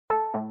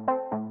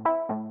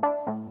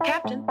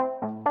Captain,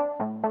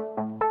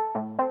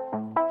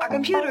 our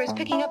computer is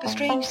picking up a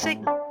strange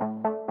signal.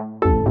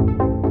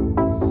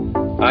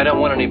 I don't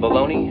want any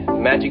baloney,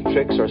 magic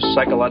tricks, or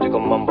psychological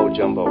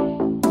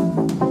mumbo-jumbo.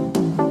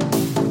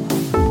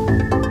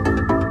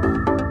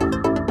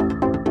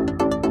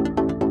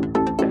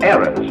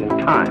 Errors in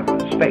time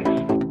and space.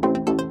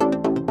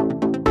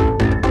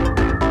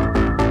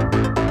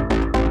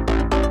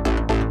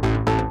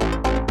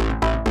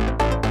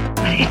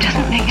 But it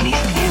doesn't make any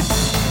sense.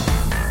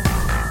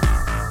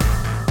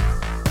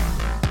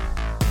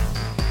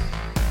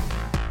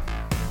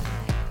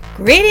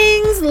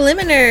 Greetings,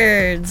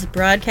 Liminards!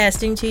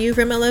 Broadcasting to you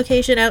from a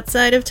location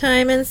outside of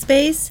time and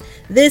space,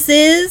 this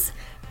is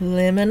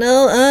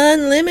Liminal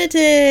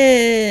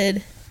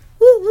Unlimited!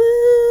 Woo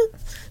woo!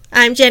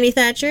 I'm Jenny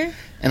Thatcher.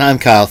 And I'm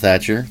Kyle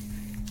Thatcher.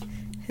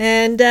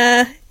 And,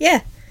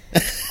 yeah.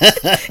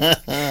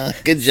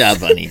 Good job,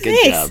 honey. Good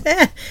Thanks.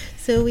 job.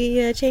 So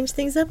we changed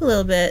things up a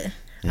little bit.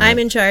 Yeah. I'm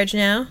in charge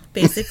now,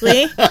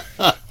 basically.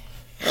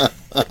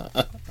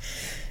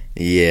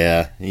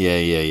 Yeah.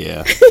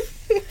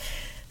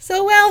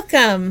 So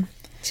welcome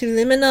to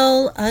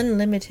Liminal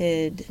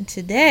Unlimited.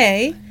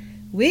 Today,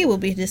 we will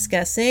be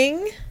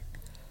discussing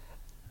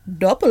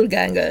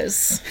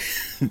doppelgangers.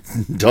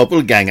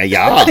 Doppelganger,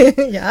 yeah.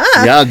 Yeah.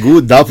 Yeah,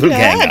 good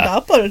doppelganger. Yeah,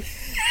 doppel.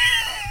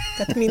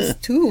 That means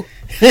two.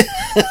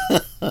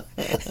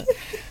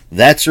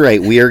 That's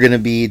right. We are going to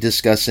be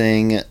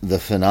discussing the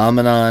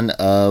phenomenon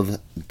of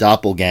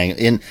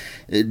doppelganger.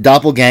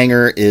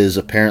 Doppelganger is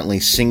apparently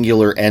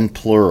singular and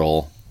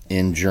plural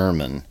in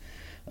German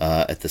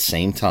at the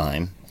same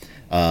time.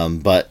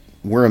 But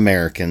we're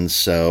Americans,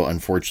 so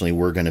unfortunately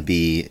we're going to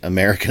be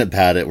American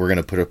about it. We're going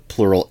to put a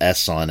plural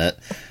S on it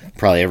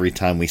probably every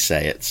time we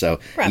say it. So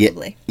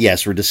probably.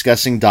 Yes, we're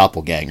discussing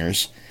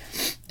doppelgangers.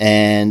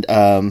 And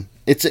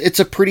it's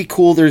a pretty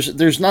cool,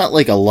 there's not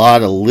like a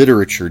lot of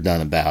literature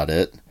done about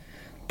it,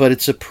 but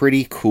it's a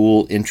pretty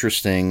cool,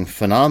 interesting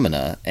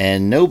phenomena.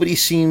 And nobody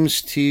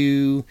seems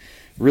to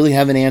really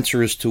have an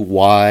answer as to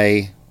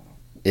why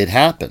it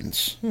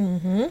happens.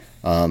 Mm-hmm.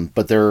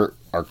 But there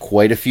are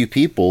quite a few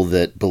people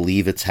that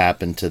believe it's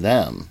happened to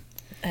them.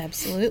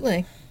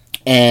 Absolutely.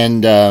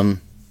 And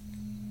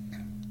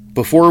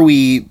before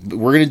we're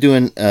going to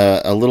do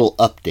a little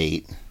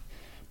update,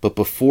 but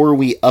before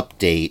we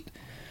update,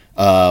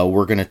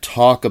 we're going to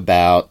talk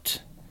about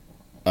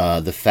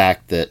the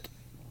fact that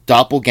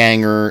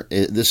doppelganger,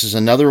 this is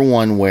another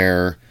one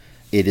where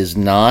it is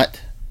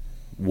not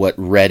what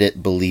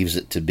Reddit believes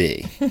it to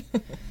be.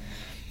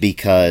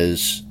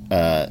 Because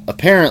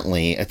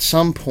apparently, at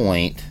some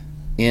point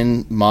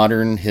in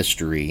modern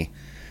history,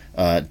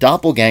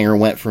 doppelganger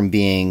went from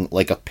being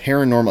like a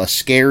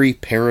scary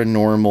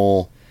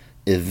paranormal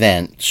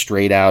event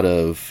straight out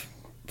of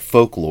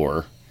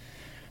folklore,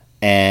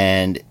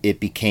 and it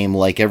became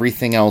like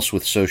everything else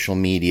with social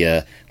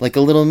media, like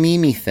a little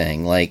meme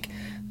thing, like,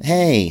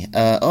 hey,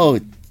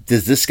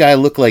 does this guy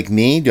look like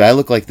me? Do I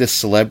look like this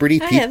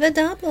celebrity? I have a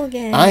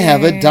doppelganger. I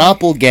have a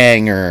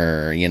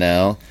doppelganger, you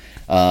know?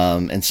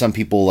 And some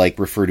people like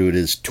refer to it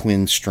as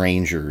twin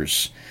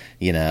strangers,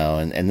 you know,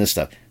 and this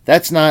stuff.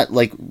 That's not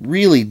like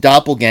really,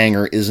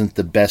 doppelganger isn't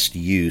the best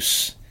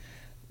use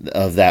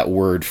of that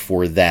word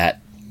for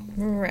that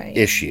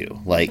issue.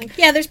 Like,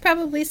 yeah, there's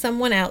probably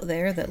someone out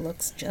there that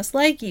looks just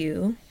like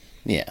you.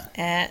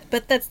 Yeah.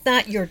 But that's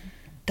not your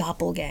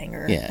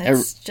doppelganger. Yeah.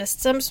 That's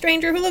just some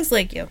stranger who looks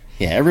like you.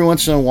 Yeah, every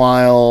once in a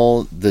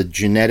while, the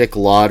genetic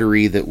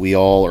lottery that we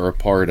all are a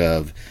part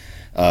of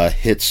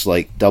hits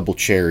like double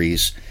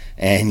cherries,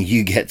 and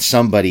you get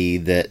somebody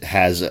that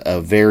has a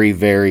very,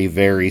 very,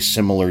 very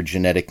similar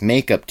genetic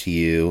makeup to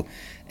you,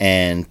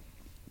 and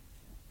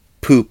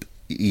poop,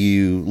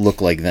 you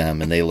look like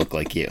them, and they look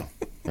like you,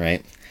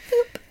 right?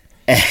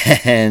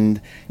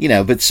 And, you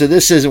know, but so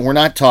we're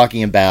not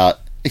talking about,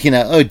 you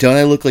know, oh, don't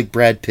I look like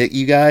Brad Pitt,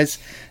 you guys?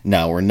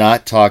 No, we're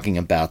not talking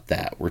about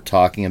that. We're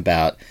talking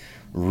about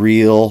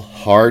real,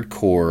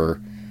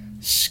 hardcore,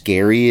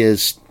 scary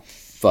as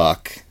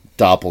fuck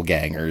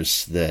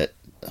doppelgangers that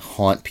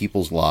haunt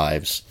people's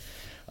lives.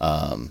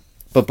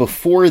 But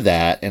before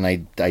that, and I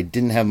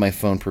didn't have my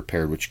phone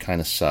prepared, which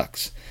kind of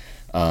sucks.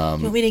 You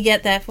want me to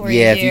get that for you?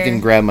 Yeah, if you can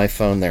grab my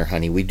phone there,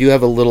 honey. We do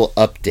have a little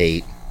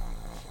update.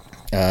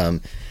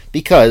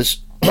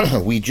 Because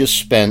we just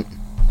spent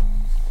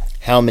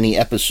how many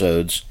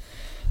episodes,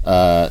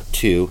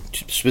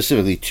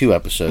 specifically two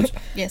episodes,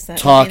 yes,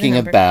 talking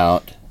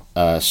about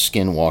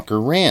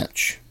Skinwalker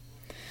Ranch.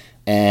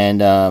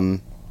 And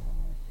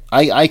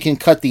I can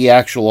cut the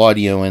actual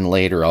audio in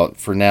later.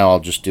 For now,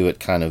 I'll just do it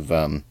kind of,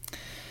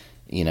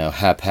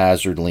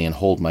 haphazardly and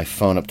hold my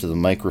phone up to the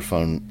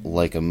microphone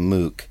like a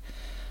mook.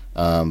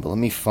 But let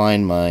me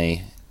find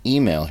my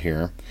email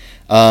here.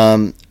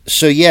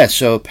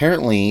 So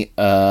apparently,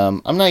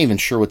 I'm not even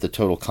sure what the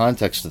total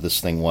context of this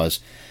thing was,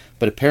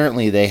 but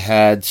apparently they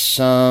had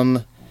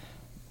some,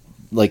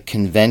 like,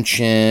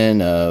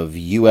 convention of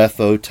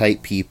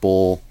UFO-type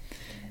people.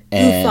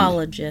 And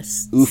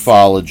ufologists.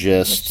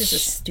 Ufologists. Which is a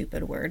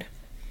stupid word.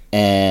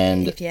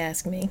 And if you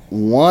ask me.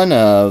 One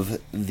of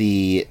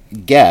the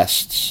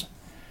guests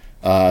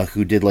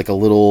who did like a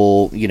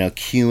little,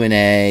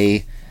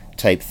 Q&A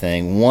type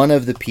thing, one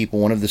of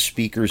the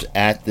speakers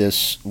at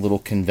this little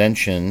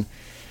convention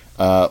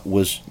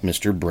was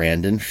Mr.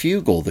 Brandon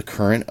Fugel, the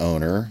current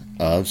owner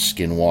of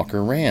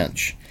Skinwalker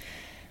Ranch.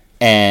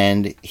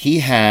 And he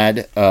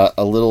had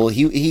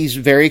he's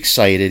very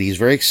excited. He's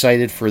very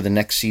excited for the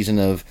next season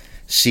of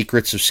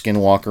Secrets of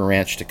Skinwalker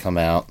Ranch to come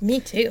out. Me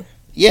too.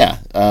 Yeah,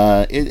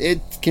 it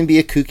can be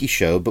a kooky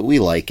show, but we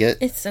like it.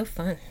 It's so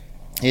fun.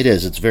 It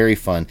is. It's very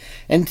fun.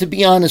 And to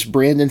be honest,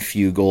 Brandon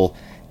Fugel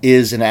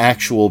is an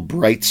actual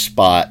bright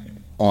spot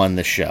on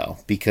the show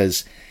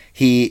because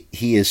he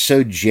is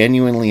so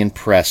genuinely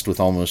impressed with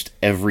almost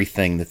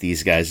everything that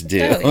these guys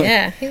do. Oh,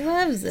 yeah. He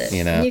loves it.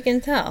 You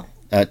can tell.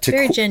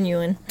 Very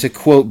genuine. To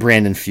quote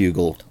Brandon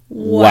Fugel,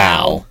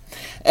 wow.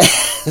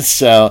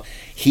 So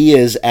he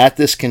is at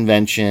this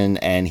convention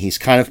and he's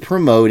kind of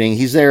promoting.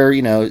 He's there,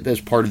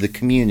 as part of the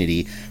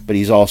community, but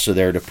he's also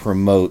there to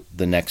promote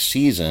the next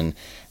season.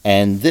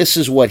 And this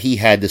is what he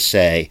had to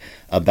say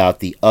about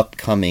the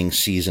upcoming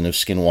season of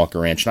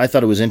Skinwalker Ranch. And I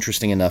thought it was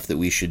interesting enough that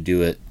we should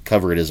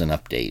cover it as an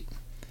update.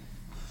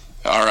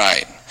 All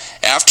right.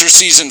 After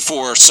season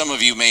 4, some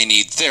of you may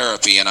need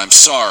therapy, and I'm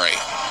sorry.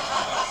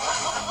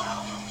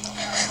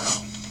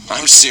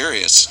 I'm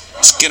serious.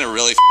 It's going to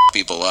really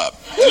people up.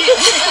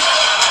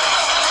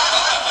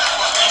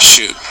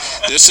 Shoot.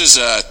 This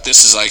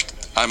is like,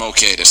 I'm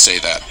okay to say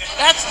that.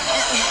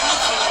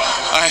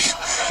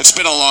 It's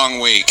been a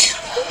long week.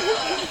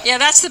 Yeah,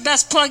 that's the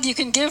best plug you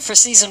can give for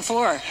season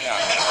 4.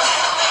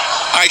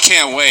 I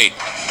can't wait.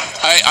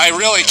 I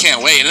really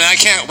can't wait. And I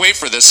can't wait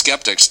for the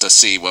skeptics to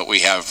see what we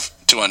have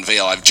to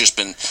unveil. I've just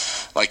been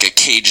like a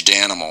caged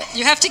animal.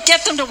 You have to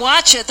get them to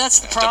watch it. That's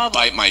the problem. I have to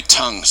bite my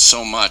tongue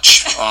so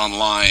much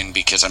online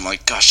because I'm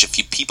like, gosh, if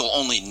you people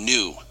only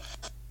knew.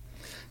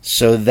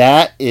 So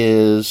that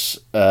is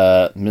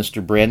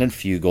Mr. Brandon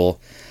Fugel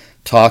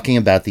talking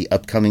about the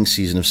upcoming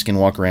season of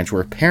Skinwalker Ranch,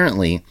 where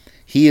apparently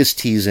he is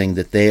teasing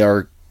that they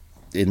are,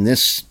 in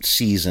this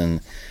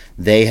season,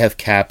 they have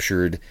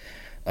captured,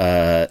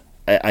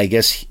 I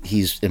guess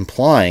he's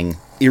implying,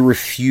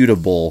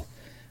 irrefutable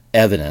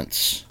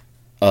evidence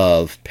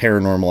of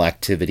paranormal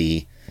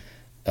activity,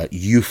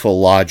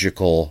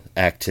 ufological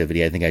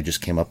activity, I think I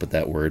just came up with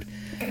that word,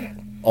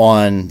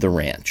 on the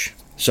ranch.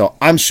 So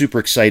I'm super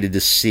excited to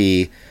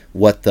see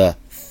what the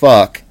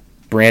fuck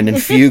Brandon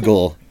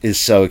Fugel is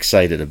so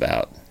excited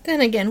about. Then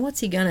again,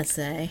 what's he gonna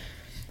say?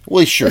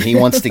 Well, sure, he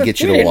wants to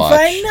get you to watch.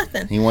 Find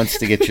nothing. He wants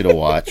to get you to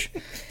watch.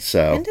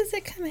 So when does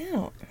it come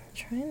out?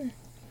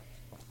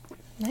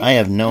 I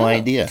have no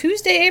idea.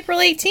 Tuesday, April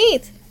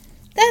 18th.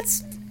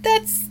 That's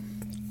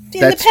in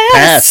That's the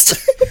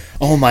past.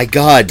 Oh my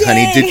God,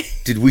 Dang. honey,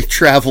 did we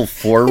travel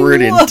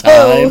forward in Whoa.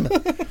 time?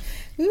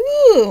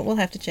 Ooh, we'll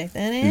have to check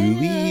that out.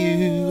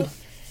 Ooh.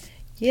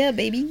 Yeah,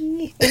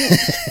 baby.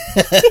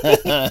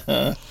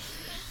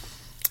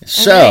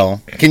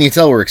 So, can you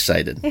tell we're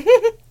excited?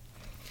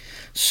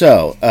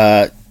 So,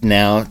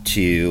 now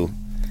to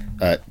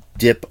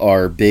dip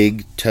our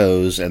big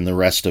toes and the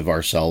rest of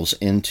ourselves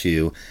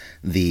into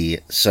the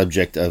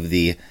subject of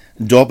the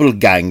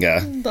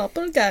Doppelganger.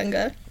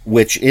 Doppelganger.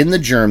 Which in the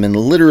German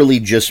literally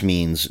just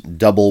means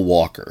double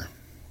walker.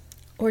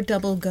 Or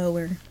double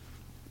goer.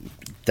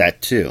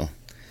 That too.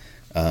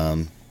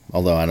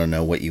 Although I don't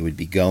know what you would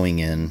be going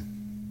in.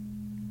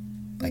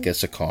 I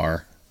guess a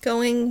car.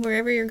 Going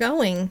wherever you're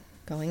going.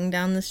 Going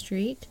down the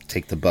street.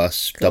 Take the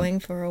bus. Going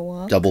for a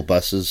walk. Double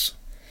buses.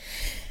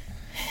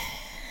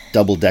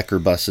 Double-decker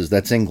buses.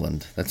 That's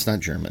England. That's not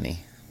Germany.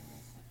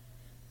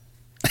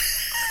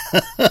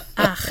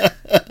 Ach.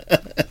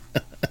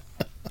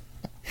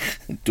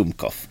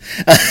 Dummkopf.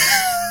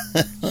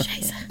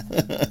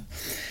 Scheiße.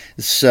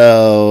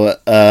 So,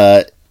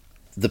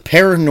 the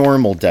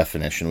paranormal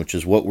definition, which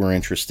is what we're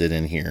interested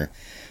in here,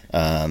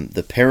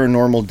 the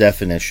paranormal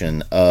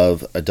definition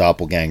of a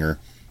doppelganger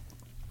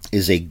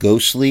is a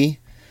ghostly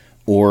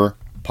or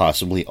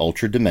possibly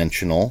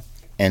ultra-dimensional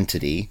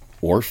entity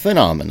or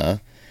phenomena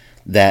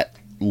that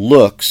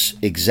looks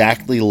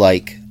exactly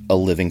like a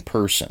living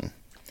person.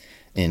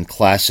 In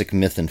classic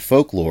myth and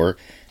folklore,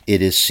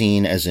 it is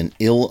seen as an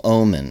ill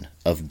omen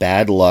of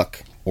bad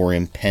luck or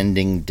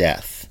impending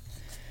death.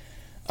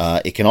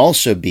 It can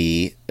also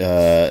be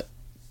the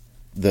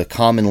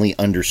commonly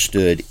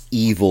understood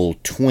evil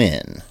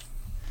twin,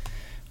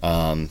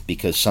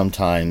 because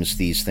sometimes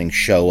these things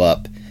show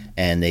up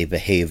and they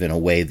behave in a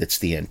way that's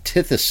the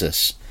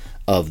antithesis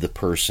of the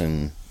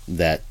person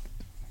that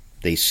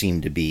they seem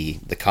to be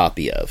the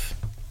copy of.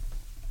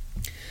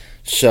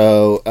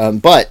 So,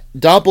 but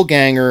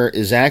doppelganger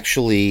is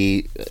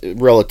actually,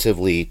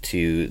 relatively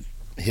to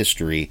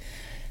history,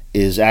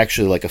 is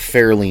actually like a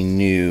fairly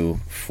new,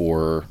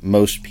 for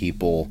most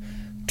people,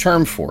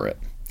 term for it.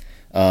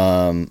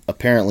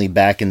 Apparently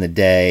back in the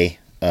day,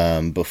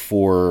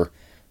 before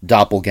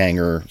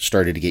doppelganger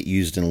started to get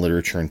used in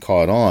literature and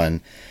caught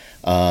on,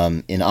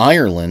 in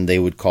Ireland they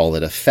would call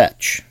it a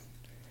fetch,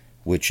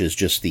 which is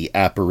just the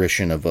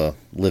apparition of a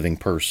living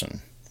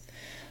person.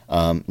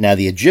 Now,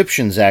 the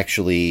Egyptians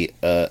actually,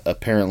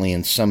 apparently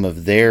in some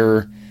of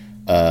their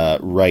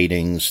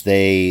writings,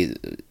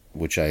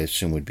 which I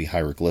assume would be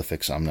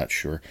hieroglyphics, I'm not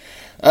sure,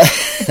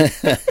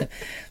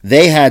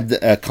 they had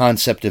a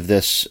concept of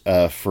this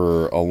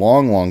for a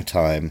long, long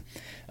time,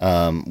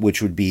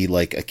 which would be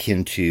like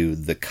akin to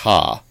the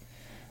Ka,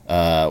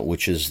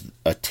 which is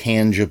a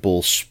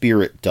tangible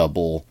spirit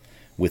double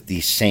with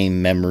the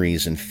same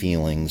memories and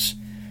feelings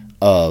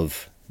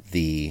of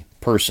the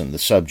person, the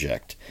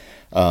subject.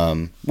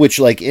 Which,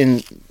 like,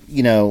 in,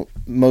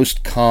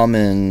 most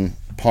common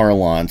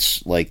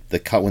parlance, like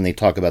when they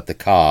talk about the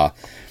Ka,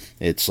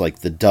 it's like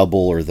the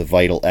double or the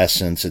vital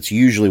essence. It's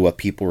usually what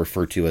people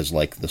refer to as,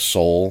 like, the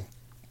soul.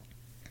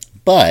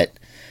 But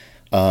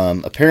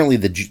apparently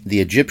the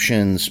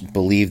Egyptians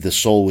believed the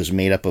soul was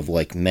made up of,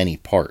 like, many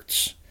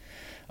parts.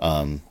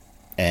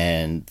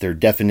 And their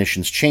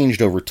definitions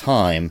changed over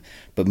time,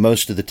 but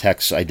most of the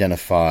texts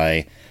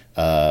identify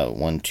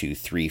 1, 2,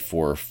 3,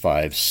 4,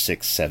 5,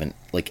 6, 7,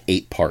 like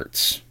 8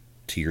 parts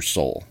to your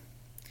soul.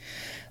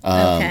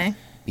 Okay.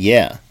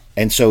 Yeah.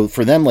 And so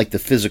for them, like, the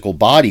physical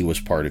body was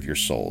part of your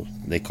soul.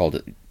 They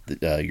called it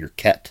your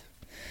ket.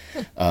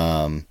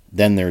 Then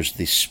there's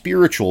the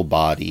spiritual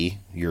body,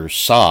 your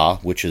sa,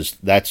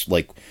 that's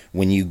like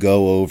when you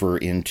go over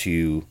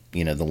into,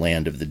 the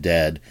land of the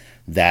dead,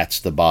 that's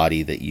the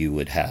body that you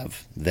would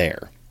have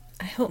there.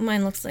 I hope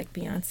mine looks like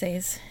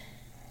Beyonce's.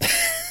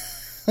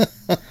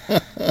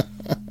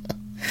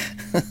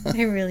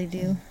 I really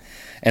do.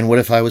 And what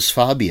if I was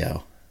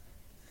Fabio?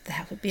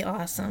 That would be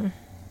awesome.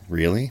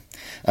 Really?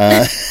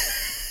 Well,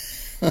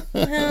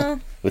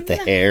 with the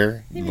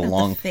hair, maybe the not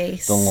long, the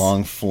face. the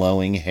long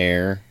flowing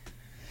hair,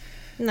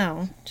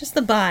 No, just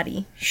the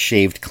body.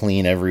 shaved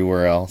clean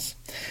everywhere else.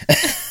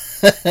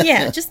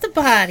 Yeah, just the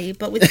body,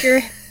 but with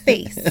your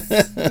face,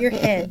 your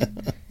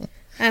head.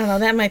 I don't know,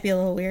 that might be a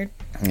little weird.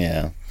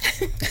 Yeah.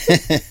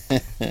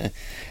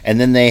 And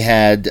then they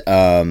had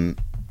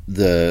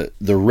the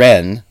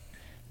Ren,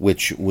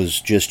 which was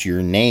just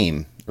your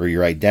name or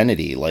your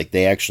identity. Like,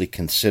 they actually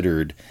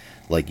considered,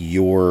 like,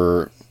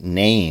 your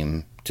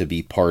name to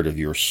be part of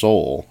your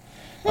soul.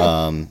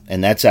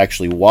 And that's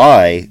actually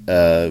why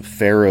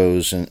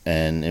pharaohs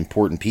and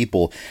important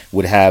people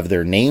would have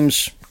their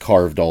names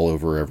carved all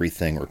over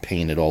everything or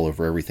painted all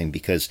over everything,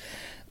 because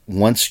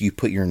once you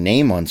put your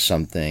name on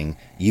something,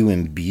 you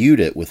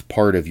imbued it with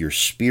part of your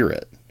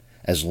spirit.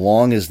 As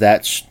long as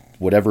that's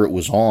whatever it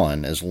was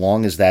on, as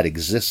long as that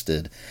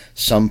existed,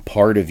 some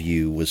part of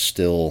you was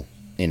still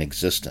in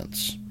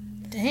existence.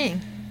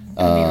 Dang.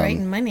 I'll be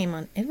writing my name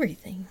on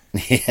everything.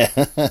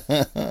 Yeah.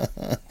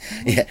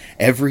 Yeah,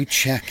 every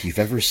check you've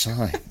ever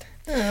signed.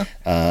 Oh.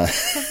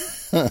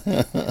 I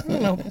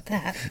don't know about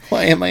that.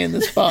 Why am I in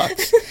this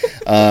box?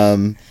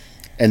 And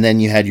then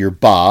you had your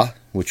Ba,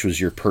 which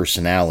was your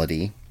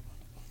personality.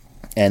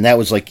 And that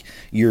was like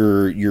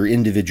your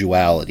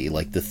individuality,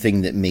 like the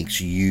thing that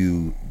makes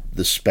you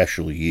the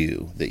special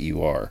you that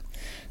you are.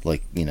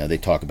 Like, they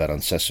talk about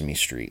on Sesame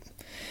Street.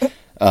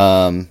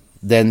 Then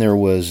there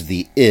was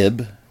the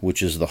Ib,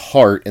 which is the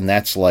heart, and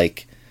that's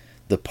like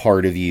the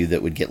part of you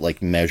that would get,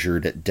 like,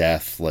 measured at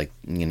death, like,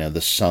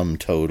 the sum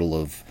total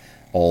of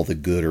all the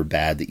good or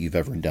bad that you've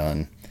ever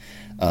done.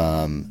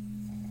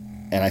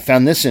 And I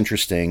found this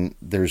interesting.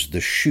 There's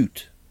the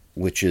Shoot,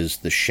 which is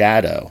the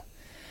shadow.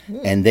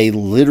 And they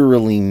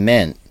literally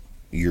meant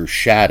your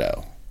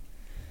shadow.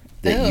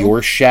 That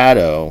your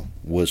shadow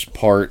was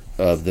part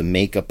of the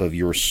makeup of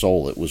your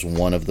soul. It was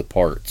one of the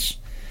parts.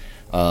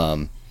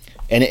 And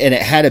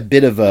it had a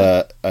bit of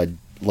a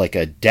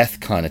death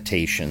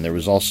connotation. There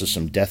was also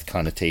some death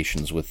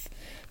connotations with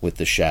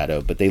the shadow,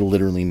 but they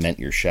literally meant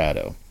your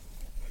shadow.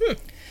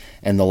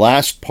 And the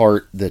last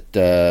part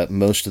that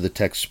most of the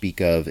texts speak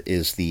of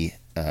is the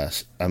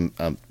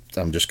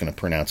I'm just going to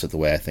pronounce it the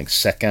way I think,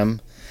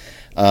 Sekhem,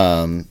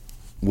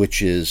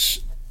 which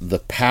is the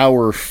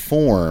power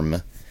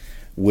form,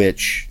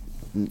 which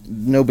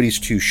nobody's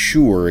too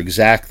sure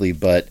exactly,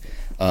 but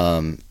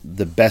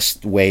the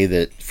best way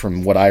that,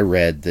 from what I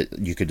read, that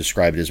you could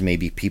describe it as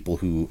maybe people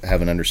who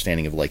have an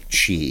understanding of, like,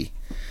 Qi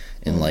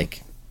in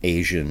like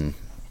Asian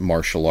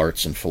martial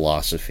arts and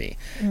philosophy,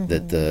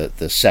 that the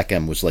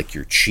Sekhem was like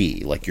your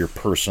Qi, like your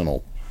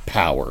personal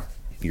power,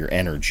 your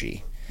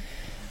energy.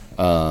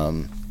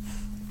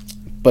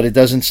 But it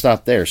doesn't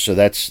stop there. So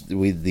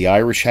the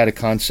Irish had a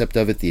concept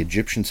of it, the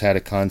Egyptians had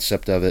a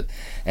concept of it,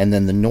 and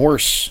then the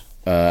Norse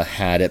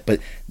had it. But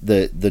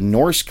the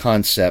Norse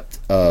concept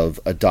of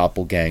a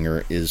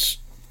doppelganger is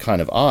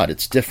kind of odd.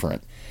 It's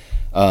different.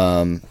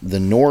 The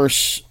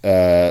Norse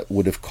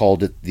would have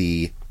called it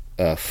the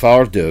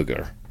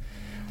Fardöger.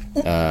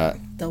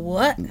 The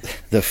what?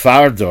 The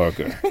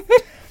Fardöger,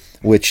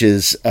 which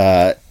is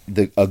a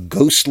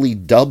ghostly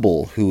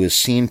double who is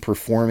seen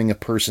performing a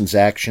person's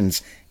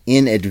actions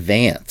in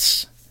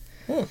advance.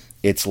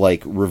 It's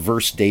like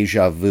reverse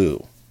deja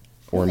vu,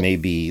 or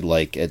maybe,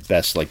 like, at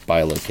best, like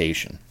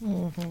bilocation.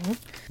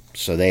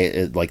 So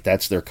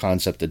that's their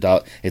concept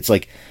of it's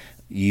like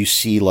you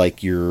see,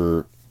 like,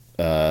 your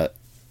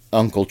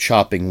uncle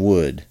chopping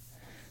wood,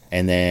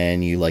 and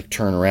then you like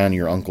turn around and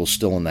your uncle's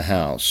still in the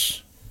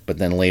house, but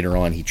then later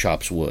on he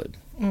chops wood.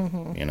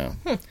 You know.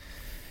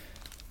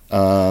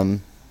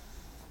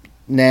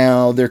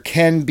 Now there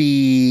can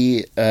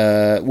be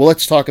well,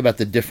 let's talk about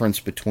the difference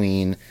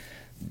between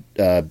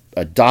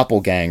a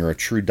doppelganger, a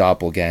true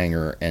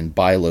doppelganger, and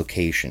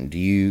bilocation. Do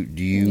you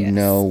Yes.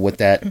 know what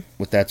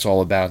that's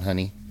all about,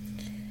 honey?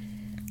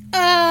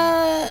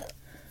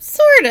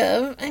 Sort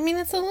of. I mean,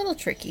 it's a little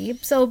tricky.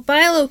 So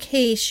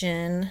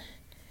bilocation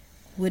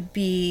would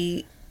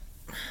be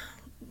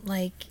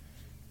like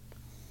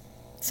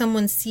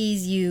someone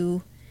sees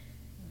you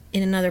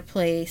in another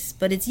place,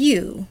 but it's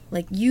you.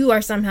 Like, you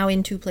are somehow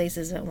in two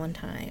places at one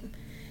time.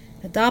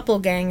 A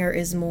doppelganger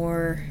is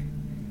more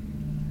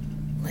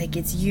like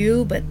it's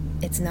you, but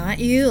it's not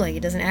you. Like,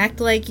 it doesn't act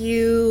like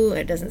you.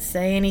 It doesn't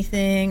say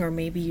anything. Or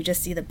maybe you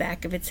just see the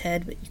back of its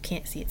head, but you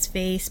can't see its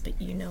face, but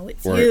you know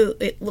it's you.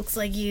 It looks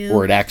like you.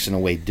 Or it acts in a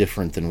way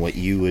different than what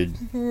you would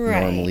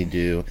Right. normally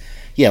do.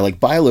 Yeah, like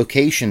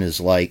bilocation is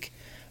like,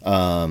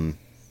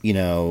 you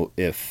know,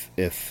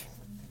 if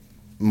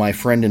my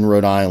friend in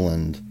Rhode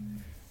Island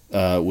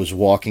was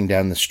walking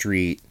down the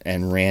street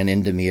and ran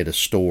into me at a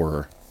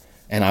store,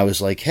 and I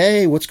was like,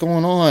 hey, what's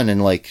going on?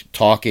 And like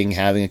talking,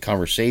 having a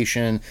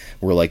conversation.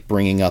 We're like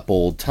bringing up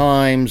old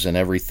times and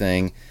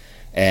everything.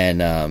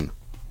 And,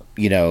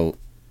 you know,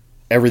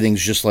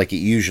 everything's just like it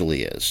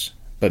usually is.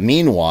 But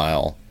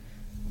meanwhile,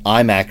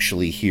 I'm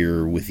actually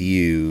here with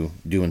you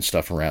doing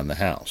stuff around the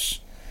house.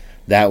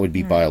 That would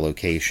be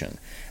bilocation.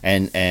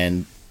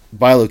 And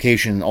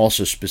bilocation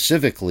also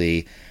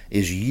specifically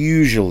is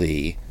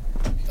usually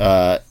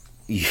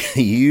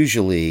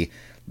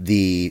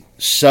the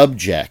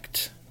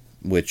subject,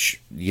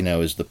 which, you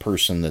know, is the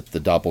person that the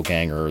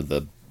doppelganger or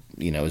the,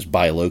 you know, is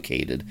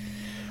bilocated.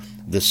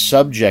 The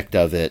subject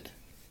of it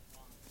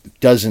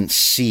doesn't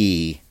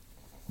see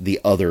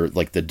the other,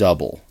 like the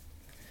double.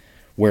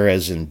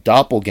 Whereas in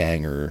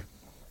doppelganger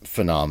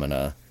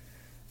phenomena,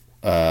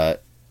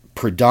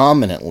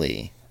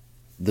 predominantly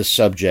the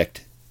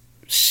subject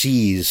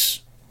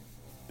sees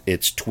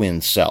its twin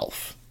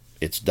self,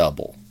 its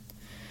double.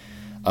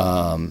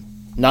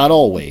 Not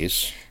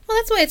always. Well,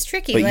 that's why it's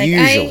tricky. But like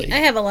usually. I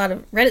have a lot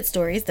of Reddit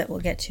stories that we'll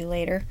get to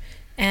later,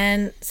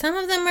 and some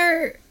of them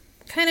are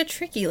kind of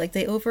tricky. Like,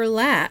 they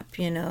overlap,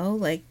 you know?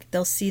 Like,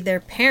 they'll see their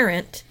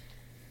parent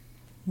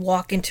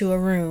walk into a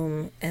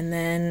room, and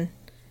then,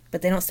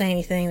 but they don't say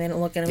anything, they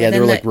don't look at them. Yeah,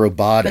 they're like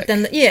robotic.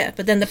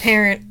 But then the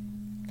parent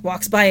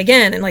walks by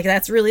again, and like,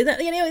 that's really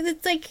that, you know,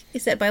 it's like,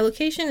 is that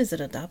bilocation? Is it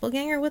a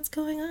doppelganger? What's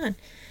going on?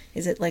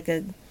 Is it like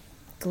a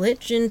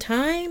glitch in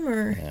time,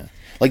 or? Yeah.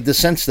 Like, the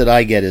sense that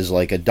I get is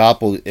like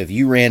if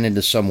you ran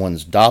into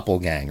someone's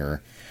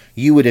doppelganger,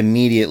 you would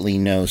immediately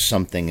know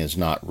something is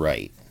not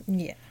right.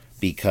 Yeah.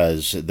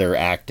 Because they're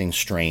acting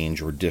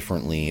strange or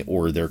differently,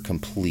 or they're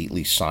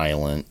completely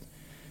silent,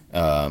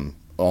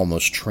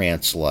 almost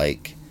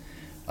trance-like.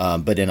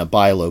 But in a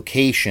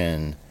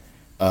bilocation,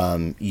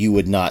 you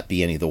would not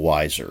be any the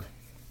wiser.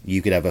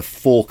 You could have a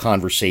full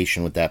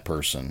conversation with that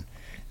person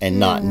and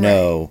not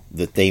know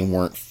that they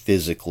weren't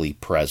physically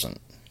present.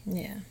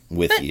 Yeah.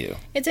 With you.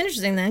 It's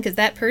interesting then, because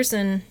that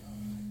person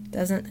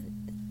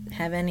doesn't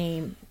have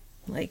any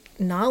like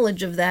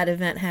knowledge of that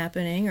event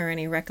happening or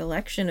any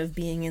recollection of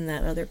being in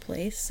that other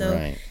place.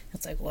 So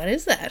it's like, what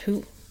is that?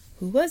 Who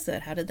was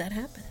that? How did that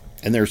happen?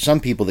 And there are some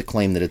people that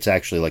claim that it's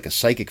actually like a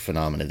psychic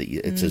phenomena, that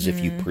it's as if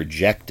you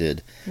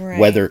projected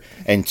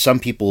and some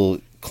people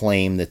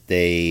claim that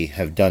they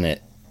have done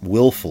it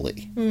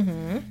willfully,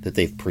 that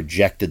they've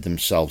projected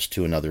themselves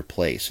to another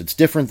place. It's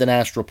different than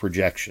astral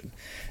projection.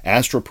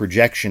 Astral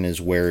projection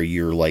is where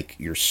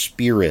your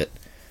spirit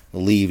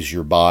leaves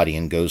your body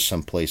and goes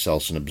someplace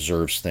else and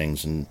observes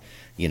things, and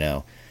you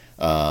know,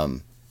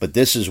 but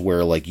this is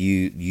where like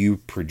you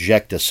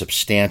project a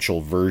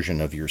substantial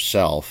version of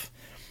yourself.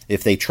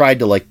 If they tried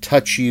to like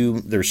touch you,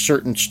 there's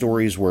certain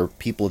stories where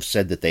people have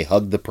said that they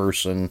hugged the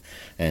person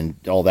and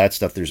all that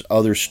stuff. There's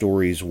other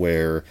stories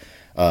where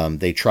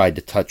they tried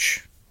to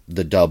touch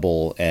the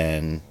double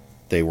and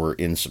they were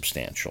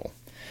insubstantial.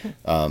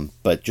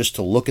 But just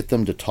to look at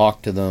them, to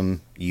talk to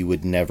them, you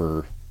would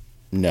never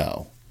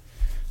know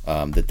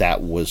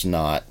that was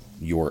not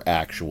your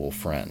actual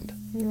friend.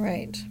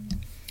 Right.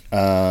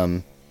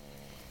 But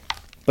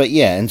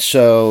yeah, and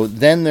so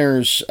then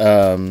there's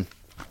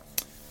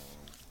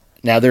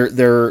now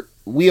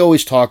we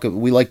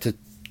like to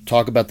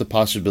talk about the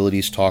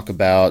possibilities, talk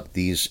about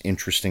these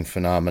interesting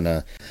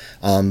phenomena,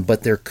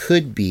 but there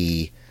could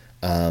be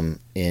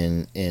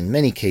in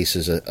many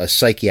cases a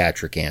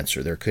psychiatric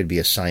answer. There could be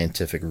a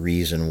scientific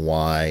reason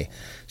why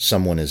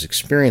someone is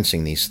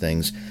experiencing these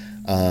things,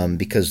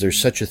 because there's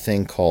such a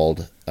thing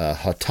called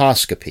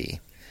autoscopy,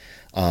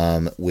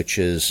 which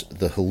is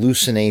the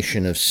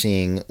hallucination of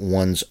seeing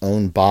one's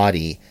own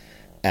body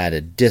at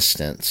a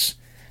distance,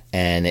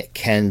 and it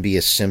can be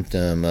a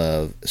symptom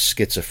of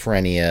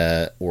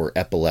schizophrenia or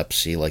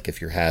epilepsy. Like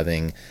if you're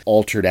having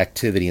altered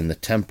activity in the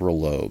temporal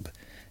lobe,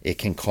 it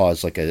can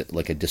cause like a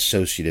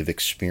dissociative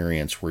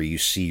experience where you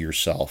see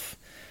yourself,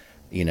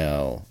 you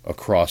know,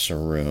 across a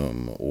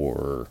room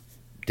or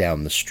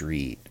down the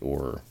street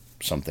or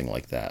something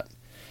like that.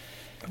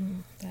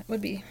 That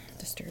would be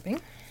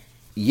disturbing.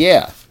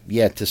 Yeah,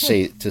 to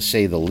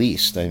say the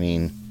least. I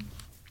mean,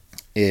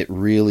 it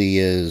really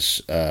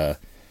is a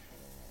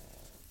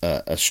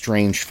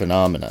strange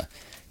phenomena.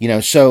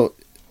 So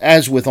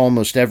as with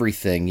almost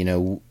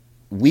everything,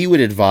 we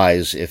would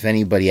advise, if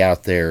anybody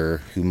out there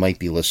who might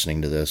be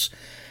listening to this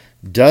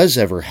does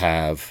ever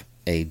have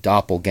a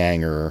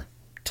doppelganger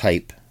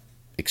type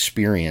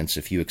experience,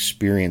 if you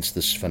experience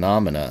this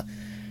phenomena,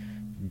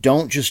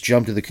 don't just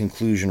jump to the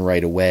conclusion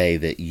right away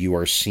that you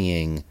are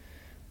seeing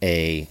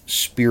a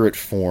spirit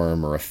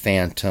form or a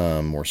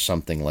phantom or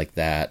something like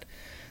that.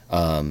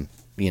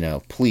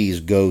 Please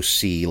go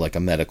see like a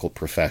medical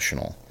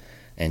professional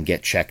and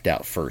get checked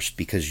out first,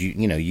 because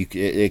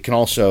it can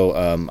also,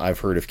 I've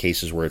heard of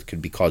cases where it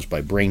could be caused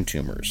by brain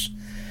tumors,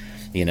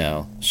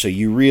 so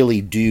you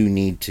really do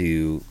need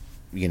to,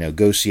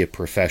 go see a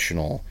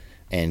professional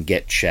and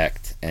get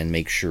checked and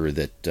make sure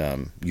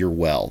that you're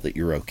well, that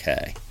you're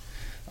okay.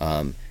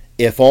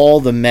 If all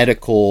the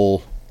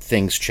medical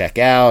things check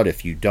out,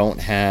 if you don't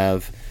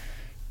have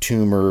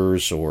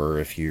tumors, or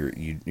if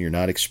you're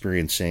not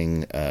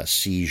experiencing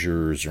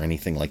seizures or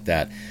anything like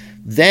that,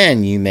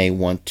 then you may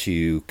want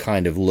to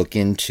kind of look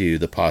into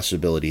the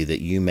possibility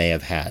that you may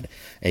have had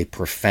a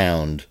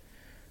profound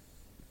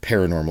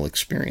paranormal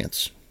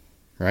experience,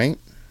 right?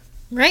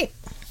 Right.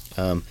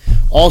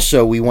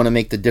 Also, we want to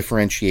make the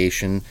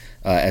differentiation,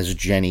 as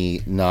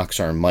Jenny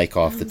knocks our mic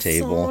off the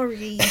table.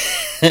 Sorry.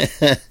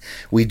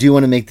 We do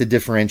want to make the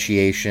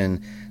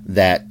differentiation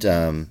that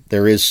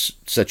there is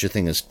such a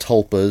thing as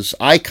tulpas.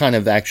 I kind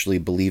of actually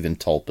believe in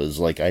tulpas.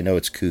 Like, I know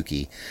it's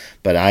kooky,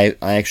 but I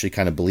actually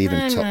kind of believe in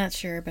I'm not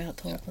sure about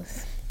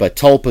tulpas. But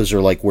tulpas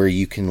are like where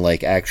you can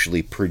like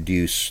actually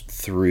produce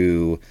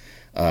through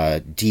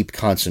deep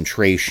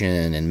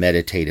concentration and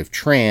meditative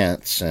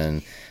trance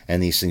and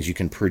these things. You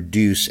can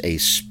produce a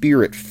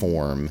spirit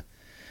form.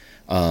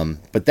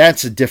 But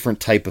that's a different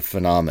type of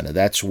phenomena.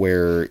 That's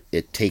where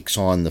it takes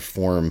on the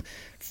form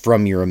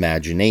from your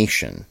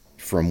imagination,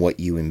 from what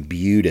you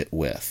imbued it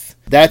with.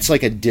 That's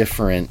like a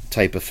different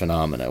type of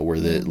phenomena where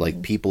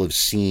like people have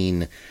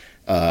seen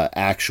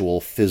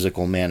actual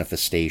physical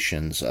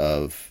manifestations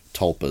of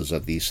tulpas,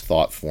 of these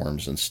thought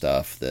forms and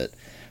stuff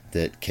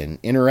that can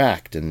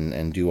interact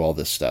and do all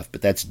this stuff.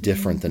 But that's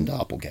different than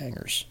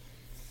doppelgangers.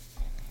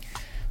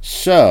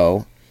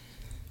 So,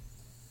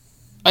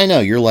 I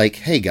know, you're like,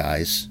 hey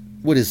guys,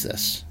 what is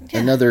this? Yeah.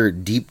 Another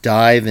deep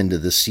dive into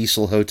the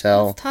Cecil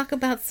Hotel? Let's talk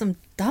about some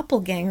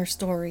doppelganger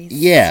stories.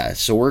 Yeah,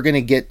 so we're going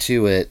to get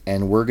to it,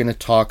 and we're going to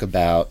talk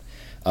about,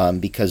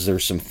 because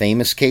there's some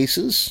famous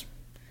cases,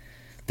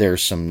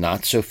 there's some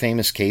not so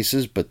famous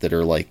cases, but that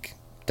are like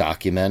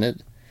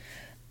documented,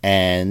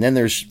 and then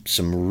there's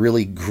some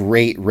really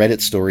great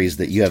Reddit stories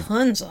that you have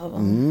tons of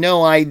them.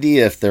 No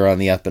idea if they're on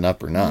the up and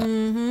up or not.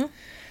 Mm-hmm.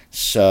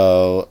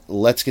 So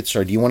let's get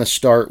started. Do you want to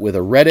start with a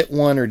Reddit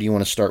one, or do you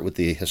want to start with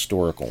the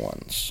historical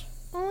ones?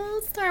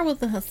 Let's start with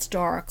the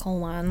historical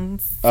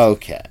ones.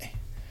 Okay.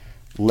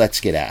 Let's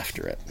get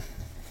after it.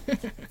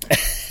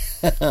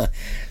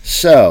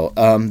 So,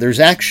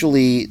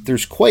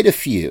 there's quite a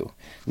few.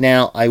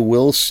 Now, I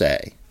will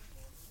say,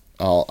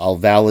 I'll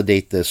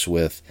validate this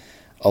with,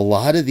 a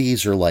lot of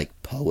these are like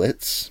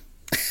poets.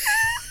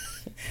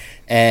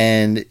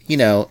 And,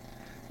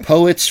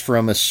 poets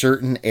from a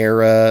certain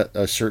era,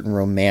 a certain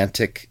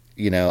romantic,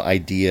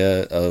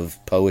 idea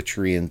of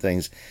poetry and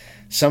things.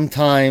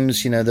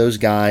 Sometimes, those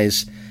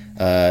guys,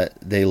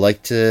 they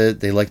like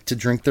to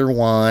drink their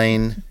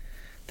wine,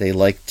 they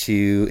like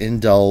to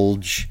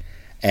indulge,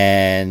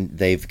 and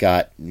they've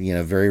got,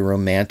 very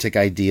romantic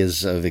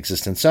ideas of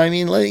existence. So, I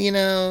mean,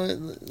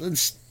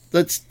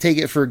 let's take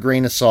it for a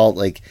grain of salt.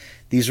 Like,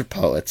 these are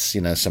poets,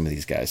 some of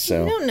these guys.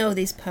 So you don't know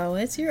these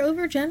poets. You're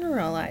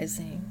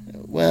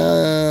overgeneralizing.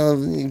 Well,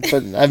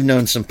 but I've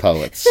known some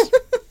poets.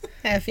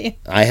 Have you?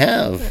 I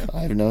have.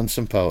 I've known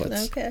some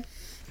poets. Okay.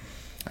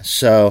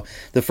 So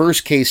the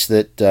first case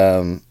that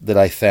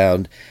I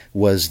found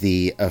was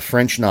a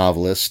French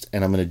novelist,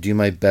 and I'm going to do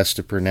my best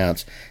to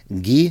pronounce,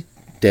 Guy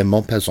de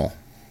Maupassant.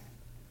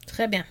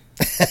 Très bien.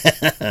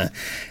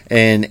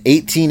 In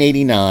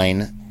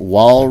 1889,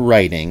 while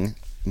writing,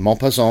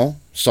 Maupassant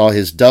saw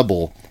his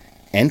double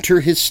enter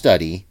his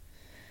study,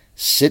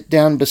 sit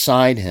down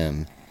beside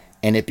him,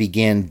 and it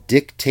began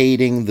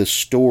dictating the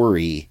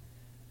story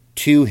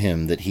to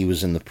him that he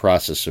was in the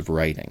process of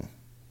writing.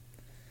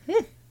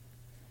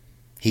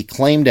 He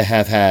claimed to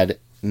have had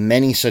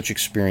many such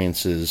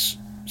experiences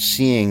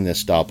seeing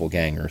this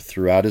doppelganger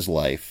throughout his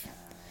life.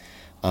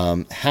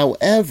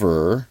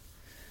 However,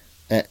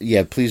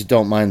 please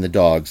don't mind the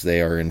dogs. They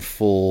are in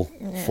full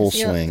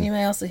swing. You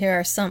may also hear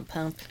our sump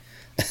pump.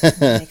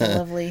 Make a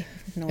lovely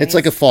noise. It's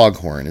like a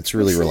foghorn. It's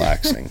really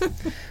relaxing.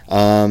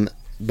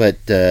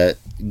 But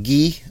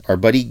Guy, our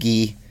buddy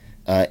Guy,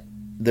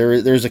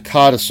 there's a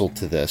codicil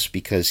to this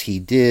because he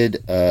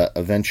did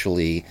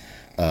eventually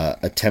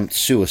attempt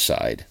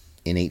suicide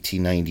in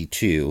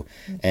 1892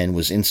 and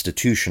was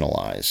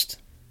institutionalized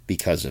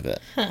because of it.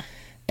 Huh.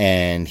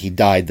 and he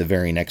died the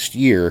very next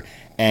year.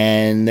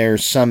 And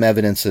there's some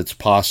evidence that it's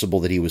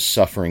possible that he was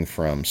suffering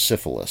from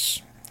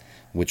syphilis,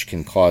 which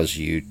can cause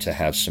you to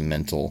have some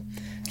mental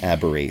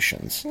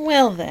aberrations.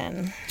 Well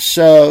then.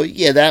 So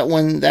yeah, that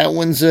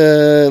one's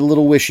a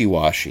little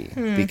wishy-washy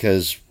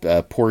because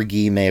poor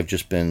Guy may have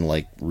just been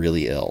like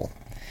really ill.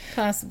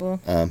 Possible.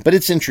 But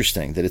it's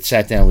interesting that it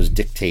sat down and was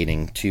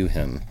dictating to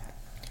him.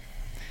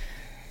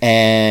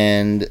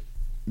 And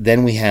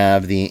then we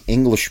have the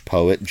English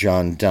poet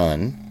John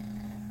Donne.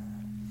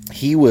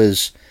 He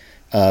was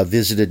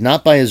visited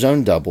not by his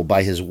own double,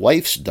 by his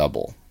wife's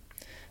double,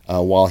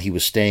 while he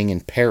was staying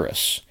in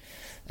Paris.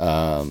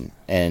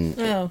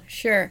 Oh,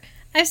 sure.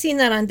 I've seen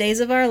that on Days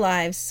of Our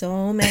Lives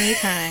so many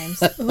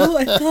times. Oh,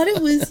 I thought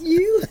it was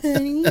you,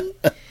 honey.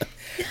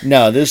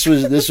 No, this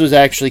was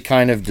actually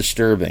kind of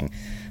disturbing.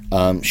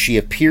 She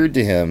appeared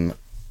to him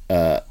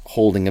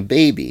holding a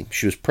baby.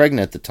 She was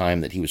pregnant at the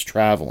time that he was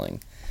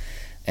traveling.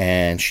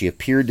 And she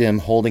appeared to him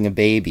holding a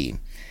baby.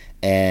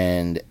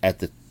 And at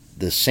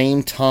the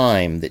same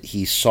time that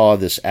he saw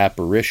this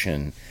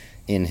apparition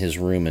in his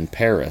room in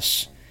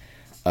Paris,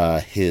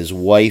 his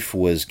wife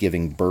was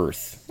giving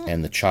birth,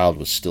 and the child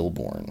was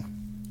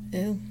stillborn.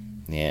 Ew.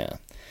 Yeah.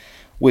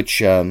 Which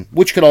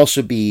could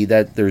also be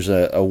that there's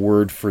a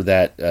word for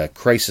that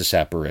crisis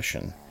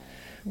apparition,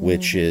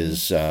 which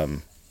is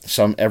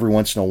every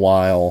once in a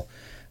while,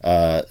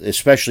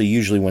 especially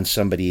usually when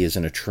somebody is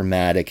in a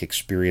traumatic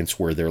experience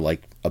where they're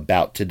like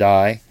about to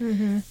die,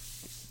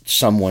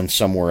 someone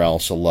somewhere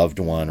else, a loved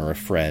one or a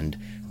friend,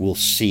 will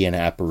see an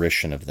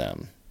apparition of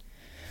them.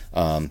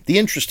 The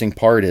interesting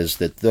part is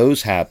that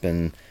those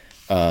happen.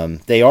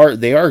 They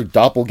are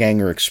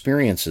doppelganger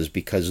experiences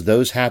because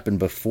those happen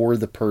before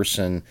the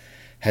person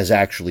has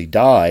actually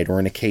died, or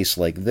in a case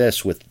like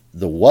this with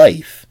the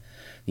wife,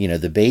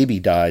 the baby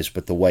dies,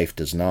 but the wife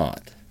does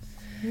not.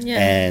 Yeah.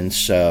 And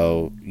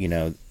so,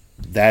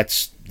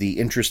 that's the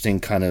interesting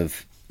kind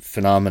of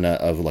phenomena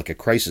of like a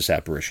crisis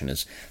apparition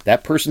is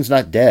that person's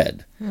not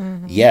dead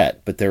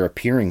yet, but they're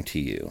appearing to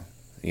you,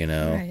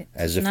 Right.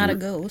 as if not a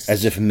ghost,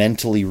 as if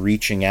mentally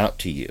reaching out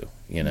to you,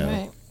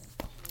 Right.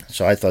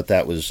 So I thought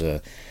that was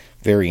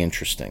very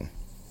interesting.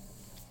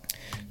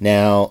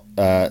 Now,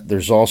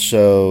 there's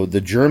also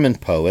the German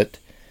poet,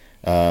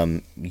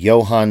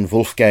 Johann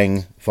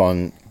Wolfgang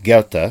von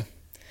Goethe,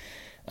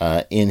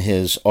 in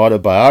his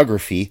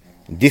autobiography,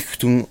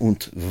 Dichtung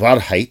und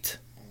Wahrheit,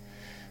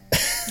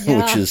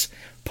 which is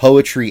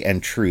poetry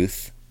and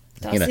truth.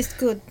 Das ist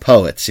good.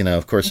 Poets,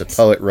 of course, a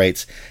poet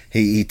writes,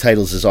 he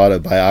titles his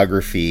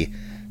autobiography,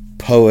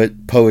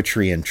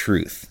 Poetry and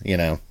Truth,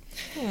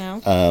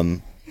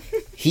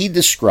 He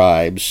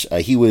describes,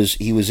 he was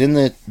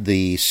in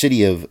the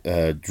city of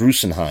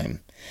Drusenheim,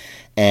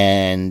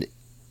 and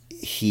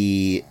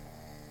he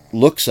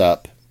looks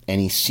up and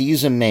he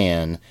sees a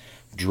man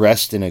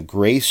dressed in a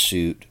gray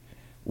suit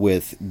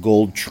with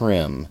gold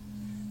trim,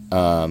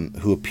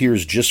 who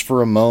appears just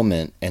for a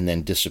moment and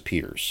then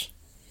disappears.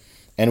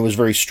 And it was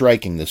very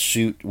striking, the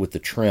suit with the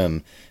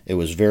trim. It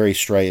was very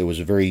striking. It was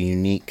a very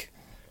unique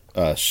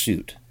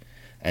suit.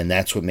 And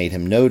that's what made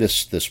him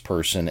notice this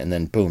person, and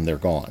then boom, they're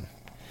gone.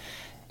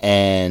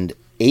 And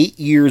 8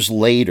 years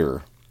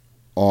later,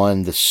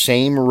 on the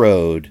same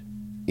road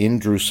in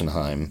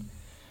Drusenheim,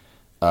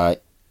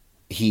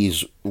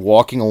 he's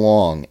walking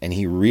along and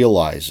he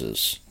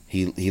realizes,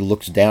 he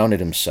looks down at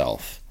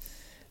himself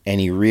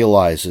and he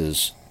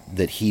realizes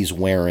that he's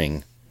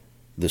wearing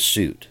the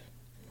suit,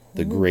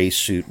 the gray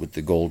suit with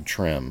the gold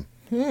trim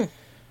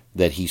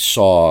that he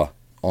saw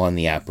on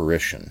the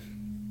apparition.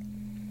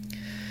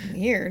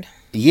 Weird.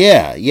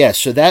 Yeah.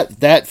 So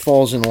that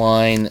falls in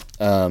line.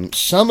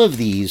 Some of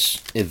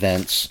these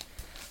events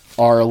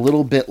are a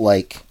little bit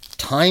like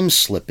time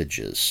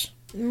slippages.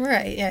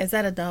 Right. Yeah. Is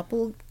that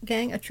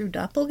a true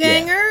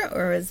doppelganger,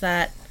 or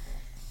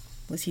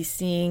was he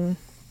seeing,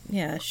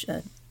 a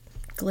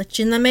glitch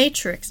in the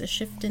matrix, a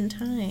shift in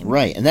time?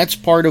 Right, and that's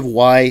part of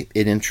why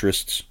it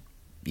interests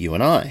you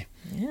and I.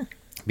 Yeah.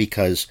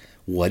 Because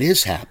what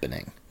is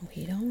happening?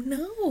 We don't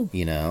know.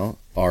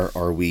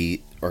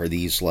 Are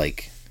these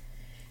like?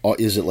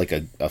 Is it like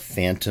a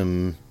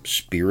phantom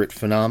spirit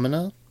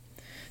phenomena?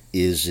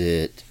 Is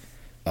it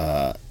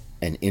an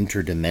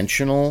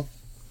interdimensional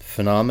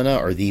phenomena?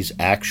 Are these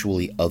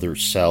actually other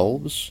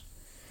selves?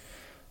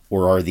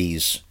 Or are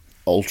these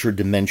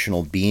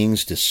ultra-dimensional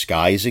beings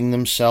disguising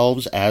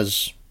themselves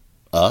as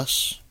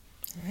us?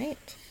 Right.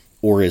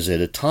 Or is it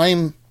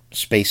a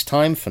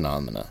space-time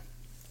phenomena?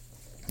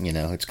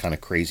 It's kind of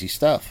crazy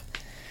stuff.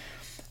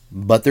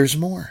 But there's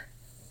more.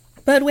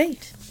 But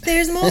wait,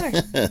 there's more.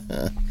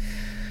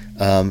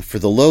 For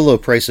the low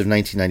price of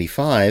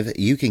 $19.95,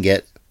 you can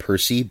get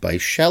Percy by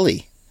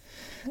Shelley.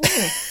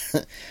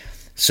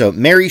 So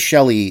Mary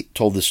Shelley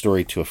told this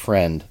story to a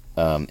friend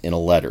in a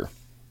letter.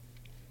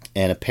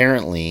 And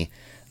apparently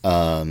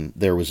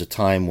there was a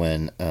time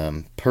when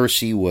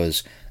Percy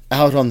was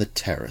out on the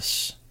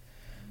terrace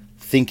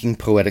thinking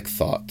poetic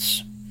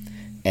thoughts.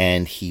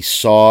 And he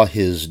saw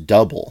his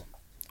double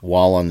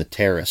while on the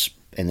terrace.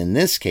 And in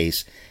this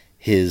case,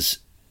 his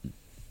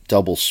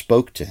double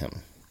spoke to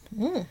him.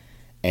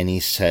 And he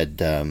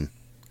said,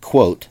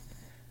 quote,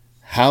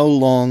 "How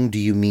long do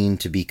you mean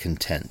to be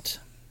content?"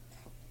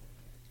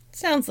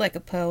 Sounds like a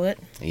poet.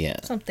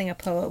 Yeah. Something a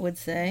poet would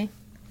say.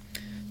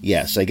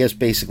 Yes, I guess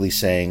basically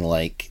saying,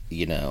 like,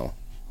 you know,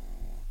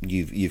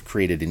 you've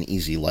created an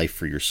easy life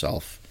for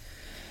yourself.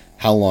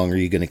 How long are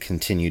you going to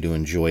continue to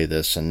enjoy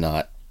this and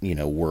not, you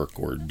know, work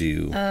or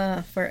do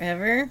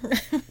forever?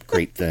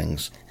 great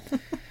things?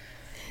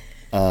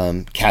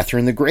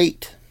 Catherine the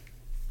Great.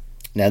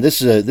 Now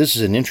this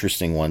is an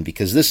interesting one,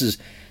 because this is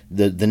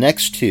the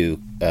next two,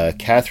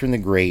 Catherine the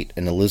Great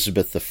and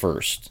Elizabeth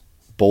I,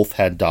 both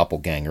had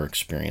doppelganger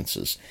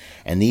experiences,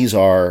 and these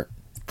are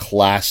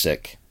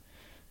classic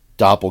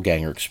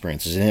doppelganger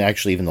experiences. And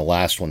actually, even the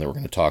last one that we're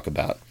going to talk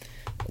about,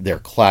 they're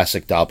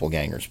classic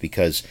doppelgangers,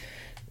 because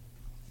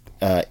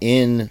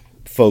in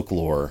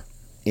folklore,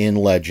 in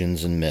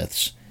legends and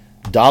myths,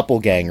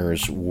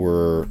 doppelgangers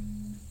were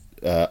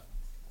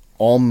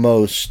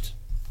almost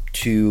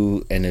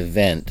to an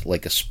event,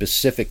 like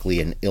specifically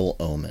an ill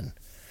omen.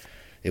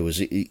 It was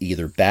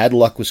either bad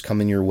luck was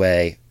coming your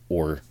way,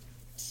 or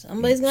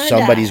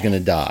somebody's going to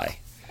die.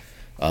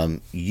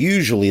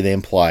 Usually they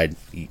implied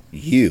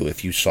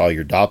if you saw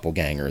your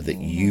doppelganger, that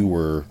you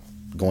were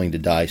going to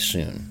die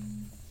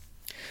soon.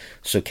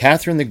 So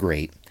Catherine the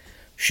Great,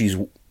 she's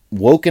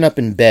woken up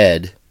in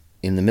bed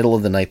in the middle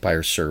of the night by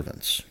her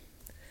servants.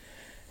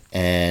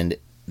 And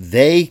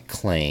they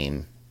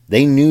claim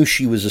they knew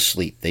she was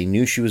asleep. They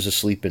knew she was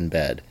asleep in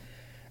bed.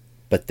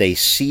 But they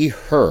see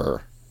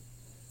her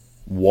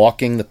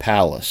walking the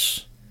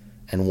palace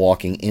and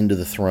walking into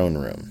the throne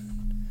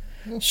room.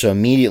 So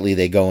immediately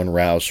they go and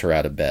rouse her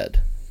out of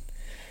bed.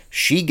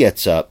 She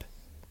gets up,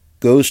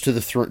 goes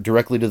to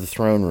directly to the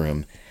throne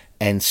room,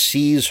 and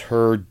sees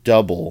her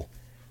double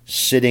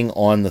sitting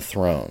on the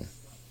throne,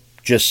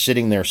 just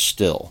sitting there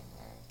still,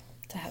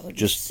 That would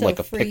just be so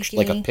like freaky.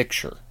 like a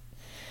picture.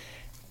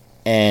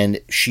 And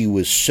she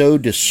was so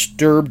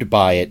disturbed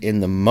by it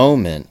in the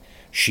moment,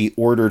 she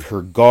ordered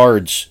her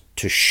guards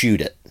to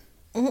shoot it.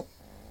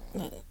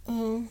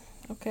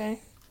 Okay.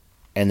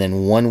 And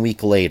then 1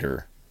 week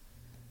later,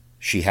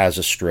 she has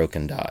a stroke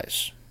and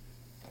dies.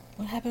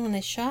 What happened when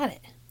they shot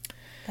it?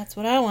 That's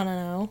what I want to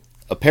know.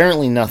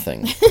 Apparently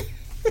nothing.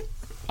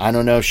 I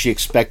don't know if she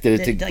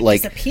expected it to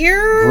like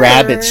disappear,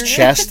 grab its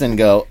chest and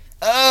go,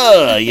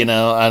 you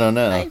know, I don't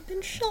know. I've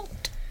been shot.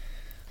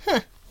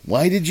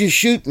 Why did you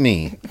shoot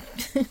me?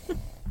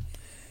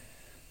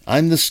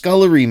 I'm the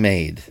scullery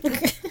maid.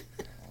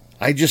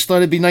 I just thought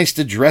it'd be nice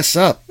to dress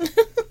up.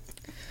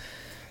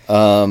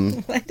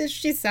 Why does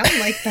she sound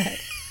like that?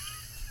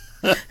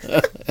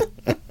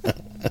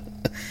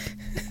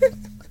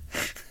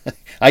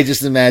 I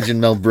just imagine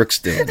Mel Brooks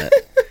doing it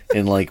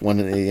in like one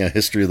of the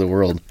History of the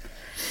World.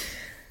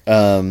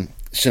 So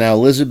now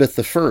Elizabeth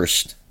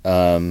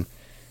I,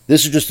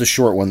 this is just a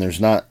short one.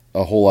 There's not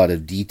a whole lot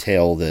of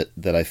detail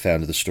that I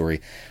found of the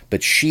story,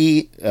 but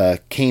she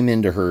came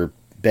into her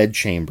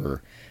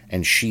bedchamber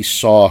and she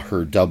saw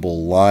her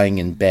double lying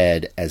in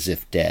bed as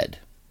if dead,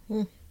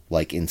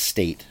 like in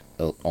state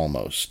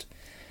almost,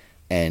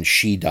 and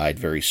she died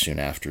very soon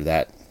after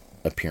that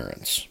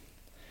appearance.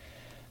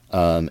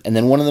 And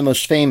then one of the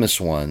most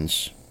famous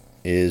ones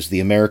is the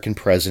American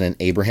president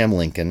Abraham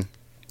Lincoln.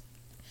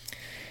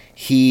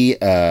 He's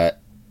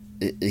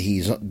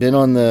been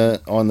on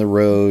the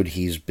road.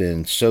 He's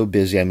been so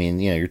busy. I mean,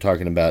 you're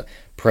talking about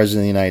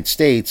President of the United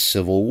States,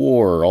 Civil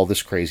War, all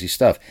this crazy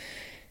stuff.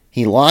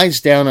 He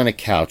lies down on a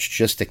couch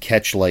just to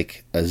catch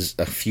like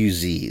a few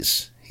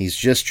Z's. He's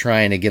just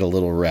trying to get a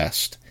little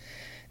rest.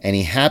 And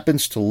he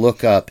happens to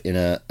look up in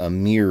a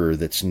mirror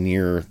that's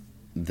near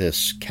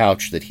this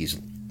couch that he's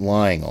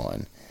lying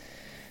on.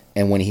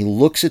 And when he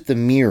looks at the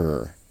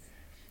mirror,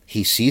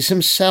 he sees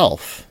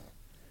himself,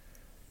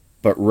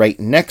 but right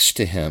next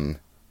to him,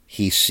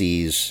 he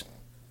sees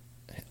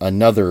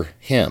another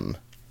him.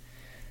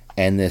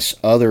 And this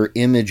other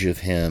image of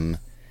him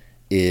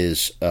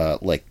is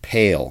like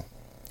pale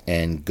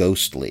and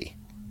ghostly.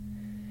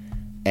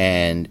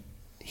 And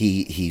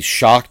he's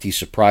shocked, he's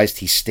surprised,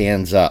 he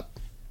stands up.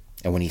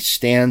 And when he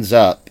stands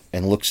up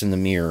and looks in the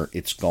mirror,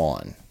 it's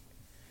gone.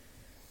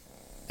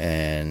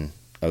 And,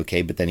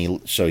 okay, but then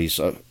he's,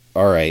 all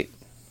right,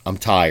 I'm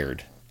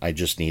tired. I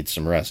just need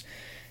some rest.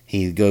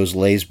 He goes,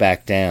 lays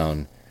back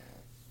down.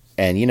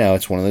 And,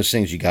 it's one of those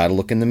things, you got to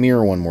look in the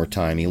mirror one more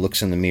time. He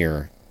looks in the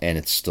mirror, and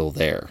it's still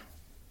there.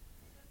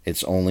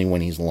 It's only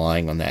when he's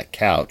lying on that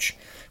couch,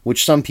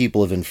 which some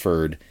people have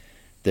inferred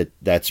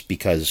that's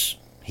because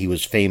he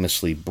was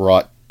famously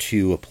brought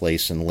to a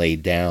place and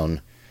laid down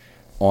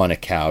on a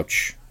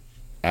couch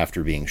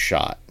after being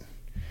shot.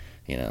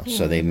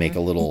 So they make a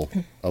little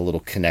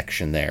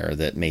connection there,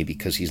 that maybe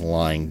because he's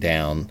lying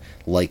down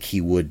like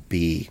he would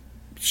be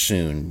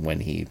soon when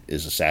he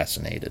is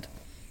assassinated.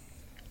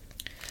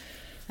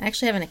 I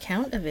actually have an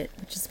account of it,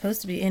 which is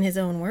supposed to be in his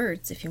own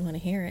words, if you want to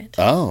hear it.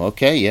 Oh,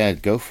 okay, yeah,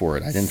 go for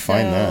it. I didn't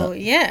find that.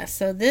 Yeah,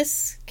 so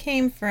this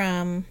came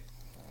from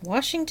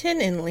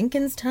Washington in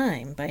Lincoln's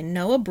Time by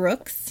Noah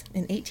Brooks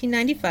in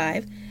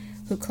 1895,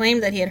 who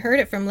claimed that he had heard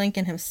it from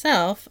Lincoln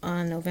himself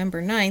on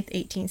November 9th,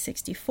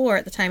 1864,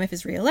 at the time of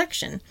his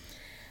reelection,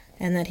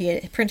 and that he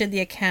had printed the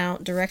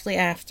account directly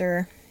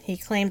after. He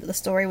claimed that the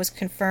story was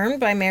confirmed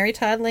by Mary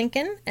Todd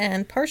Lincoln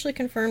and partially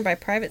confirmed by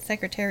Private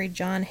Secretary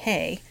John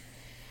Hay,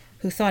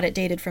 who thought it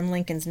dated from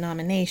Lincoln's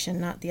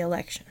nomination, not the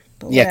election.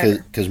 But yeah,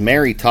 because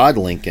Mary Todd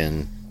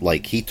Lincoln,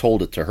 like, he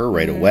told it to her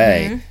right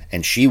away,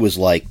 and she was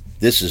like,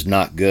 this is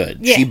not good.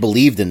 Yeah. She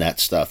believed in that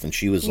stuff, and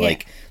she was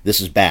like,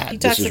 this is bad. He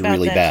This talks is about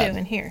really that bad. too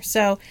in here.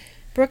 So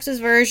Brooks's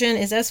version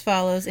is as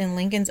follows in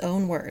Lincoln's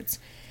own words.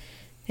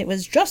 It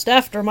was just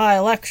after my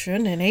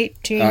election in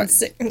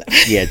 1860.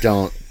 Yeah,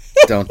 don't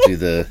do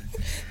the...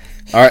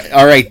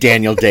 All right,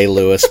 Daniel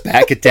Day-Lewis,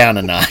 back it down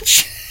a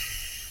notch.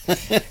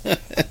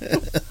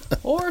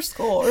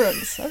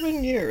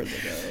 407 years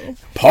ago.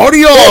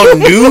 Party on,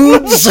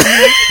 dudes!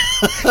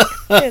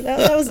 Yeah,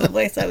 that was the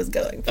place I was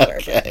going for.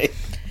 Okay.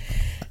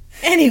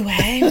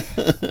 Anyway,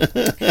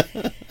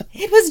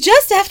 it was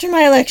just after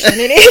my election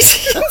in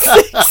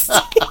 1860,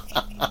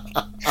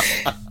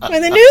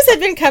 when the news had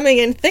been coming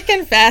in thick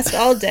and fast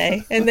all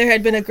day, and there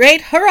had been a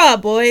great hurrah,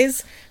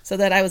 boys, so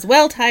that I was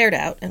well tired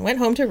out, and went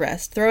home to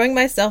rest, throwing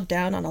myself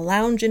down on a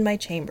lounge in my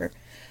chamber.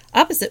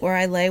 Opposite where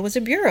I lay was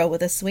a bureau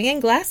with a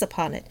swinging glass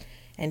upon it,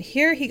 and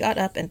here he got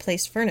up and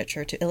placed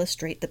furniture to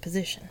illustrate the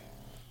position.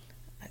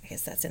 I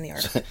guess that's in the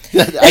article.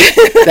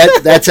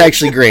 That's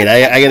actually great.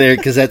 I gotta,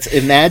 because that's,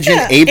 imagine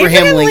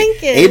Abraham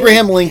Lincoln.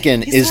 Abraham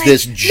Lincoln is like,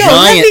 this no,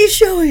 giant. let me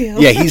show you.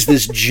 Yeah, he's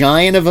this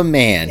giant of a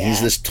man. Yeah. He's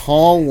this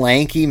tall,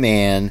 lanky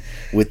man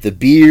with the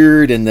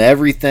beard and the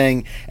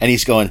everything, and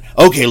he's going,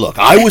 okay, look,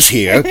 I was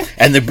here,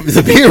 and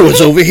the beer was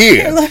over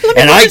here,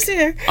 and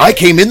I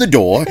came in the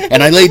door,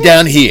 and I laid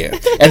down here,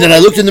 and then I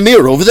looked in the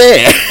mirror over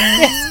there.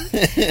 Yes.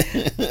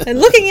 And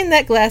looking in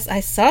that glass, I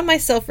saw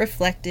myself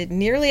reflected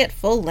nearly at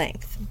full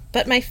length.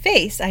 But my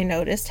face, I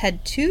noticed,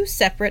 had two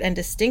separate and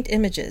distinct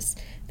images,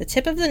 the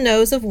tip of the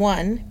nose of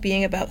one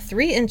being about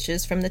 3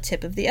 inches from the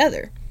tip of the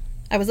other.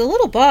 I was a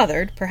little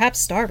bothered, perhaps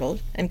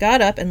startled, and got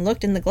up and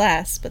looked in the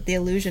glass, but the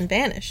illusion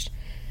vanished.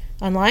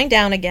 On lying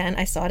down again,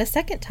 I saw it a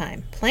second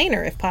time,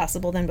 plainer, if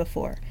possible, than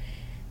before.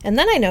 And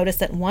then I noticed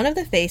that one of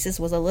the faces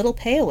was a little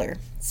paler,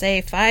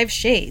 say 5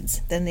 shades,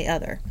 than the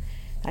other.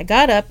 I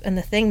got up, and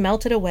the thing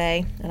melted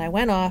away, and I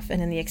went off,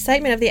 and in the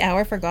excitement of the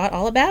hour forgot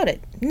all about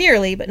it.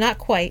 Nearly, but not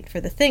quite,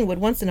 for the thing would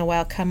once in a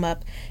while come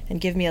up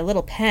and give me a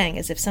little pang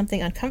as if something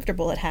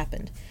uncomfortable had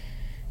happened.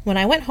 When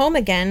I went home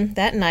again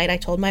that night, I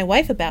told my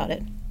wife about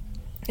it.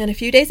 And a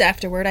few days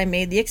afterward, I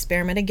made the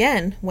experiment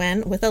again,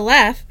 when, with a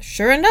laugh,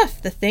 sure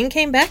enough, the thing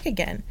came back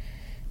again.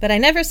 But I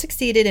never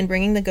succeeded in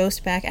bringing the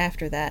ghost back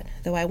after that,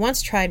 though I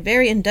once tried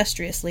very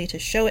industriously to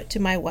show it to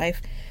my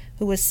wife,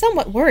 who was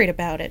somewhat worried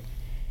about it.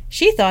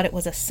 She thought it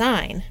was a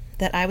sign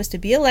that I was to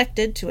be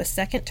elected to a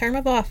second term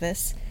of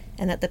office,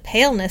 and that the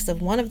paleness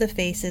of one of the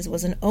faces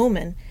was an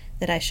omen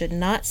that I should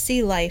not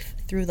see life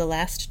through the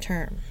last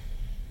term.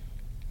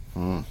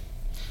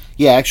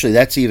 Yeah, actually,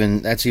 that's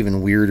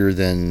even weirder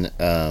than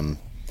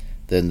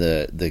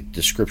the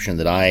description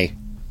that I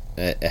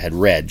had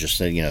read,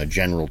 just a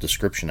general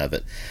description of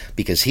it,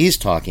 because he's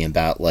talking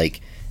about,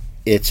 like,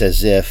 it's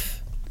as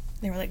if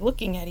they were like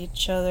looking at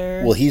each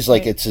other. Well, he's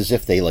like, it's as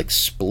if they like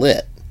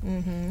split.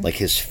 Mm-hmm. Like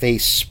his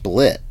face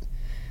split.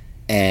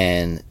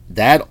 And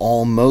that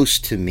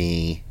almost, to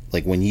me,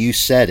 like when you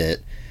said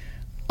it,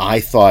 I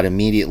thought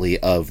immediately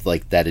of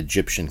like that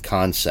Egyptian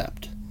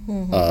concept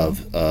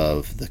of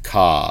the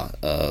Ka,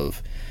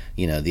 of,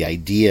 the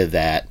idea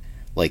that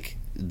like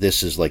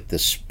this is like the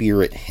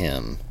spirit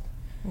hymn,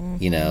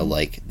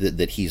 like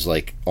that he's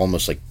like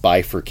almost like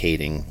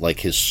bifurcating,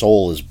 like his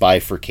soul is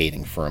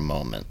bifurcating for a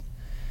moment,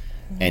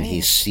 and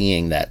he's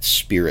seeing that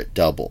spirit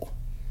double.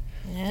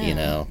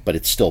 Yeah. But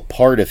it's still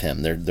part of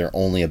him. They're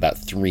only about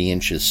 3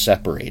 inches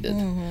separated.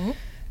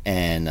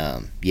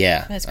 And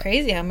that's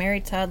crazy how Mary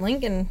Todd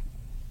Lincoln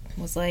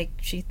was like,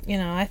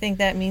 I think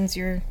that means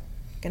you're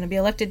going to be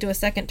elected to a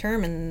second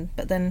term,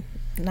 but then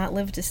not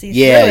live to see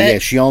through it. Yeah,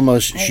 she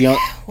almost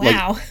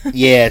wow.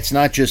 It's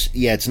not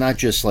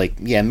just like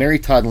Mary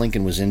Todd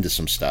Lincoln was into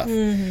some stuff,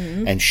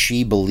 and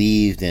she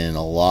believed in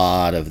a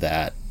lot of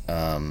that.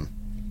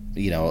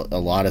 A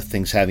lot of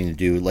things having to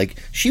do, like,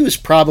 she was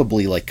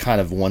probably like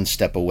kind of one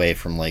step away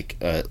from like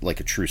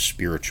a true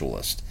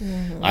spiritualist.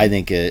 I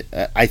think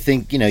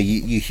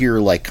you hear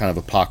like kind of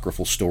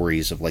apocryphal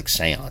stories of like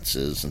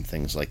seances and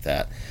things like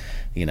that.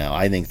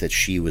 I think that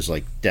she was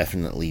like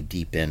definitely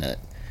deep in it,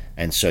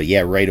 and so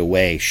right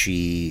away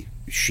she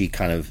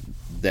kind of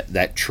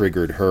that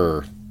triggered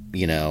her.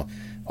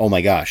 Oh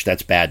my gosh,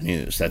 that's bad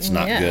news. That's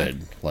not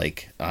good.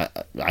 Like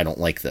I don't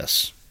like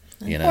this.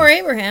 Poor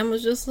Abraham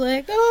was just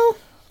like, oh.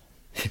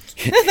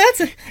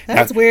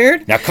 That's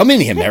weird. Now come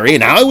in here, Mary.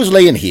 Now I was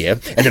laying here,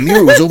 and the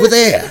mirror was over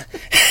there.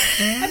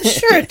 I'm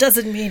sure it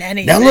doesn't mean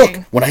anything. Now look,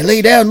 when I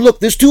lay down, look,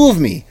 there's 2 of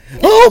me.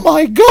 Oh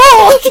my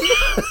God!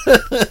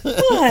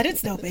 What?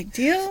 It's no big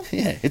deal.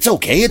 Yeah, it's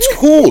okay. It's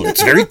cool.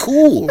 It's very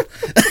cool.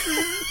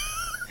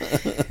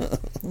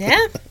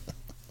 Yeah.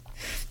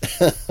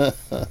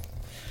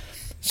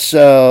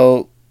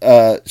 So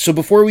so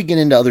before we get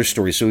into other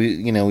stories, so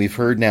we've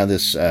heard now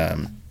this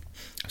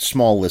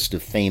small list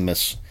of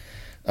famous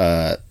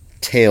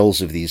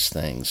tales of these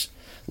things.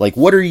 Like,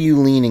 what are you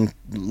leaning?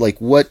 Like,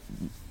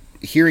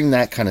 hearing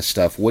that kind of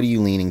stuff, what are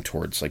you leaning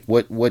towards? Like,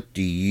 what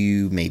do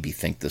you maybe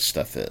think this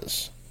stuff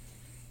is?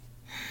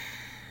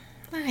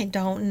 I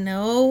don't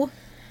know.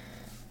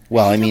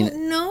 Well, I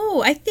don't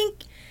know.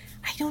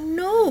 I don't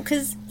know,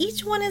 because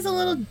each one is a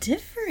little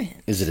different.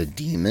 Is it a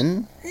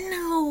demon?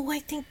 No, I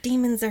think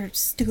demons are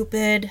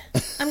stupid.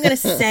 I'm going to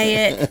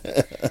say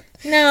it.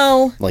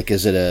 No. Like,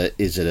 is it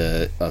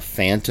a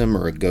phantom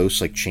or a ghost,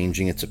 like,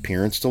 changing its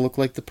appearance to look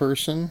like the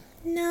person?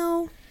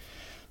 No.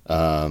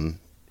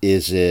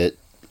 Is it,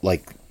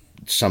 like,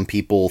 some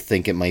people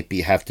think it might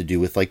have to do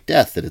with, like,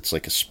 death, that it's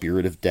like a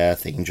spirit of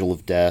death, angel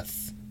of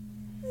death?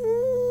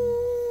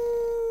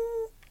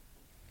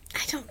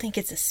 I don't think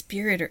it's a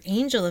spirit or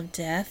angel of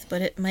death,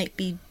 but it might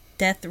be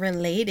death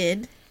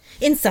related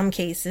in some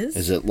cases.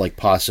 Is it like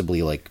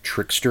possibly like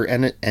trickster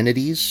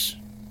entities?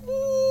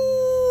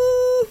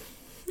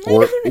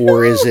 Or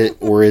is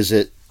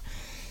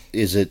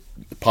it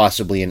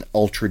possibly an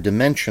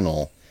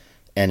ultra-dimensional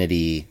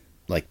entity,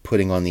 like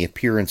putting on the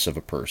appearance of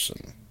a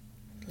person?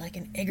 Like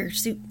an Egger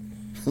suit.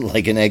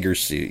 Like an Egger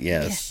suit,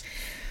 yes.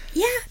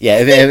 Yeah,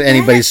 if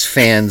anybody's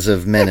fans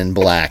of Men in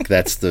Black,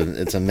 it's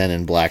a Men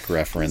in Black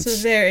reference.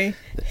 It's a very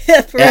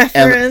hip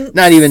reference.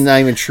 Not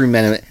even true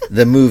Men in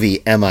the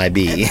movie MIB.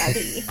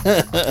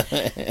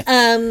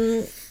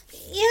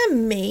 Yeah,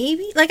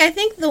 maybe. Like, I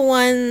think the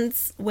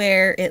ones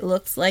where it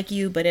looks like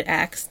you but it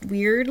acts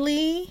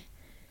weirdly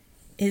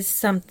is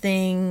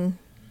something,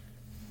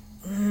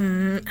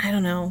 I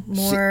don't know,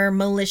 more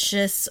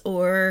malicious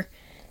or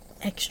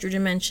extra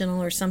dimensional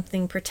or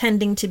something,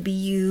 pretending to be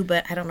you,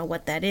 but I don't know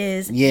what that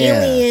is.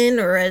 Yeah. Alien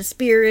or a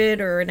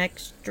spirit or an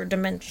extra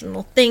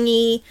dimensional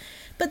thingy.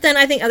 But then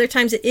I think other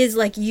times it is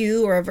like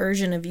you or a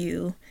version of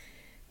you,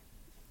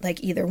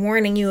 like either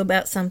warning you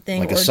about something,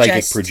 like or a psychic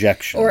just,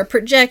 projection, or a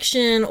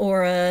projection,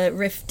 or a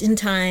rift in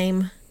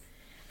time.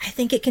 I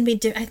think it can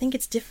be. I think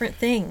it's different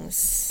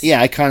things.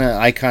 Yeah, I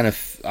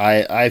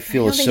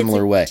feel a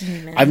similar way.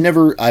 Demon. I've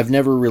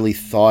never really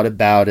thought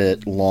about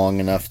it long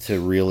enough to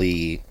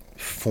really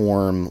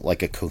form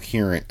like a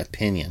coherent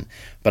opinion,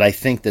 but I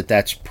think that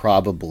that's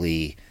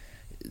probably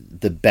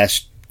the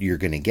best you're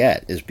going to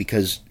get, is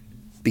because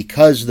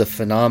the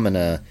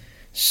phenomena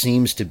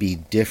seems to be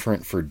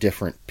different for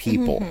different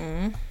people.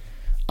 Mm-hmm.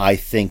 I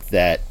think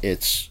that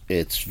it's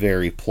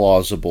very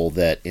plausible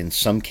that in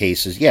some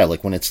cases, yeah,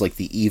 like when it's like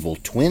the evil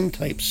twin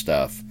type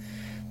stuff,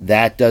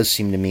 that does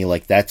seem to me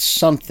like that's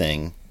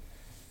something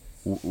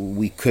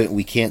we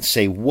can't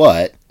say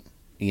what,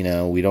 we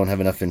don't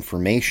have enough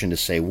information to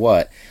say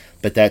what,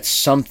 but that's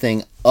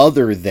something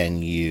other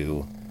than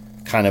you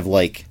kind of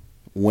like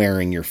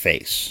wearing your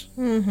face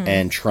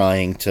and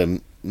trying to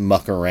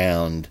muck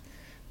around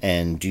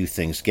and do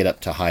things, get up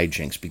to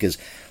hijinks. Because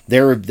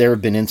there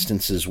have been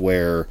instances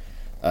where,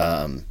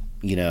 I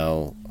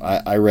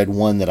read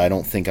one that I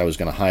don't think I was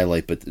going to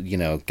highlight, but,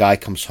 guy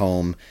comes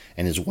home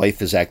and his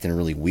wife is acting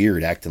really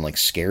weird, acting like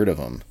scared of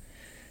him.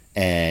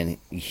 And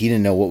he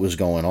didn't know what was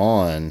going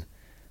on.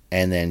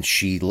 And then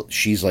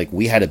she's like,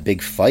 we had a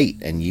big fight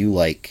and you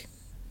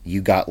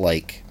got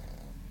like,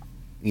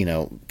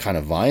 kind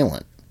of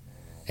violent.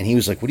 And he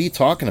was like, what are you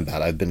talking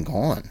about? I've been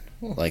gone.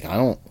 Like, I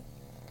don't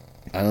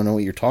know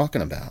what you're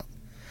talking about,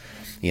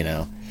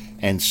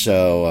 And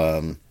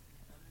so,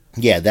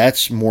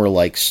 that's more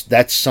like,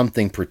 that's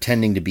something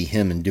pretending to be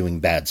him and doing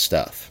bad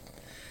stuff,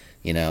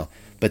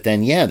 But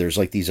then, there's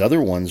like these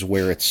other ones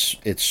where it's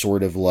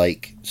sort of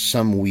like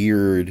some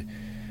weird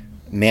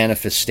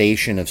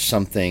manifestation of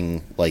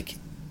something like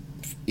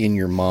in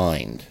your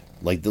mind,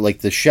 like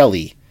the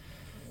Shelley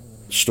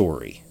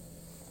story.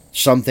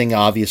 Something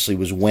obviously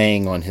was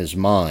weighing on his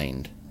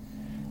mind,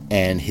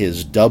 and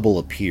his double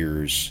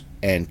appears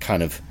and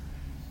kind of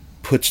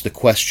puts the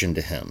question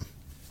to him.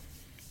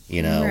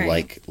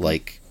 Right.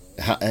 Like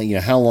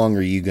how long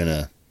are you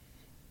gonna,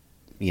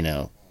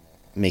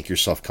 make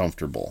yourself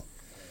comfortable?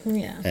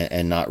 Yeah.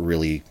 And not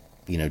really,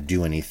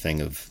 do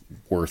anything of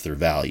worth or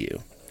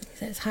value.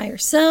 His higher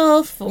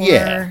self, or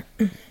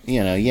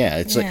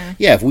It's like,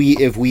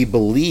 if we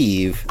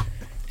believe,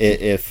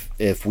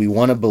 if we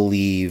want to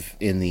believe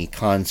in the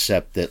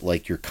concept that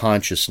like your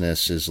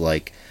consciousness is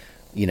like,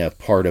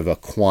 part of a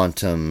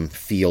quantum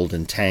field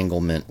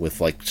entanglement with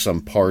like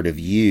some part of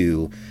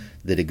you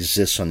that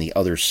exists on the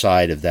other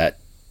side of that,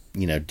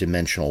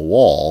 dimensional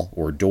wall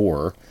or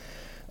door,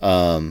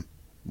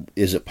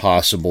 is it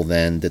possible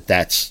then that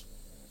that's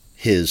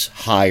his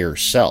higher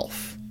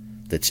self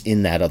that's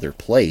in that other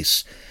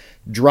place,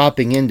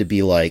 dropping in to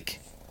be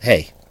like,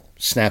 hey,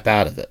 snap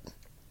out of it,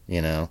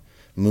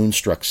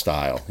 Moonstruck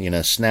style,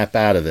 snap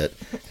out of it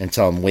and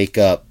tell him, wake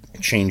up,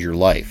 change your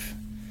life.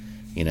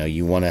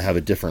 You want to have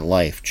a different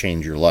life,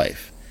 change your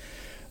life.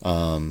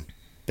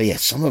 But yeah,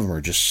 some of them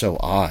are just so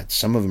odd.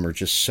 Some of them are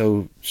just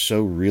so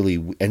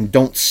really, and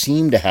don't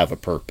seem to have a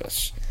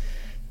purpose.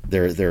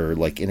 They're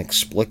like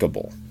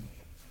inexplicable.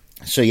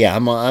 So yeah,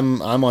 I'm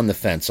on the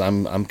fence.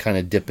 I'm kind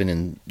of dipping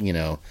in,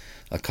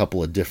 a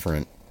couple of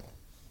different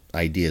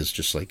ideas,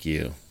 just like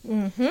you.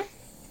 Mm-hmm.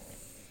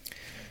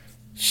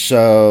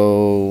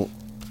 So,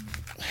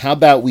 how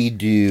about we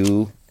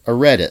do a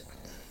Reddit?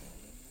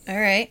 All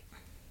right.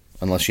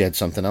 Unless you had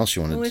something else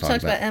you wanted to talk about. We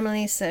talked about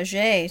Emily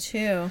Saget,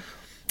 too.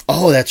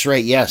 Oh, that's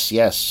right. Yes.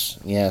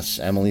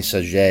 Emily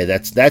Saget.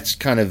 That's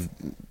kind of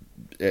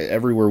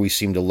everywhere we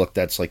seem to look.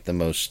 That's like the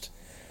most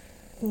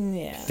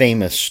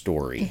famous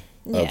story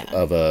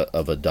of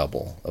a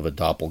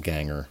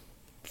doppelganger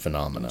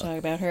phenomena. Talk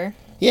about her.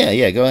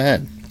 Yeah. Go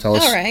ahead. Tell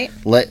us. All right.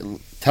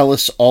 Tell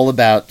us all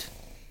about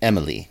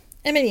Emily.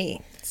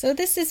 Emily. So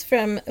this is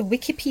from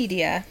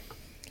Wikipedia.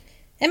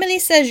 Emily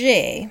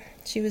Saget.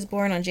 She was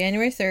born on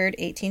January 3rd,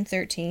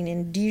 1813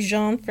 in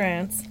Dijon,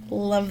 France.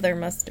 Love their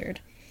mustard.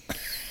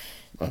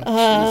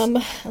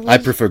 I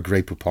prefer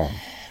Grey Poupon.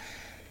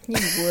 You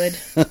would.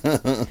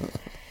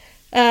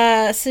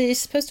 So she's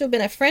supposed to have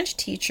been a French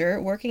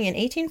teacher working in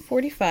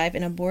 1845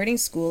 in a boarding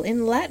school in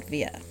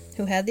Latvia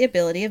who had the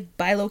ability of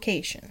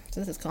bilocation. So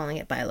this is calling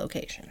it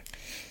bilocation.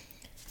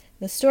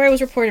 The story was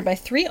reported by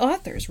 3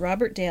 authors,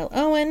 Robert Dale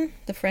Owen,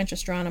 the French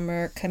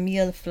astronomer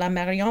Camille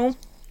Flammarion,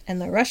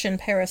 and the Russian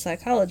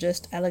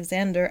parapsychologist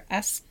Alexander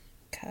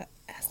Aksakov.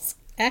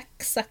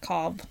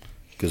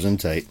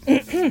 Gesundheit.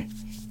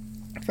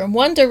 From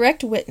one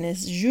direct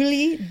witness,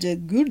 Julie de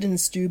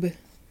Guldenstube.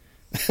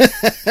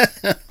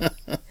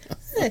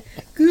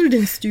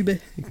 Guldenstube.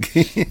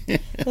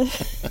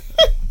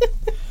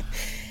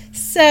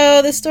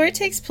 So, the story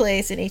takes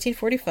place in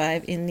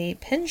 1845 in the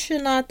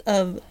Pensionnat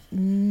of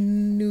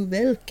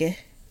Nouvelke,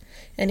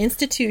 an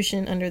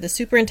institution under the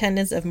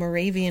superintendence of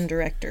Moravian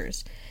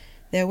directors.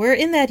 There were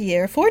in that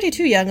year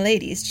 42 young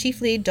ladies,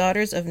 chiefly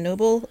daughters of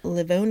noble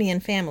Livonian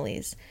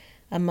families.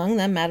 Among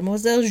them,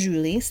 Mademoiselle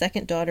Julie,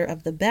 second daughter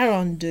of the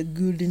Baron de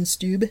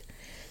Guldenstube,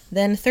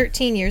 then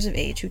 13 years of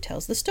age, who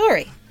tells the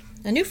story.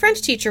 A new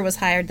French teacher was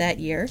hired that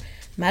year,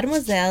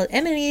 Mademoiselle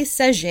Émilie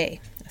Saget,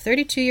 a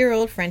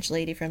 32-year-old French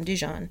lady from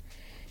Dijon.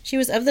 She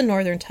was of the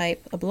northern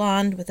type, a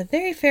blonde with a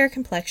very fair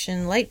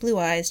complexion, light blue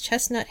eyes,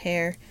 chestnut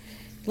hair,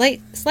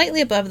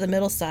 slightly above the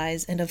middle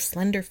size, and of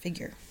slender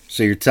figure.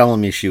 So you're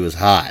telling me she was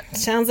hot?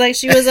 Sounds like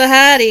she was a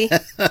hottie.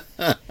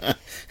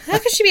 How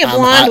could she be a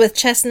blonde with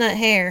chestnut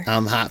hair?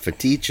 I'm hot for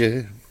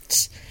teacher.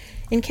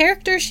 In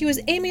character, she was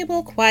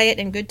amiable, quiet,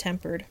 and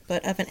good-tempered,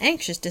 but of an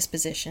anxious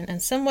disposition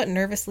and somewhat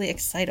nervously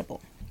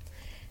excitable.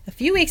 A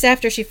few weeks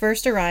after she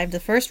first arrived, the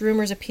first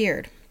rumors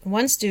appeared.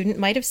 One student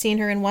might have seen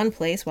her in one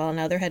place while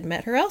another had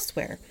met her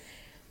elsewhere.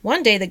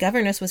 One day the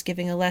governess was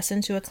giving a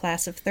lesson to a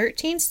class of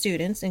 13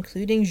 students,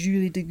 including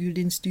Julie de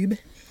Guldenstube.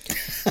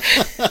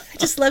 I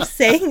just love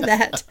saying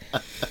that.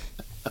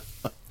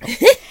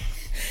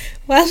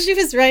 While she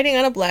was writing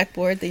on a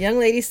blackboard, the young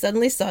lady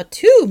suddenly saw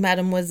 2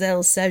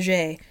 Mademoiselle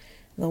Saget,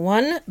 the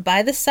one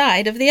by the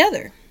side of the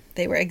other.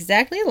 They were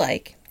exactly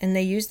alike, and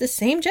they used the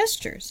same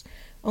gestures,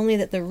 only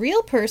that the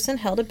real person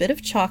held a bit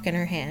of chalk in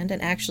her hand and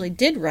actually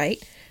did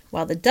write,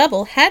 while the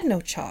double had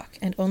no chalk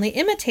and only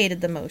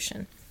imitated the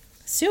motion.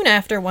 Soon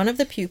after, one of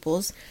the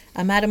pupils,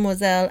 a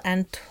Mademoiselle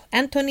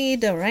Antonie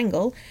de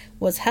Rangel,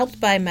 was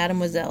helped by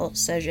Mademoiselle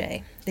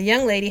Saget. The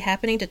young lady,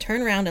 happening to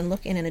turn round and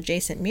look in an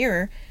adjacent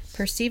mirror,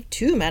 perceived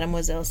 2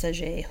 Mademoiselle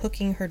Saget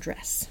hooking her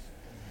dress.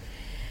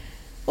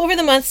 Over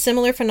the months,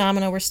 similar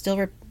phenomena were still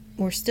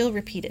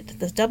repeated,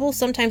 the double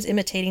sometimes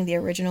imitating the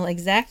original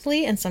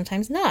exactly and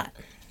sometimes not.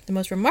 The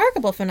most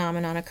remarkable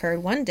phenomenon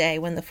occurred one day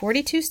when the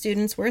 42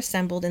 students were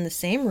assembled in the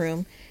same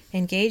room,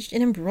 engaged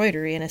in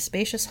embroidery in a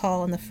spacious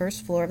hall on the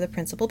first floor of the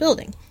principal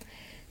building.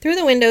 Through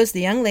the windows,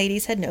 the young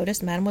ladies had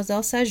noticed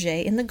Mademoiselle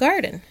Saget in the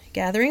garden,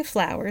 gathering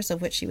flowers,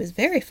 of which she was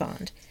very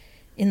fond.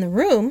 In the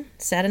room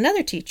sat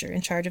another teacher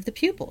in charge of the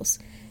pupils.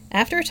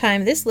 After a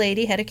time, this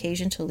lady had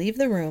occasion to leave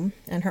the room,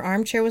 and her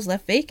armchair was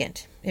left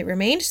vacant. It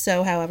remained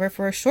so, however,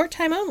 for a short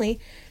time only,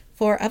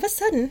 for of a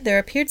sudden there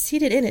appeared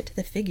seated in it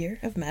the figure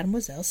of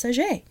Mademoiselle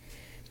Saget.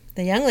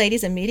 The young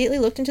ladies immediately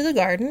looked into the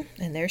garden,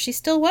 and there she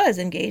still was,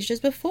 engaged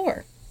as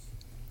before.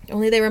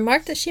 Only they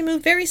remarked that she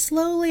moved very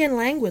slowly and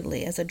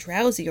languidly, as a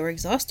drowsy or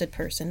exhausted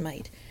person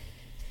might.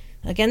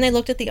 Again they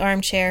looked at the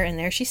armchair, and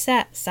there she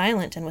sat,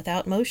 silent and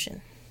without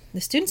motion. The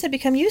students had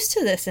become used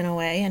to this in a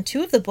way, and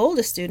 2 of the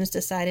boldest students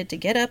decided to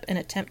get up and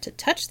attempt to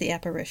touch the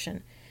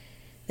apparition.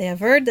 They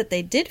averred that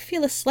they did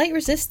feel a slight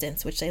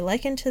resistance, which they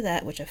likened to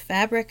that which a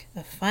fabric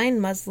of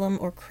fine muslin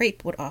or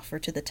crepe would offer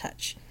to the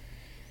touch.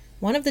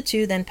 One of the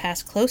 2 then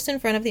passed close in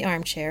front of the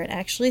armchair and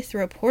actually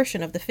threw a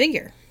portion of the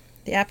figure.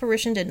 The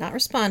apparition did not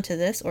respond to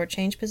this or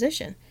change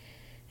position.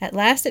 At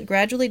last it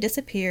gradually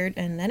disappeared,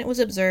 and then it was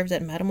observed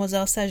that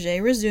Mademoiselle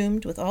Saget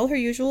resumed, with all her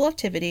usual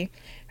activity,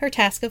 her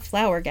task of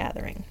flower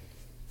gathering.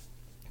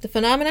 The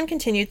phenomenon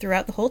continued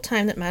throughout the whole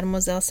time that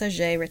Mademoiselle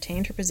Saget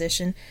retained her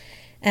position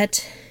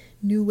at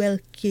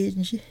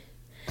Nouvelke.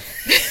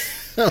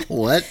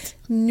 What?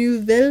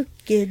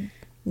 Nouvelke.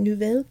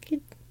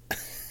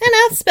 And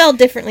that's spelled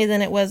differently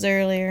than it was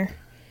earlier.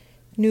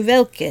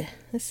 Nouvelke.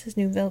 This is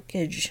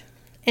Nouvelke.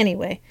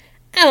 Anyway,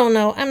 I don't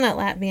know. I'm not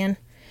Latvian.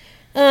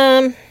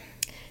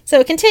 So So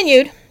it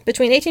continued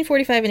between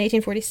 1845 and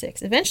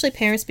 1846. Eventually,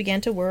 parents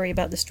began to worry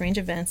about the strange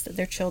events that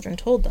their children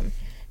told them.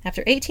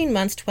 After 18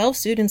 months, 12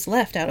 students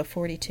left out of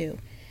 42.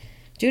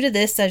 Due to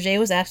this, Saget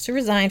was asked to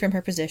resign from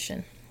her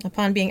position.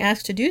 Upon being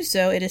asked to do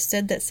so, it is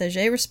said that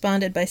Saget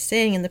responded by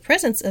saying in the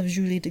presence of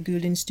Julie de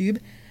Guldenstube,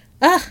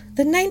 "Ah,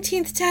 the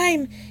 19th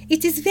time!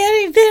 It is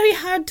very, very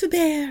hard to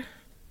bear."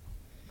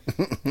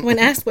 When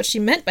asked what she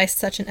meant by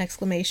such an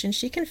exclamation,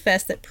 she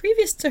confessed that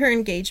previous to her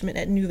engagement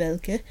at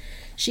Nieuwelke,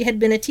 she had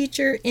been a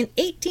teacher in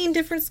 18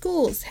 different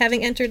schools,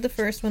 having entered the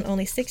first when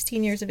only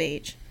 16 years of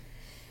age.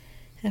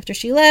 After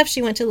she left,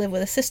 she went to live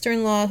with a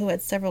sister-in-law who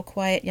had several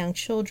quiet young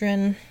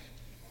children.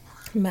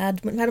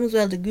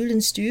 Mademoiselle de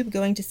Guldenstube,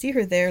 going to see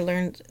her there,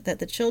 learned that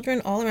the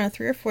children, all around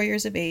 3 or 4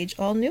 years of age,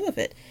 all knew of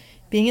it,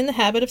 being in the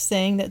habit of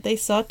saying that they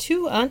saw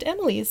 2 Aunt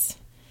Emilys.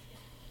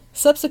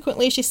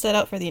 Subsequently, she set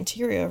out for the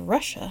interior of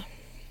Russia,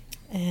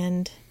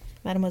 and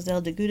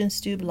Mademoiselle de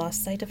Guldenstube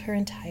lost sight of her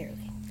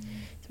entirely.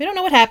 So we don't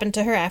know what happened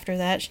to her after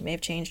that. She may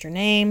have changed her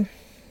name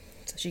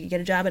so she could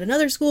get a job at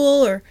another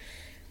school, or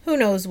who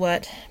knows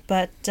what.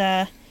 But,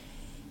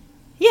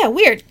 yeah,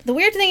 weird. The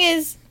weird thing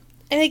is,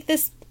 I think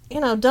this,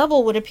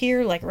 double would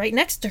appear, like, right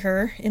next to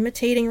her,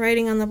 imitating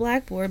writing on the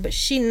blackboard, but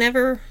she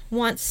never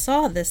once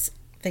saw this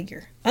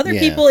figure. Other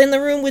people in the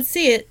room would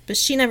see it, but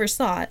she never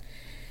saw it.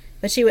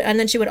 But she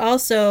would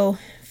also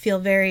feel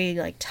very,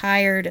 like,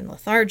 tired and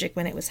lethargic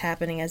when it was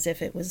happening, as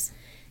if it was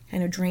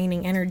kind of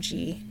draining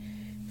energy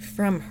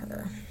from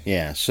her.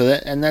 Yeah, so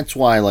that's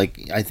why,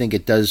 like, I think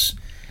it does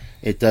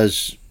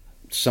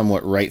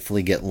somewhat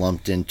rightfully get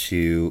lumped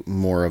into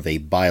more of a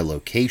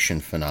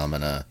bilocation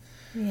phenomena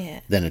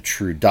than a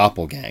true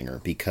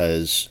doppelganger,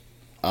 because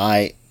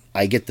I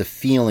get the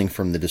feeling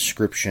from the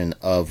description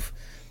of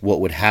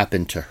what would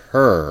happen to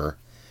her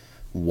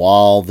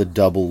while the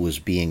double was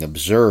being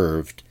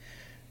observed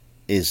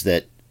is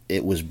that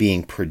it was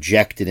being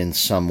projected in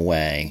some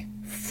way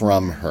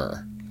from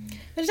her.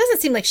 But it doesn't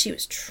seem like she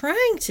was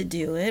trying to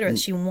do it, or that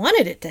she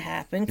wanted it to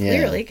happen,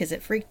 clearly, because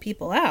it freaked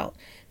people out.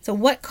 So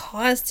what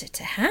caused it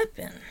to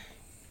happen?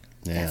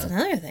 Yeah. That's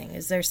another thing.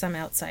 Is there some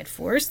outside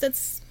force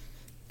that's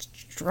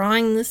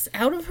drawing this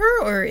out of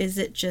her, or is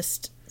it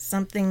just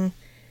something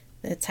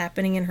that's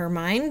happening in her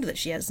mind that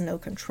she has no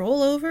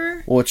control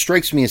over? Well, what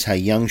strikes me is how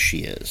young she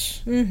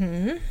is.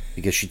 Mm-hmm.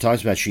 Because she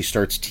talks about she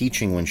starts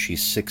teaching when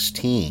she's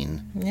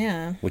 16.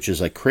 Yeah. Which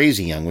is like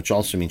crazy young, which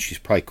also means she's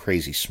probably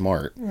crazy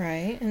smart.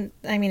 Right. And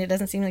I mean, it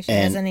doesn't seem like she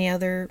has any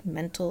other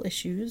mental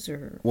issues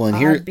or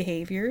odd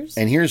behaviors.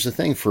 And here's the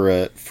thing, for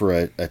a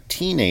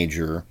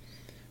teenager,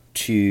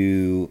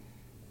 she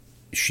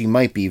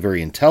might be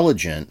very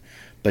intelligent,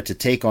 but to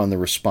take on the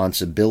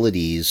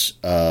responsibilities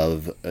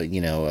of,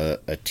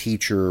 a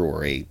teacher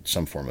or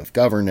some form of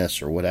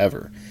governess or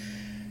whatever,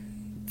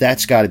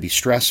 that's got to be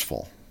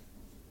stressful.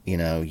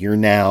 You're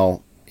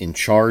now in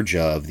charge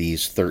of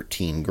these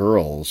 13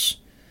 girls,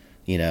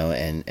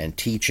 and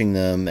teaching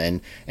them.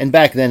 And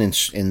back then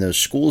in those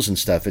schools and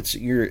stuff,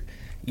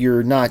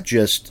 you're not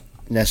just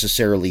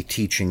necessarily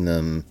teaching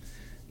them,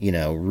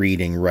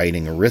 reading,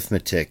 writing,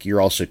 arithmetic.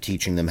 You're also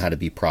teaching them how to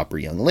be proper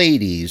young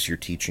ladies. You're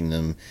teaching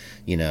them,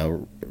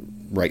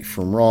 right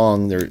from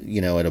wrong. They're,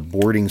 at a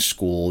boarding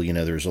school,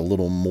 there's a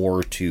little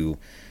more to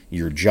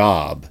your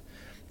job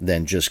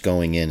than just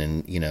going in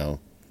and,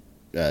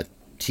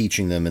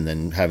 teaching them and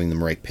then having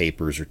them write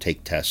papers or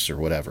take tests or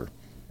whatever.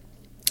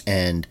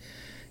 And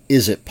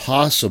is it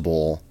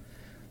possible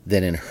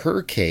that in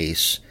her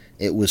case,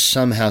 it was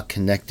somehow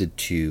connected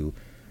to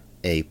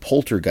a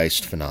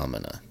poltergeist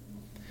phenomena?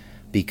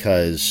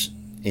 Because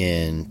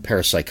in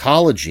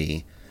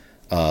parapsychology,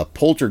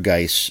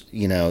 poltergeists,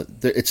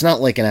 it's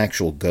not like an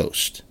actual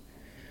ghost.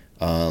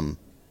 Some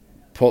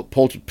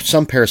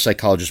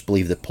parapsychologists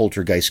believe that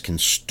poltergeists can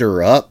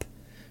stir up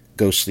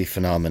ghostly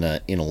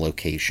phenomena in a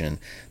location,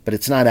 but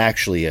it's not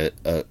actually a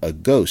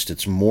ghost.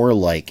 It's more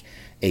like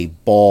a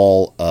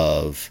ball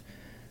of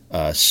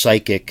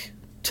psychic,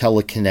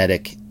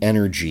 telekinetic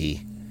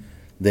energy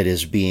that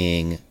is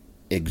being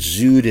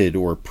exuded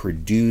or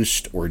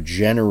produced or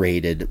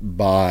generated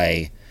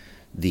by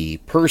the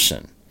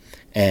person.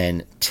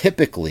 And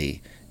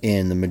typically,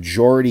 in the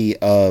majority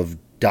of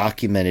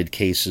documented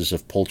cases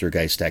of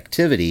poltergeist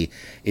activity,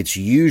 it's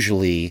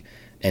usually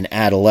an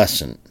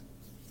adolescent,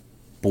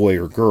 boy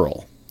or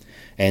girl.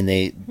 And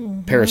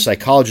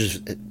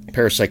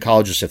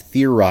parapsychologists have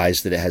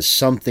theorized that it has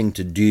something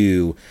to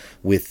do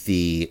with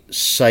the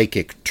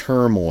psychic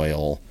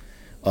turmoil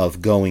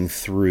of going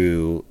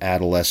through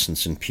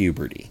adolescence and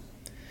puberty.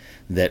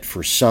 That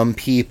for some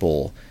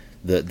people,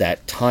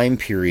 that time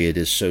period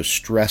is so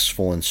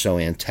stressful and so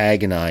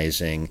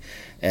antagonizing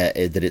that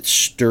it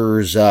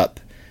stirs up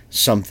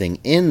something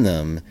in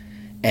them,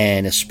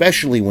 and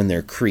especially when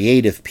they're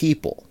creative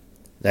people.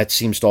 That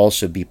seems to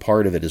also be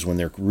part of it, is when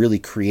they're really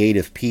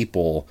creative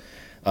people,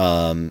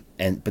 but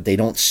they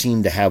don't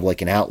seem to have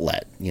like an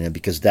outlet,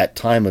 because that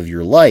time of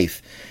your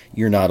life,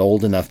 you're not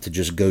old enough to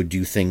just go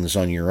do things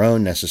on your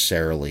own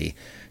necessarily.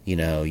 You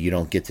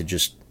don't get to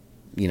just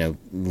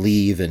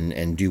leave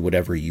and do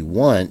whatever you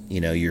want.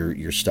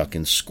 You're stuck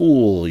in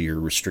school, you're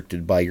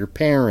restricted by your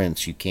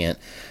parents, you can't,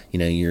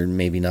 you're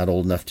maybe not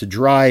old enough to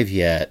drive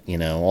yet,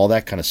 all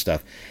that kind of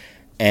stuff.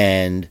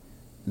 And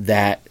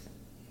that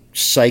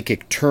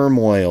psychic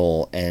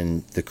turmoil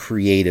and the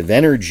creative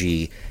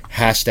energy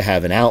has to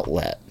have an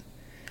outlet.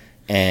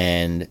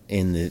 And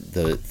in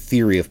the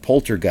theory of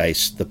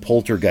poltergeist, the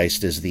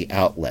poltergeist is the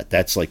outlet.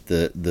 That's like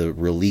the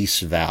release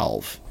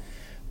valve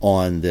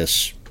on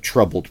this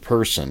troubled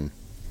person.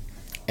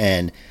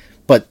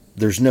 But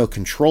there's no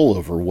control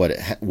over what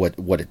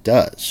it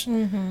does.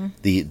 Mm-hmm.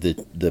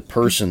 The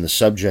person, the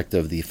subject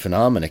of the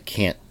phenomena,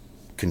 can't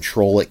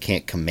control it,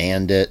 can't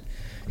command it.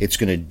 It's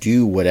going to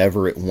do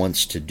whatever it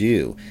wants to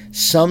do.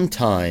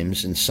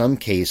 Sometimes, in some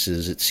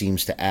cases, it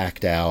seems to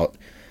act out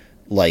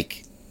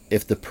like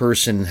if the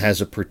person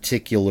has a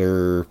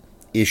particular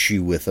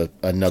issue with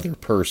another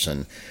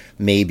person,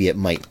 maybe it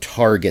might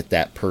target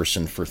that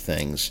person for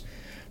things.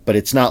 But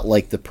it's not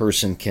like the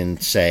person can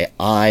say,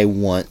 I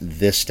want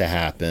this to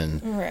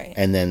happen, right,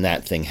 and then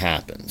that thing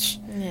happens.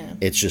 Yeah.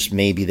 It's just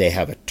maybe they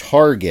have a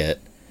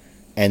target,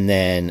 and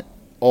then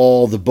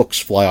all the books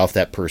fly off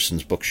that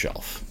person's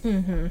bookshelf.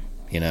 Mm-hmm.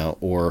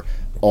 Or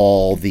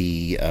all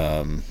the,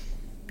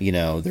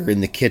 they're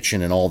in the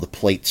kitchen and all the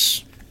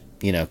plates,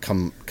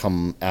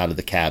 come out of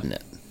the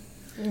cabinet.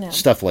 No.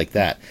 Stuff like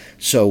that.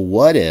 So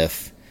what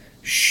if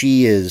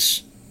she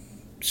is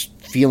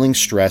feeling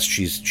stressed,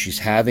 she's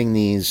having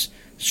these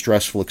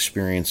stressful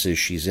experiences,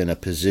 she's in a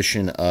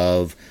position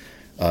of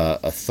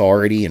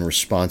authority and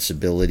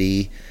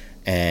responsibility,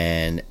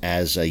 and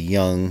as a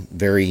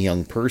very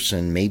young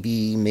person,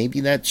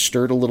 maybe that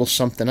stirred a little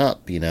something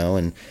up,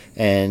 and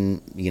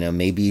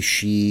maybe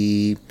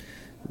she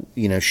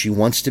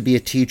wants to be a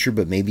teacher,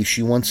 but maybe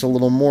she wants a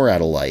little more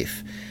out of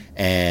life.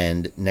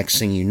 And next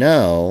thing you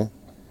know,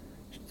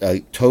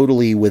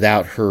 totally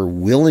without her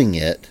willing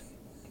it,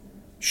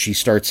 she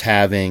starts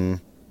having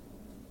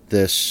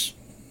this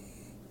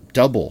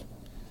double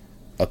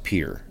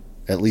appear,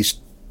 at least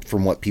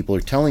from what people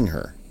are telling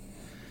her.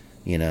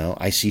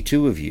 I see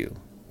two of you,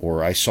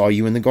 or I saw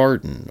you in the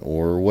garden,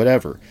 or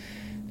whatever.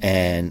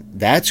 And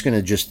that's going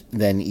to just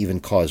then even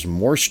cause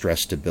more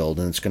stress to build,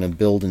 and it's going to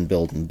build and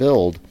build and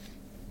build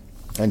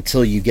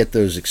until you get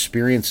those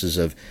experiences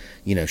of,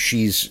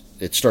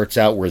 it starts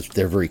out where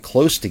they're very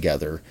close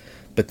together,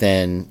 but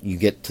then you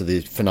get to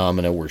the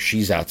phenomena where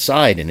she's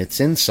outside and it's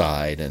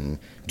inside and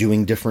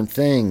doing different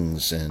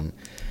things, and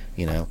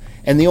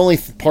and the only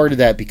part of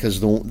that, because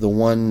the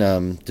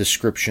one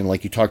description,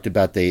 like you talked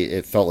about,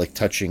 it felt like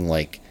touching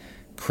like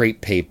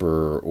crepe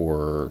paper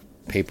or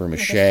paper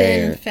mache, like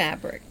a thin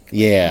fabric,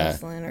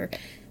 muslin, or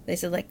they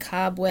said like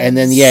cobwebs. And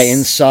then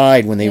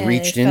inside when they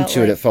reached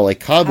into it felt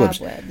like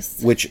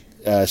cobwebs. Which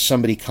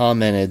somebody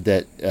commented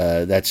that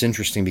that's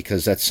interesting,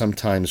 because that's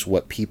sometimes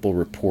what people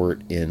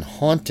report in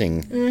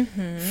haunting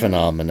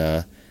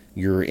phenomena.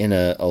 You're in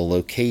a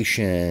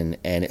location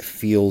and it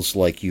feels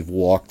like you've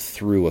walked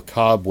through a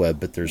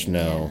cobweb, but there's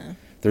no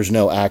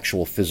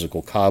actual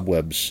physical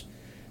cobwebs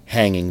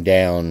hanging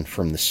down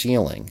from the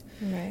ceiling.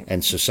 Right.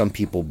 And so some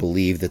people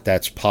believe that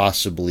that's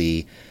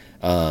possibly,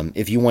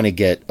 if you want to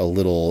get a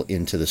little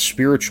into the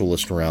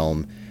spiritualist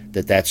realm,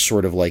 that's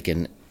sort of like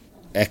an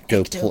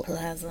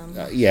ectoplasm.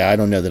 I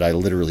don't know that I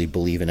literally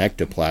believe in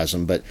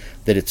ectoplasm, but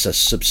that it's a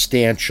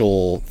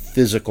substantial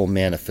physical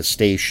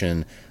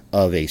manifestation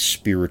of a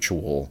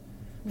spiritual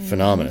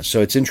phenomena.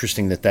 So it's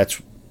interesting that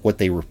that's what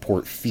they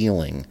report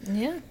feeling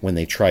when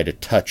they try to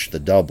touch the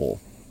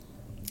double.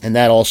 And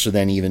that also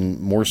then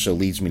even more so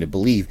leads me to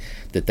believe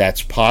that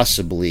that's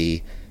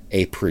possibly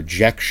a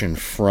projection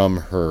from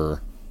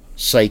her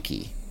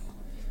psyche,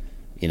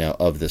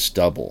 of this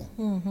double.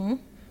 Mm-hmm.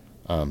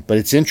 But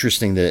it's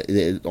interesting that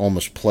it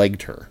almost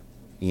plagued her.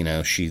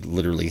 She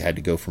literally had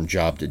to go from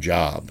job to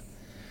job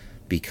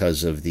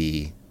because of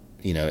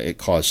it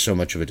caused so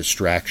much of a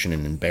distraction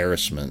and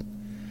embarrassment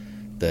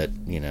that,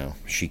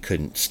 she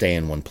couldn't stay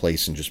in one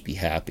place and just be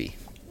happy.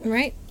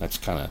 Right. That's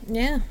kind of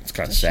it's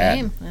kind of sad.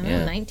 Shame. I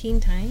know, 19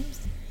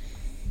 times.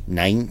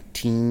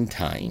 19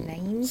 times.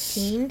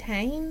 19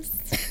 times?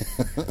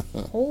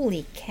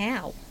 Holy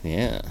cow.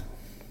 Yeah.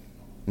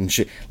 And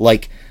she,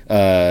 like,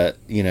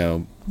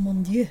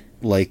 Mon Dieu.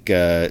 Like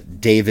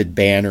David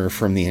Banner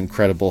from the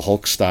Incredible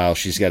Hulk style,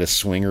 she's got a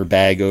swinger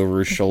bag over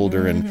her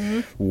shoulder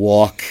and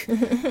walk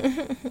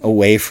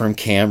away from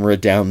camera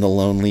down the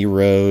lonely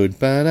road.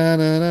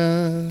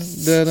 Ba-da-da-da,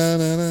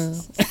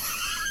 da-da-da-da.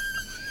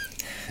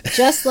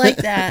 Just like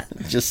that.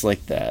 Just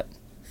like that.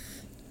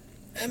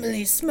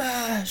 Emily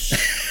Smash.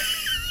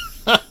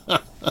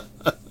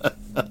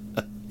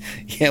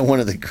 Yeah,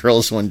 one of the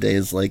girls one day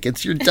is like,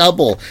 "It's your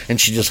double,"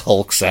 and she just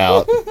hulks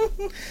out.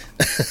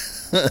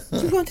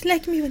 You won't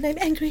like me when I'm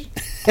angry.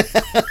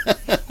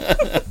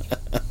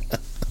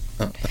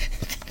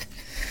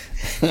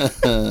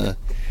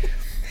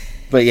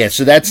 But yeah,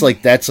 so that's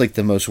like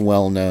the most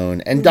well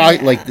known, and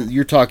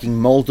you're talking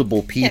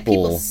multiple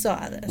people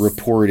saw this,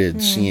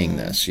 reported seeing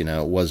this. You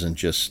know, it wasn't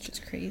just it's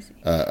crazy.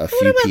 A few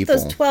what about people.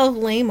 those 12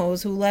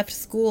 lamos who left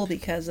school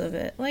because of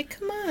it? Like,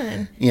 come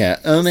on. Yeah.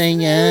 Oh my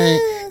god,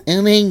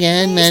 mom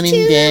and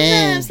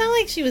dad. It's not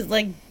like she was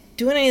like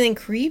doing anything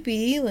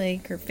creepy.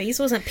 Like her face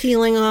wasn't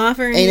peeling off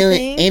or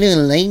anything. I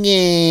don't like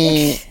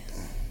it.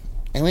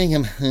 I want to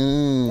come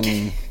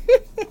home.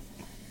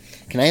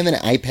 Can I have an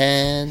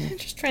iPad? I'm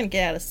just trying to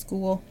get out of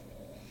school.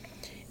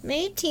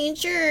 My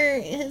teacher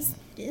has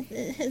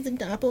a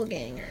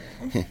doppelganger.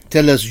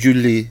 Tell us,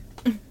 Julie.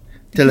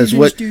 Tell us,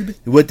 what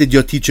did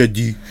your teacher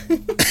do?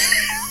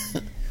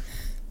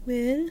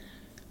 Well,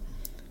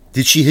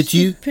 did she hit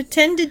you?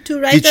 Pretended to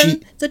write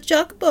on the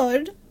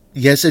chalkboard.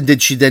 Yes, and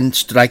did she then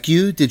strike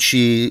you? Did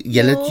she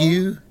yell at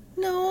you?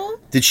 No.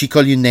 Did she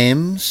call you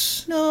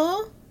names?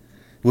 No.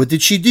 What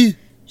did she do?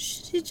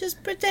 She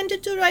just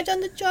pretended to write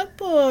on the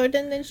chalkboard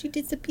and then she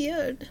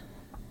disappeared.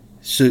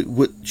 So,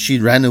 what, she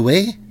ran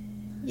away?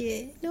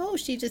 Yeah, no,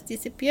 she just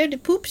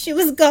disappeared. Poop, she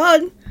was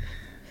gone.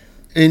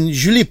 And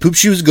Julie, poop,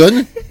 she was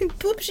gone?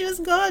 Poop, she was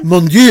gone.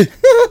 Mon Dieu!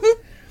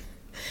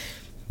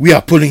 We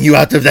are pulling you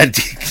out of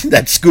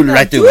that school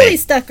right away. Julie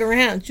stuck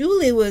around.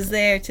 Julie was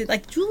there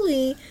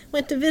Julie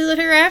went to visit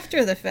her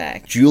after the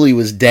fact. Julie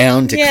was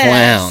down to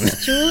clown.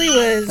 Julie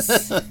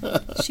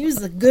she was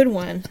the good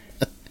one.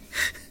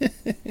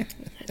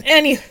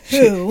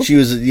 Anywho.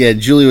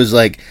 Julie was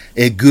like,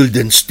 a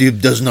golden stoop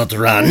does not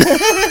run.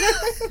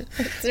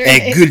 That's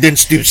right. A golden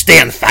stoop,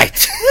 stay and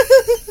fight.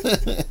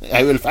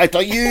 I will fight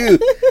on you,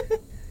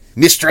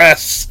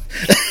 mistress.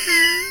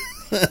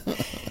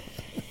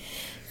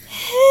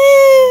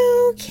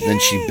 Okay. Then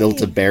she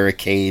built a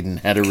barricade and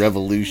had a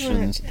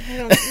revolution.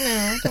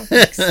 I don't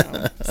think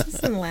so. This is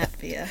in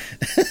Latvia.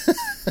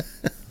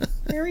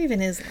 Where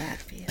even is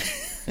Latvia?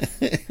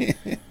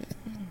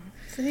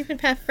 Does it even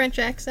have French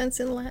accents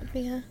in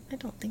Latvia? I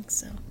don't think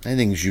so. I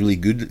think Julie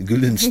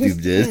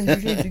Guldenstube did.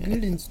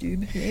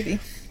 Guldenstube, maybe.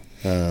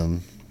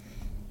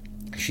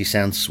 She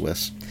sounds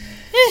Swiss.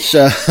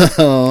 So,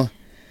 all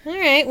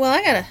right. Well,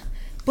 I got a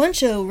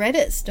bunch of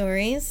Reddit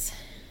stories.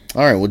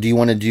 All right. Well, do you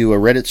want to do a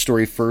Reddit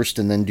story first,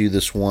 and then do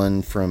this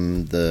one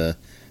from the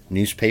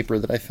newspaper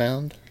that I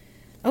found?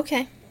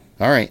 Okay.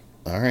 All right.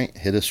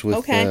 Hit us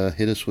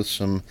with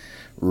some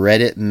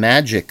Reddit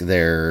magic,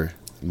 there,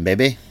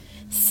 baby.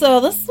 So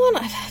this one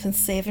I've been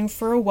saving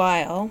for a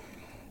while.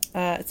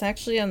 It's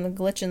actually on the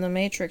Glitch in the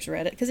Matrix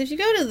Reddit. Because if you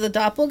go to the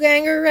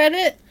Doppelganger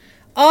Reddit,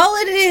 all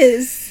it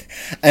is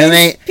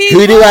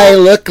who do I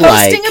look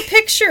like? Posting a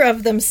picture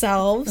of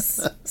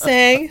themselves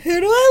saying, who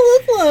do I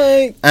look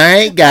like? All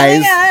right, guys. Oh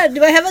my God,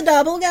 do I have a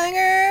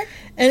doppelganger?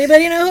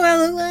 Anybody know who I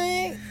look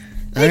like?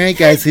 All right,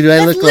 guys, who do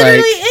I look like?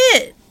 That's literally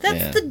it.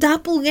 That's the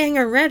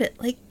Doppelganger Reddit.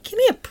 Like, give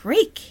me a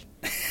break.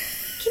 Give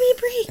me a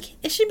break.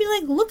 It should be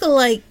like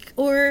look-alike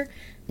or...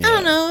 I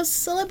don't know,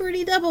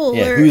 celebrity double.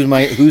 Yeah, or, who's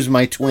my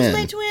twin? Who's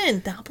my twin?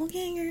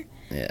 Doppelganger.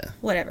 Yeah,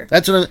 whatever.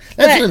 That's what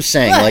I'm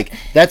saying. Like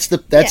that's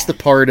the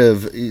part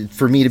of,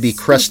 for me to be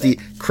crusty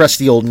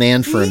old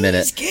man for a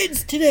minute. These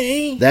kids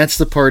today. That's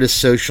the part of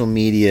social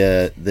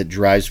media that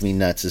drives me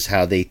nuts. Is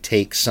how they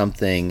take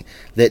something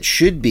that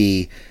should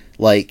be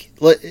like,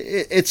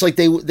 it's like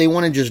they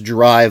want to just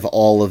drive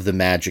all of the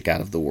magic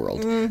out of the world.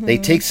 Mm-hmm. They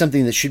take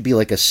something that should be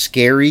like a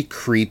scary,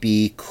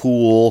 creepy,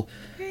 cool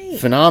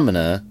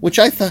phenomena, which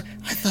I thought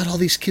all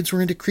these kids were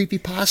into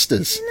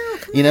creepypastas.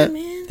 Come on,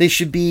 man. They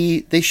should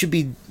be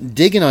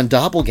digging on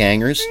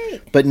doppelgangers,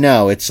 but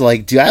no, it's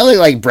like, do I look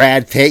like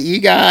Brad Pitt, you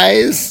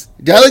guys?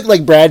 Do I look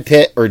like Brad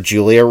Pitt or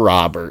Julia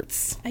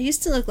Roberts? I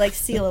used to look like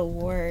Celia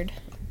Ward.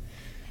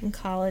 In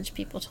college,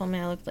 people told me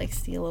I looked like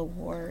Celia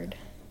Ward.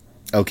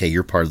 Okay,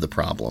 you're part of the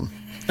problem.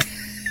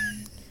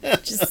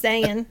 Just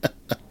saying.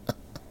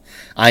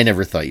 I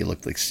never thought you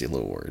looked like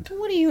Celia Ward.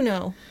 What do you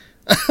know?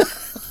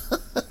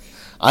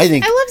 I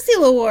love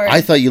Celia Ward. I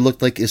thought you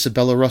looked like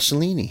Isabella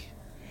Rossellini.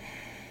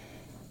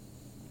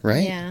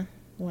 Right? Yeah.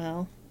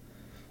 Well,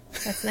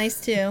 that's nice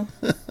too.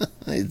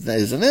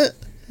 Isn't it?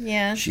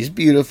 Yeah. She's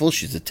beautiful.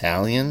 She's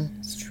Italian.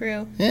 It's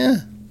true. Yeah.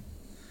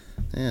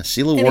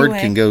 Celia Ward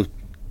can go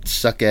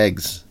suck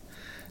eggs.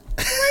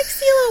 I like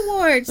Celia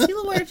Ward.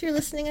 Celia Ward, if you're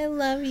listening, I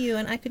love you,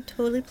 and I could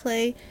totally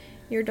play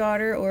your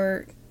daughter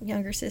or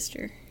younger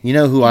sister. You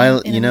know who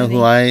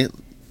who I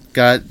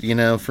got,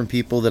 from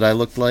people that I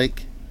looked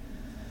like?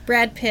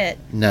 Brad Pitt.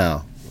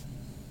 No.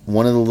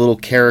 One of the little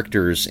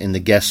characters in the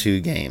Guess Who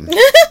game.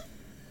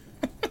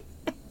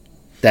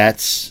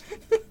 That's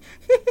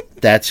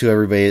who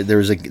everybody... There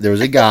was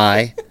a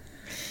guy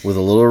with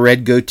a little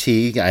red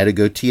goatee. I had a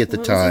goatee at the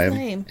time. Was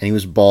his name? And he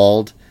was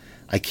bald.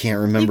 I can't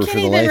remember for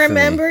the life of me. You can't even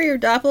remember your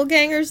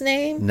doppelganger's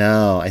name?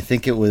 No, I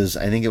think it was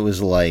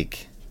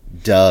like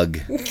Doug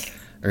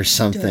or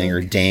something, Doug.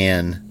 or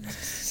Dan.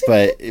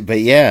 But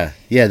yeah,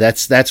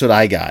 that's what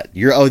I got.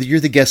 You're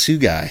the Guess Who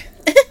guy.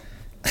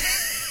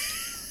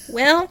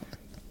 Well,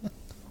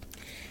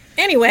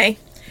 anyway,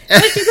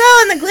 if you go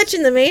on the Glitch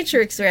in the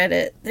Matrix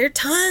Reddit, there are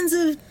tons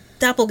of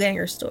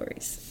doppelganger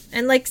stories.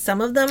 And, like,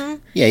 some of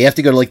them... Yeah, you have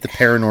to go to, like, the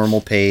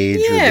paranormal page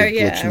or the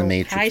Glitch in the or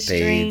Matrix high page.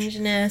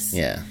 strangeness.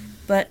 Yeah.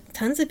 But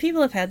tons of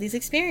people have had these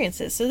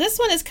experiences. So this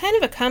one is kind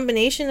of a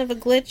combination of a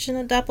glitch and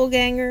a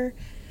doppelganger.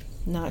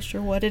 Not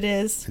sure what it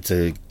is. It's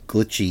a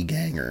glitchy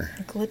ganger.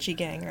 A glitchy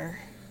ganger.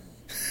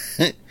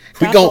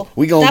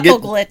 We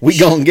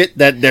gonna get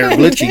that there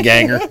glitchy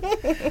ganger.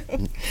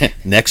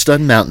 Next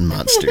on Mountain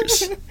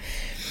Monsters.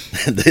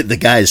 The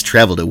guys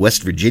travel to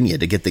West Virginia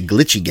to get the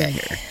glitchy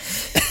ganger.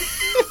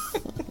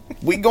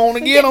 We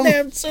gonna get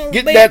him.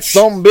 Get that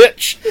some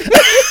bitch.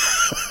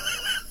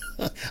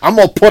 I'm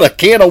gonna put a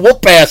can of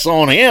whoop ass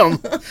on him.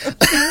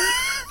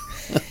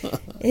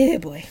 Oh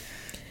boy.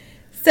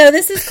 So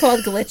this is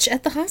called Glitch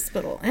at the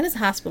Hospital, and it's a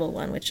hospital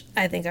one, which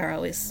I think are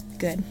always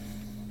good.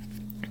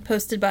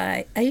 Posted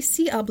by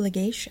Icy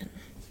Obligation.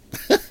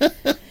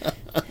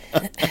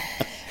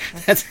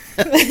 That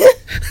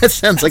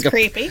sounds like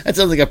creepy. That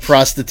sounds like a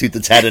prostitute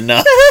that's had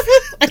enough.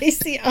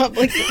 Icy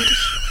Obligation.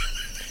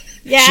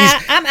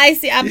 Yeah, I'm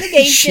Icy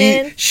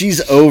Obligation.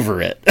 She's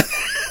over it.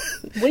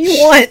 What do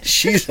you want?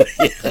 She's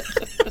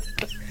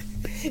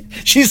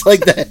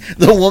like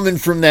the woman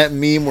from that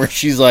meme where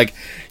she's like,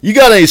 "You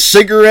got any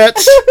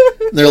cigarettes?"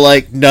 And they're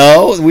like,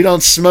 "No, we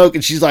don't smoke."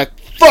 And she's like,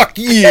 "Fuck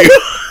you."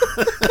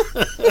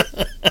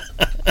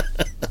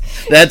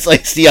 That's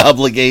like the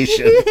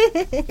obligation.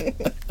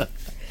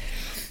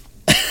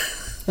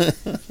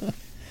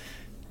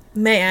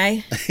 May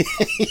I?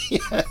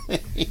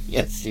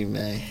 Yes, you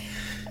may.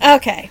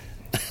 Okay.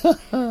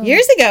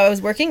 Years ago, I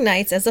was working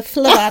nights as a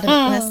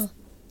phlebotomist.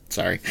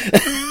 Sorry.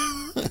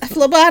 A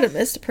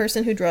phlebotomist, a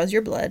person who draws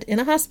your blood in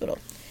a hospital.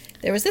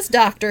 There was this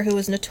doctor who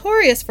was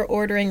notorious for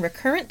ordering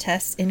recurrent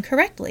tests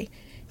incorrectly.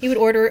 He would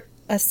order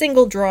a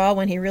single draw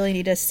when he really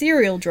needed a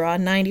serial draw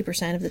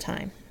 90% of the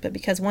time. But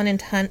because 1 in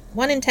 10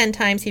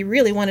 times he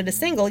really wanted a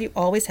single, you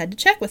always had to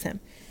check with him.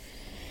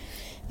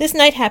 This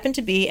night happened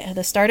to be at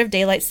the start of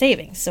daylight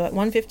savings, so at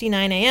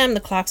 1:59 a.m. the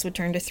clocks would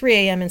turn to 3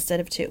 a.m. instead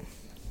of 2.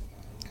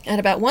 At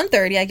about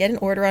 1:30, I get an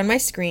order on my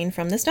screen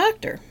from this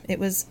doctor. I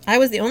was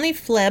the only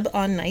phleb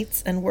on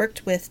nights and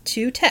worked with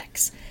 2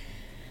 techs.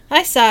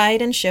 I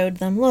sighed and showed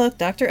them, "Look,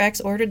 Dr. X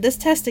ordered this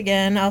test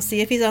again. I'll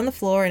see if he's on the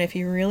floor and if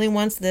he really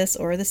wants this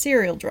or the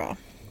serial draw."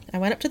 I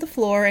went up to the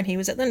floor and he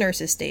was at the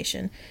nurse's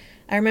station.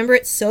 I remember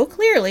it so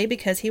clearly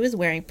because he was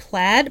wearing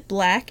plaid,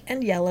 black,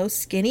 and yellow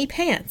skinny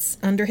pants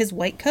under his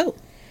white coat.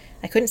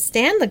 I couldn't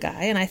stand the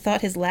guy, and I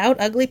thought his loud,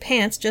 ugly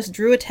pants just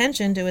drew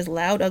attention to his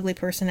loud, ugly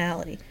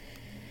personality.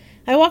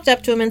 I walked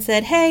up to him and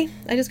said, "Hey,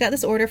 I just got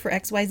this order for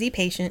XYZ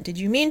patient. Did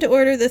you mean to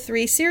order the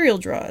 3 serial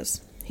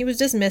draws?" He was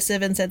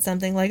dismissive and said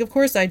something like, "Of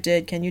course I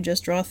did. Can you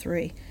just draw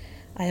 3?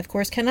 I, of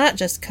course, cannot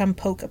just come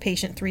poke a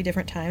patient 3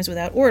 different times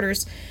without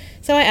orders,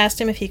 so I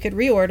asked him if he could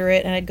reorder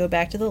it, and I'd go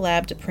back to the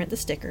lab to print the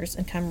stickers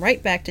and come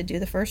right back to do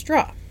the first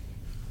draw.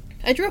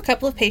 I drew a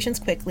couple of patients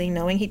quickly,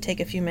 knowing he'd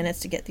take a few minutes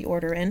to get the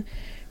order in,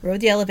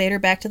 rode the elevator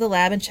back to the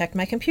lab and checked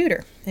my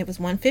computer. It was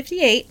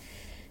 1:58,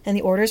 and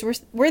the orders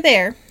were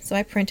there, so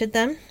I printed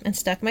them and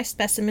stuck my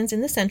specimens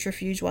in the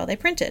centrifuge while they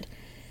printed.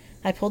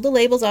 I pulled the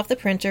labels off the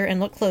printer and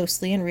looked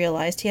closely and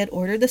realized he had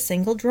ordered the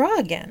single draw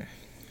again.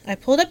 I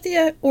pulled up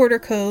the order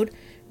code,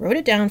 wrote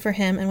it down for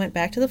him, and went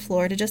back to the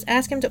floor to just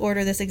ask him to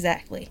order this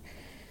exactly.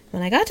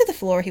 When I got to the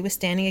floor, he was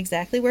standing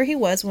exactly where he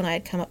was when I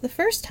had come up the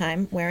first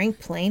time, wearing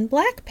plain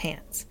black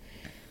pants.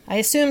 I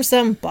assumed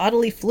some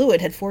bodily fluid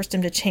had forced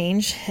him to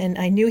change, and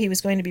I knew he was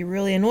going to be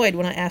really annoyed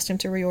when I asked him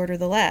to reorder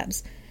the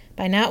labs.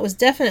 By now it was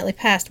definitely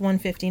past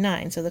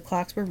 1:59, so the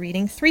clocks were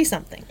reading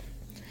 3-something.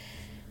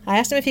 I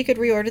asked him if he could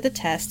reorder the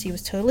test. He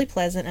was totally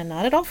pleasant and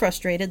not at all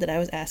frustrated that I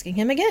was asking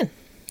him again.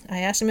 I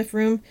asked him if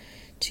room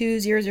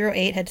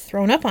 2008 had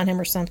thrown up on him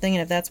or something,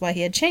 and if that's why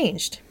he had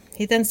changed.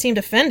 He then seemed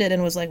offended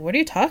and was like, "What are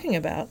you talking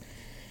about?"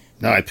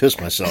 No, I pissed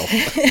myself.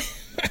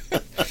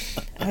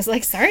 I was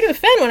like, "Sorry to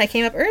offend. When I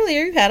came up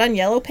earlier, you had on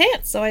yellow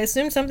pants, so I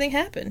assumed something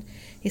happened."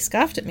 He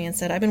scoffed at me and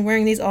said, "I've been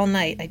wearing these all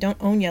night. I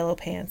don't own yellow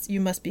pants. You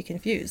must be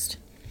confused."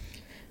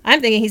 I'm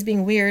thinking he's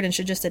being weird and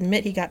should just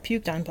admit he got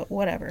puked on, but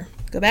whatever.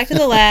 Go back to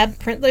the lab,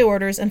 print the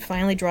orders, and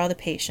finally draw the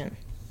patient.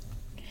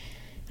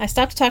 I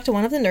stopped to talk to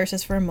one of the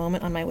nurses for a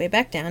moment on my way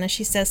back down, and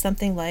she says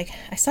something like,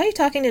 "I saw you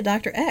talking to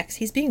Dr. X.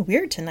 He's being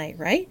weird tonight,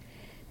 right?"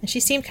 And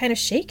she seemed kind of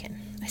shaken.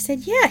 I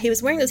said, "Yeah, he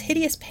was wearing those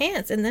hideous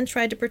pants," and then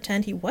tried to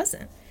pretend he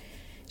wasn't.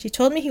 She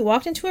told me he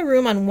walked into a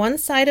room on one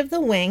side of the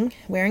wing,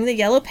 wearing the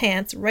yellow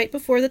pants right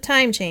before the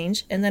time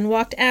change, and then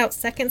walked out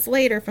seconds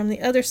later from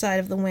the other side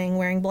of the wing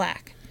wearing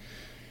black.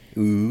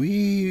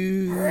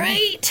 Ooh.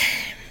 Right.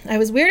 I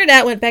was weirded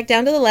out, went back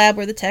down to the lab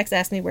where the techs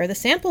asked me where the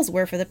samples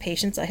were for the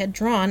patients I had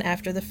drawn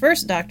after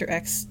first asking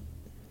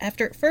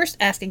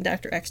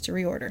Dr. X to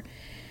reorder.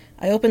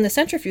 I opened the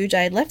centrifuge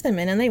I had left them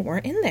in, and they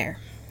weren't in there.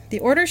 The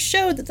orders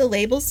showed that the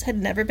labels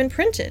had never been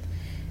printed,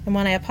 and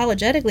when I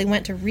apologetically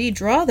went to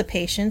redraw the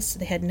patients,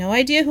 they had no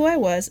idea who I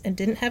was and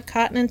didn't have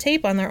cotton and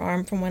tape on their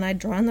arm from when I'd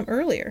drawn them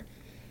earlier.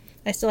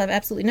 I still have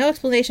absolutely no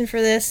explanation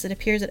for this. It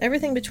appears that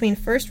everything between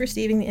first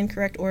receiving the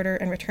incorrect order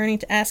and returning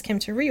to ask him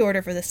to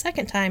reorder for the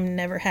second time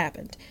never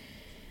happened.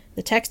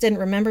 The text didn't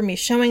remember me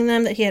showing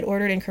them that he had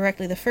ordered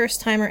incorrectly the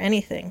first time or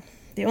anything.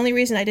 The only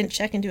reason I didn't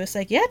check into a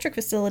psychiatric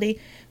facility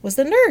was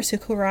the nurse who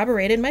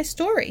corroborated my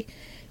story.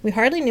 We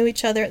hardly knew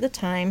each other at the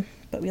time,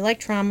 but we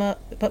trauma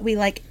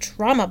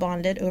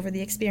bonded over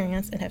the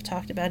experience and have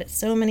talked about it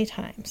so many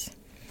times.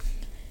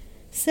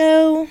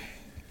 So,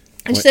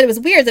 and she said it was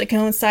weird that it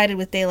coincided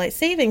with daylight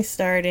savings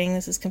starting.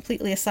 This is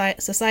completely a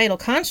societal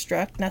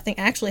construct. Nothing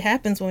actually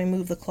happens when we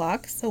move the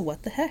clock, so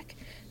what the heck?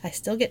 I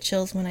still get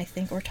chills when I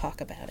think or talk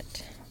about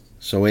it.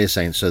 So wait a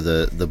second. So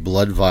the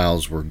blood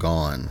vials were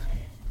gone.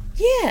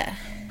 Yeah.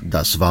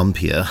 Das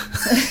Vampir.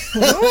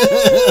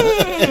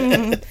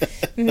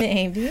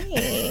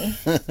 Maybe.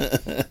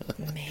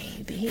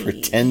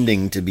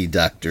 Pretending to be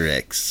Dr.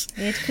 X.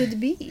 It could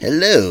be.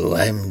 Hello,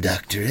 I'm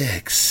Dr.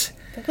 X.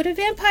 But would a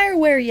vampire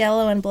wear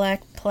yellow and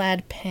black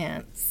plaid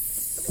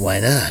pants? Why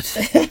not?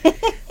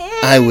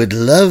 I would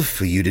love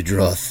for you to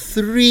draw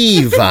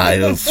 3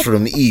 vials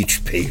from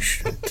each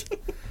patient.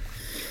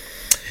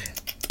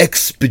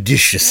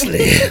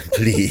 Expeditiously,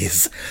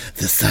 please.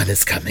 The sun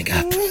is coming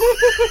up.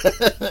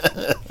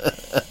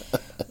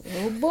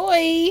 Oh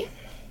boy.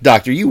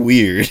 Doctor, you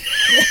weird.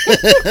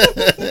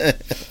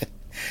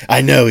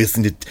 I know,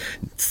 isn't it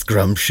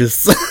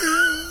scrumptious?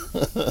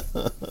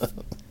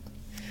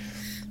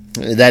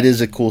 That is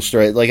a cool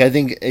story. Like, I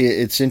think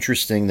it's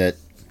interesting that,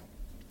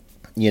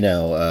 you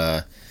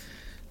know,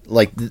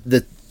 like,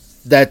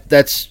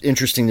 that's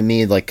interesting to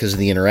me, like, because of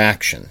the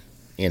interaction,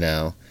 you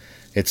know?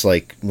 It's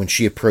like when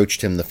she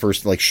approached him the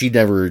first, like she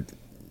never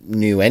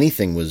knew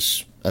anything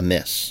was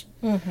amiss,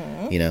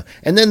 you know?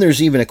 And then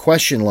there's even a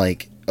question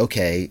like,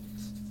 okay,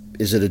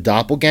 is it a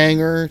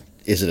doppelganger?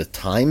 Is it a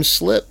time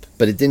slip?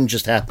 But it didn't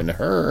just happen to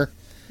her.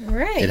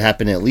 Right. It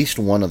happened to at least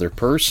one other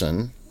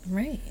person.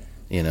 Right.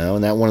 You know,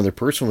 and that one other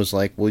person was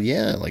like, well,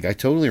 yeah, like I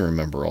totally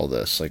remember all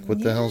this. Like,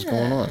 what the hell's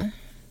going on?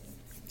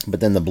 But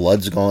then the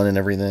blood's gone and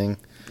everything.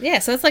 Yeah,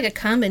 so it's like a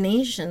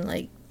combination,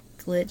 like,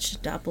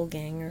 glitch,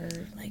 doppelganger,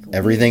 like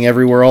everything,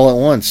 everywhere, all at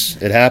once.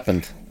 It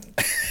happened.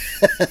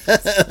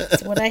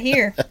 That's what I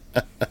hear.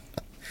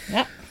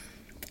 Yep.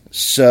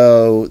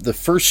 So the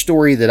first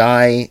story that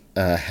I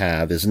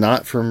have is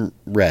not from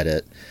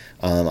Reddit.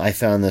 I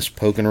found this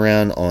poking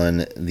around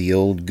on the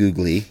old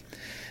Googly.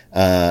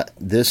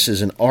 This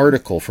is an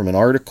article from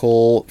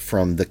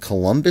the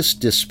Columbus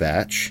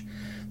Dispatch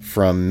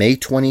from May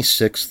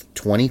 26th,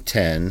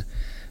 2010.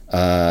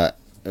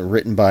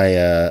 Written by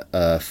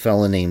a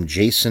fella named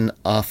Jason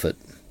Offit.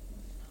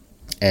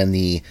 And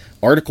the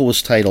article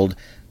was titled,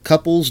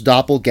 Couples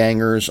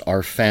Doppelgangers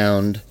Are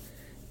Found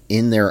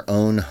in Their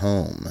Own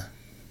Home.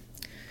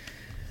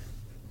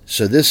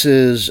 So this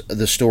is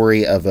the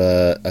story of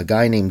a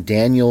guy named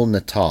Daniel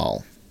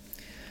Natal.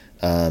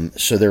 Now,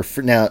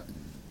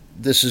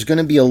 this is going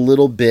to be a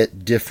little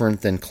bit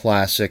different than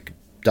classic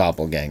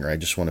doppelganger. I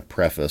just want to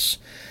preface.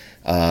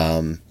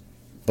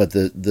 But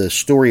the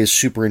story is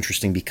super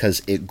interesting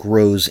because it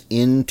grows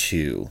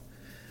into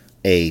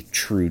a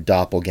true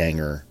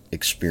doppelganger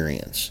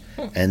experience.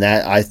 And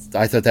that I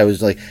thought that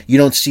was like, you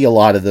don't see a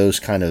lot of those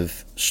kind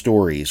of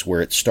stories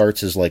where it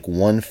starts as like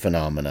one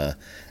phenomena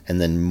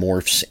and then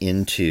morphs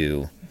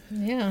into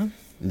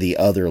the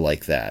other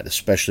like that,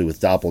 especially with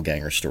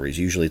doppelganger stories.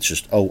 Usually it's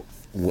just, oh,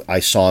 I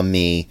saw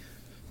me,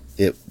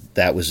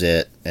 that was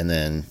it, and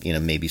then, you know,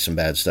 maybe some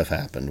bad stuff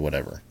happened,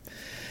 whatever.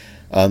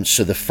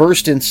 So the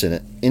first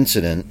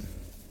incident,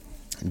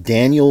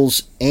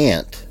 Daniel's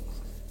aunt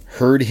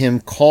heard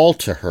him call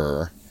to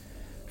her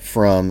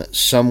from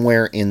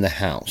somewhere in the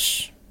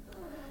house.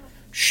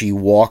 She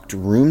walked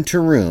room to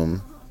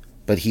room,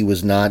 but he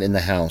was not in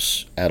the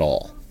house at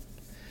all.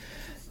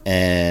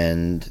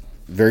 And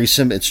very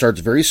simple. It starts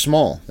very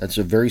small. That's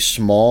a very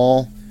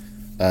small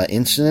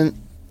incident.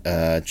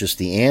 Just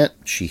the aunt.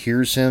 She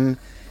hears him.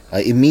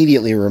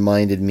 Immediately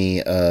reminded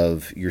me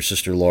of your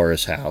sister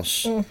Laura's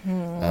house,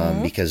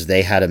 because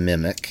they had a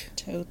mimic.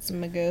 Totes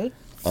my goats.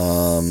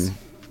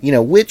 You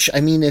know, which,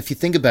 I mean, if you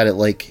think about it,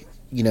 like,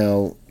 you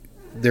know,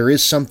 there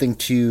is something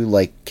to,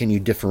 like, can you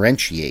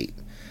differentiate?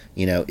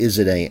 You know, is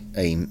it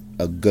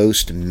a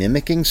ghost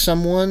mimicking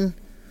someone,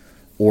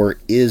 or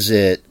is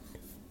it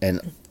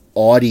an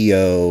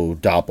audio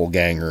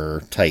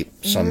doppelganger type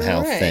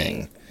somehow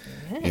thing?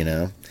 You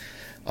know,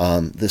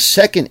 the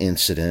second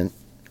incident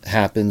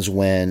happens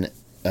when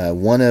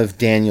one of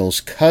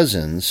Daniel's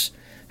cousins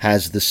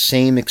has the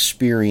same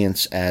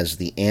experience as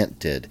the aunt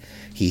did.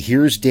 He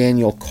hears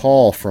Daniel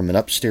call from an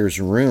upstairs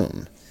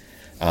room,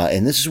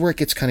 and this is where it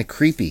gets kind of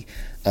creepy.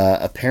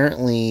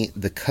 Apparently,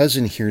 the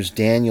cousin hears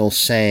Daniel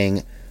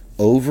saying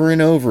over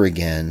and over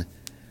again,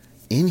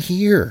 "In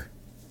here,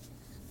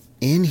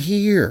 in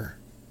here,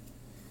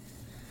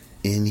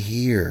 in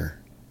here,"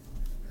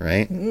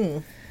 right?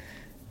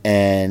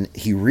 And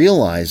he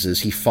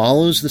realizes, he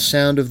follows the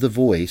sound of the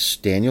voice,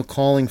 Daniel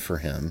calling for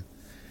him.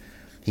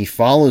 He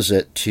follows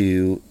it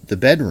to the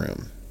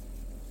bedroom,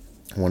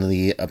 one of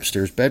the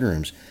upstairs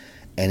bedrooms,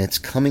 and it's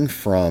coming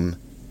from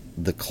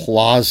the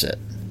closet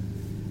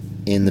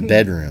in the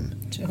bedroom.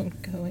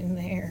 Don't go in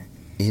there.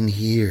 In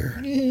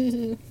here.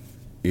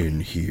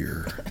 In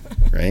here.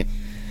 Right?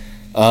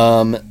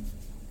 So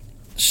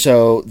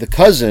the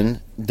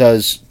cousin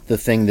does the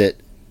thing that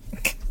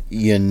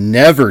you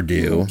never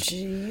do.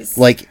 Jeez.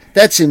 Like,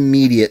 that's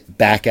immediate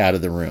back out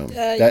of the room.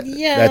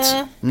 Yeah.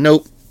 That's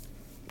nope,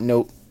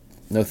 no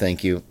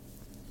thank you,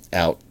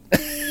 out.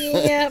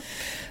 Yep.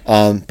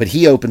 But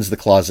he opens the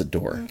closet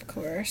door. Of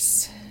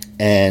course.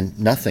 And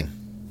nothing.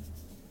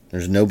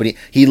 There's nobody.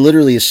 He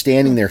literally is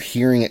standing there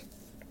hearing it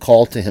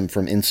call to him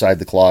from inside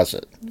the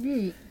closet.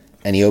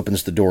 And he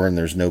opens the door and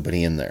there's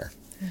nobody in there.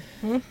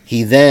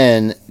 He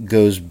then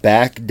goes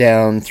back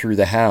down through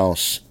the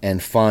house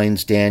and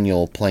finds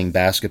Daniel playing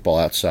basketball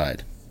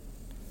outside.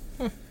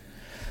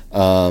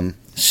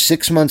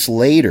 6 months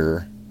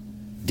later,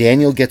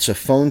 Daniel gets a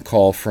phone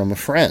call from a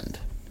friend.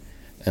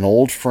 An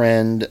old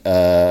friend,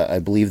 I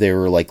believe they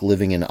were like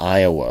living in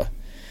Iowa.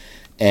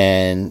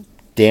 And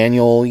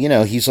Daniel,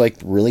 he's like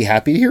really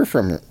happy to hear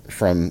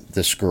from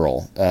this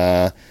girl.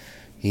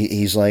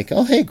 He's like,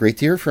 oh, hey, great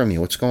to hear from you.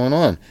 What's going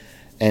on?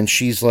 And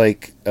she's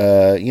like,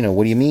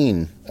 what do you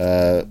mean?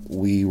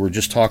 We were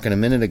just talking a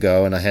minute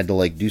ago, and I had to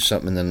like do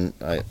something, and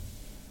then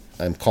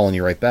I'm calling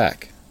you right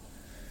back.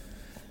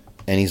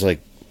 And he's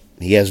like,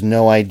 he has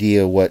no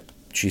idea what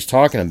she's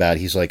talking about.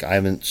 He's like, I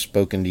haven't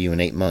spoken to you in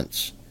 8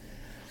 months.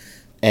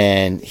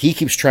 And he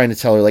keeps trying to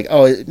tell her, like,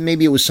 oh,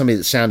 maybe it was somebody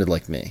that sounded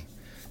like me.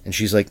 And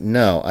she's like,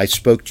 no, I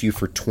spoke to you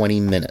for 20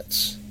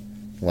 minutes.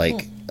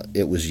 Like,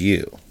 it was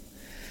you.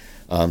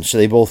 So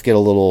they both get a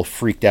little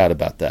freaked out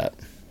about that.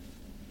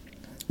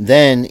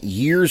 Then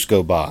years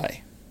go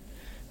by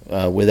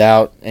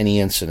without any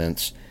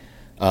incidents.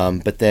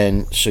 But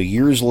then, so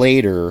years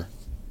later,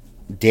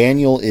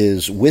 Daniel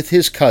is with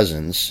his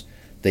cousins.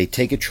 They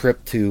take a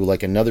trip to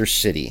like another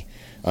city.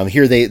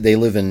 Here they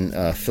live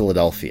in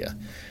Philadelphia.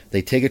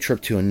 They take a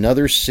trip to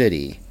another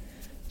city,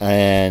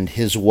 and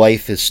his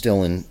wife is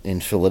still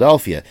in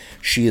Philadelphia.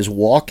 She is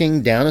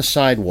walking down a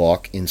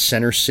sidewalk in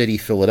Center City,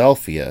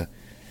 Philadelphia,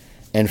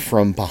 and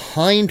from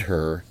behind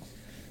her,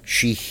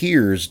 she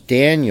hears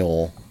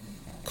Daniel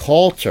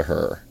call to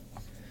her,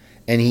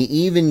 and he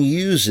even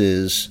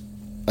uses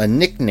a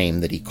nickname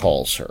that he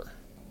calls her.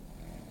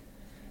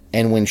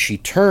 And when she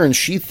turns,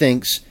 she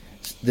thinks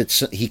that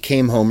he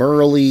came home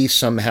early.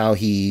 Somehow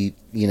he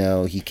knew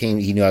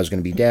I was going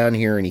to be down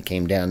here, and he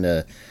came down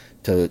to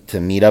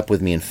meet up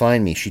with me and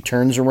find me. She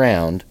turns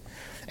around,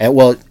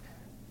 and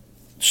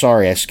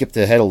sorry, I skipped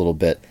ahead a little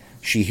bit.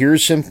 She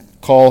hears him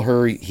call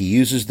her. He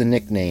uses the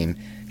nickname.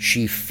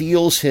 She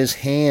feels his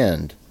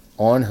hand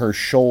on her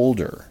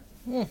shoulder.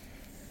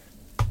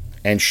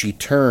 And she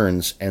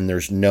turns, and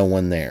there's no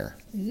one there.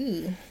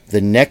 Ooh.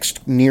 The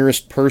next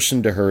nearest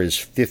person to her is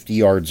 50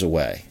 yards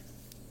away.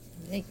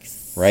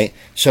 Yikes. Right?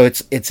 So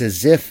it's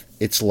as if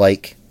it's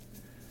like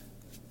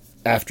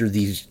after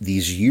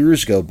these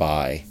years go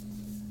by,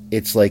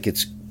 it's like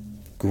it's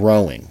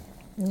growing.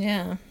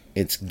 Yeah.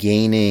 It's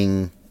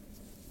gaining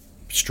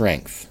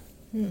strength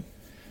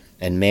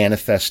and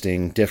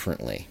manifesting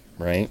differently,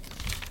 right?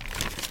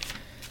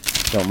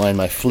 Don't mind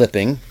my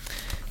flipping.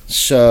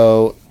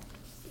 So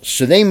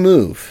they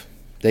move.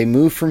 They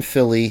move from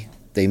Philly.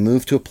 They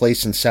move to a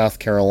place in South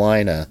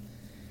Carolina.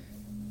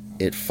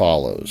 It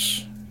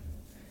follows.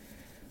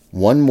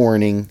 One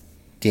morning,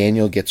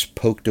 Daniel gets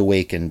poked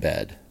awake in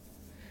bed.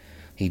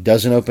 He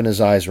doesn't open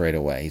his eyes right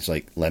away. He's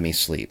like, let me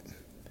sleep.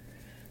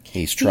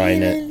 He's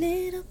trying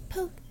to...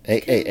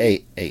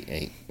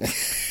 Hey.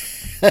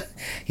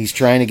 He's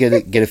trying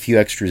to get a few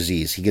extra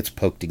Z's. He gets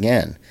poked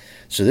again.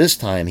 So this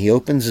time, he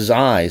opens his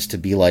eyes to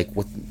be like,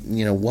 what?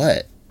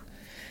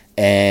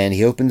 And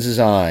he opens his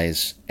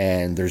eyes,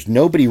 and there's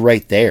nobody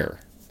right there.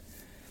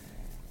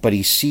 But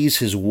he sees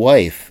his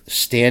wife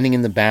standing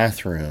in the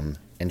bathroom,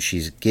 and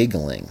she's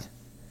giggling.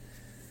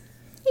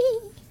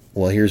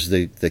 Well, here's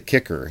the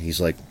kicker. He's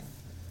like,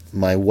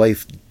 my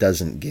wife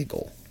doesn't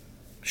giggle.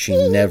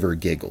 She never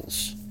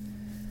giggles.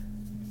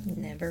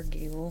 Never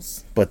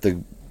giggles. But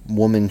the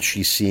woman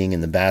she's seeing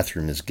in the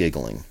bathroom is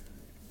giggling.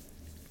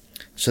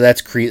 So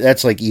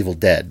that's like Evil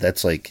Dead.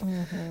 That's like,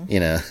 kind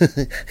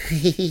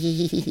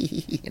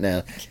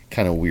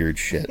of weird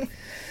shit.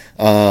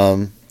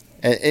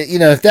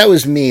 If that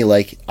was me,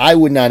 like, I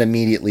would not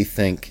immediately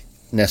think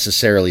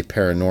necessarily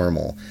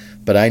paranormal.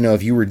 But I know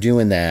if you were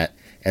doing that,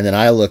 and then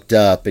I looked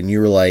up, and you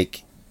were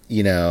like,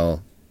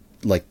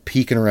 like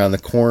peeking around the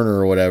corner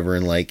or whatever,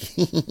 and like,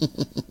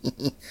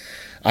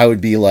 I would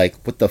be like,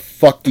 what the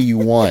fuck do you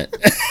want?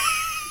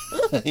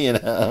 I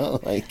know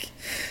what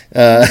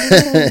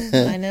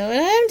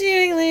I'm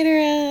doing later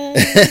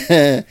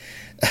on.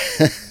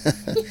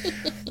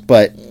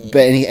 but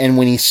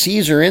when he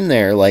sees her in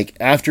there, like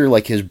after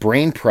like his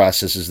brain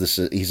processes this,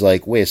 he's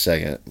like, wait a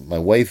second, my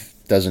wife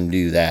doesn't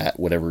do that,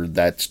 whatever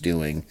that's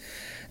doing.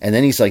 And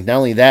then he's like, not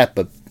only that,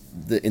 but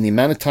in the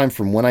amount of time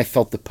from when I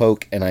felt the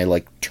poke and I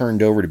like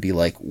turned over to be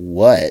like,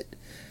 what?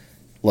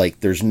 Like,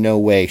 there's no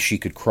way she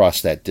could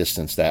cross that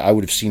distance. That I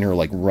would have seen her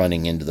like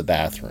running into the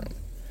bathroom.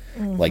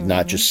 Like,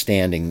 not just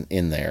standing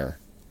in there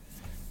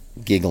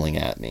giggling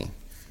at me.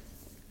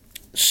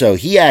 So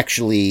he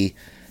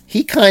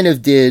kind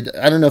of did,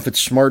 I don't know if it's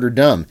smart or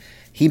dumb.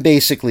 He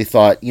basically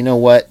thought, you know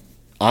what?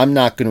 I'm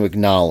not going to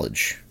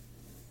acknowledge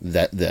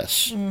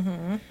this.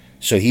 Mm-hmm.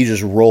 So he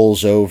just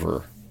rolls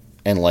over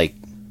and, like,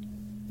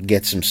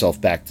 gets himself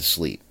back to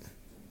sleep.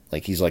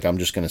 Like, he's like, I'm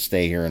just going to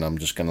stay here and I'm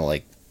just going to,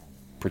 like,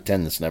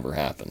 pretend this never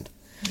happened.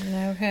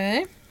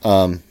 Okay.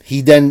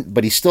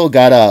 But he still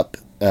got up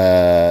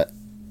and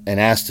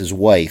asked his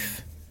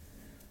wife,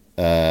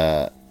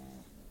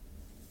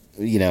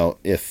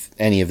 if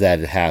any of that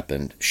had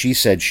happened. She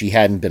said she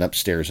hadn't been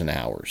upstairs in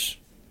hours.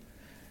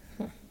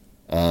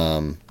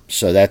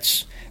 So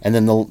that's, and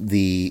then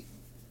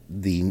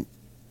the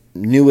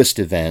newest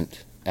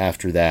event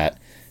after that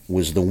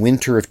was the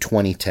winter of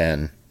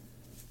 2010.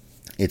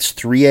 It's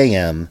 3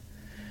 a.m.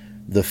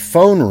 The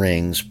phone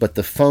rings, but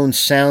the phone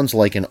sounds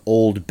like an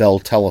old Bell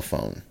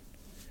telephone.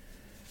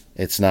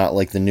 It's not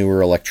like the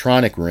newer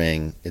electronic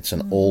ring. It's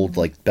an old,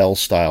 like,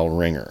 Bell-style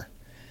ringer.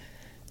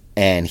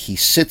 And he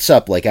sits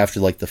up, like, after,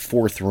 like, the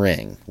fourth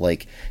ring.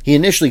 Like, he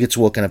initially gets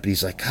woken up, and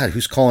he's like, God,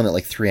 who's calling at,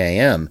 like, 3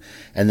 a.m.?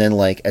 And then,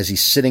 like, as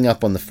he's sitting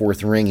up on the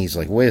fourth ring, he's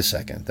like, wait a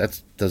second,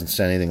 that doesn't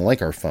sound anything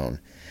like our phone.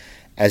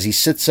 As he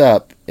sits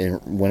up,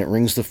 and when it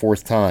rings the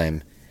fourth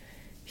time,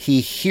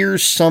 he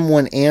hears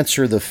someone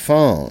answer the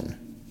phone,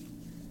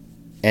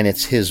 and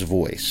it's his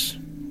voice.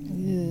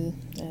 Ooh,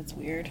 that's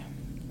weird.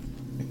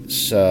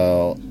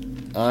 So,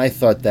 I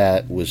thought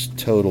that was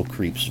total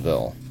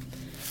Creepsville.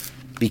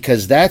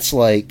 Because that's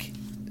like...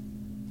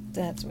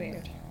 That's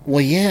weird. Well,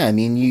 yeah, I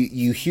mean,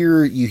 you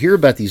hear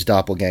about these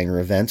doppelganger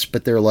events,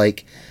 but they're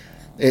like...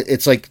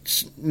 It's like,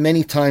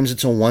 many times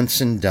it's a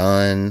once and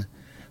done,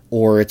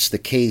 or it's the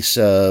case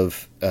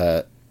of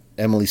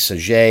Emily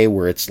Saget,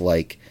 where it's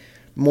like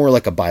more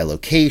like a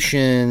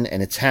bilocation,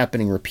 and it's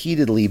happening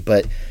repeatedly,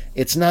 but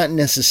it's not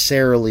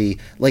necessarily...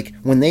 Like,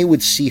 when they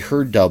would see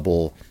her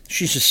double,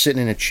 she's just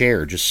sitting in a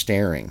chair, just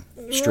staring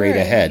straight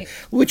ahead,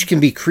 which can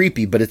be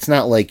creepy, but it's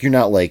not like, you're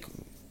not, like,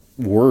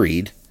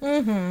 worried.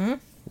 Mm-hmm.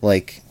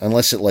 Like,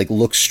 unless it, like,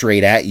 looks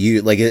straight at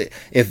you. Like,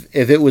 if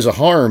it was a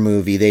horror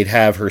movie, they'd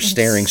have her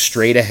staring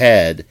straight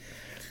ahead,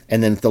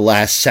 and then at the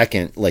last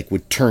second, like,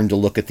 would turn to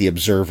look at the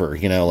observer,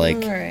 like...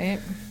 Right.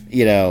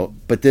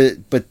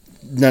 But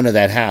none of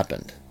that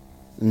happened.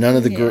 None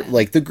of the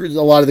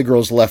a lot of the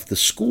girls left the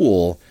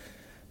school,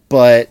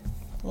 but...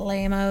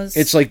 Lamos.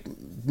 It's, like,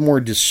 more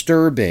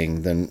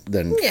disturbing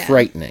than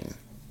frightening.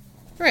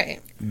 Right.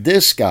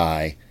 This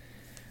guy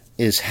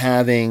is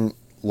having,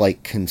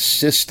 like,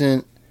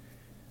 consistent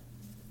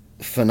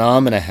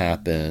phenomena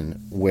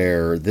happen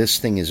where this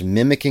thing is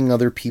mimicking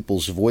other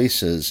people's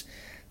voices,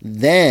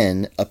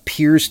 then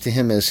appears to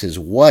him as his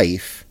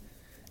wife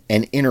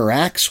and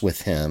interacts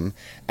with him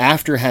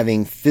after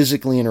having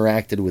physically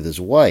interacted with his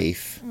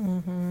wife.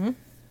 Mm-hmm.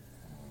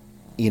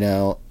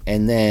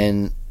 And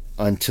then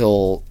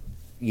until,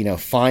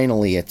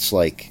 finally it's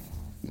like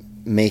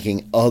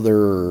making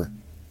other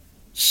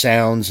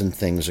sounds and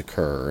things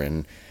occur,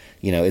 and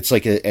it's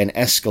like an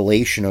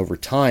escalation over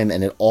time,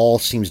 and it all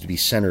seems to be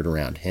centered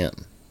around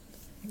him.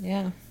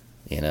 Yeah.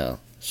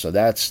 So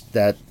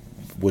that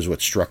was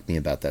what struck me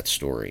about that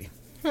story.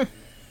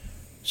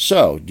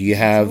 So, do you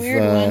have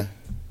our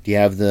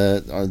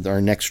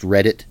next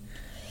Reddit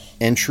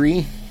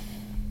entry?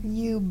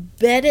 You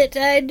bet it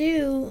I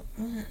do.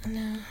 No,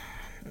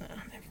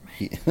 never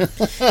mind.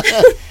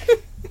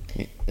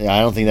 I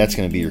don't think that's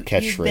going to be your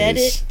catchphrase. You bet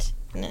it.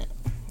 No.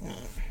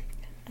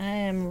 I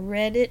am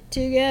ready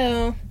to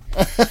go.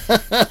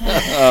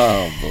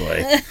 Oh,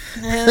 boy.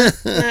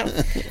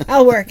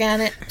 I'll work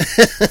on it.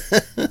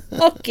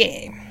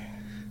 Okay.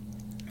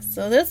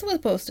 So this was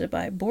posted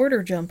by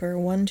Border Jumper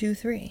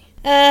 123.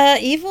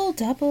 Evil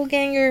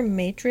doppelganger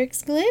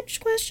matrix glitch? ?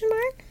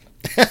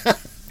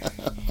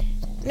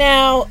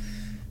 Now,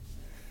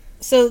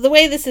 so the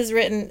way this is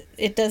written,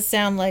 it does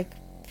sound like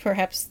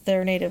perhaps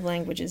their native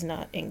language is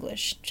not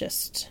English,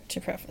 just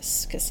to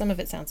preface, because some of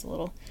it sounds a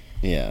little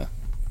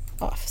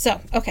off. So,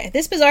 okay,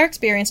 this bizarre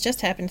experience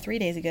just happened 3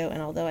 days ago,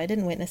 and although I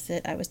didn't witness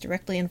it, I was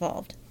directly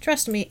involved.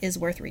 Trust me, is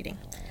worth reading.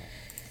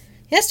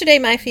 Yesterday,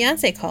 my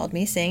fiancée called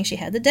me saying she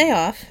had the day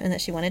off and that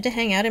she wanted to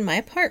hang out in my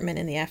apartment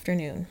in the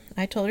afternoon.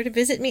 I told her to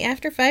visit me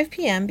after 5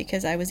 p.m.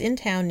 because I was in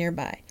town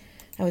nearby.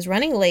 I was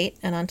running late,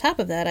 and on top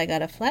of that, I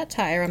got a flat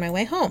tire on my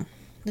way home.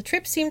 The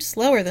trip seemed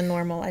slower than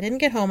normal. I didn't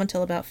get home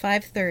until about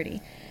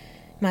 5:30.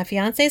 My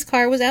fiancée's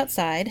car was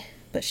outside,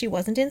 but she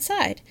wasn't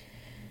inside.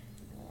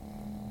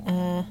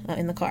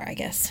 In the car, I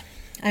guess.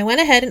 I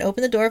went ahead and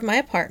opened the door of my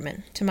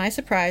apartment. To my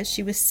surprise,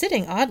 she was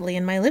sitting oddly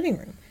in my living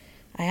room.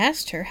 I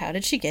asked her how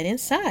did she get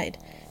inside,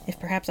 if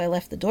perhaps I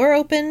left the door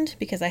opened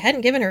because I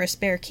hadn't given her a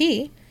spare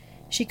key.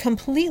 She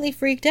completely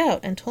freaked out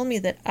and told me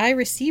that I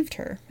received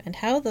her, and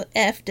how the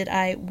F did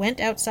I went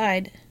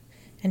outside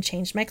and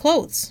changed my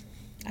clothes.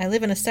 I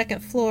live in a second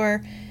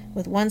floor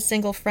with one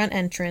single front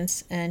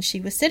entrance, and she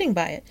was sitting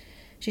by it.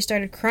 She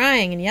started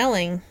crying and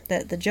yelling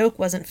that the joke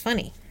wasn't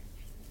funny.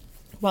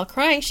 While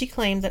crying, she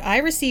claimed that I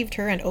received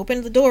her and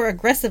opened the door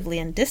aggressively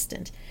and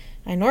distant.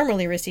 I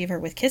normally receive her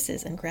with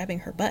kisses and grabbing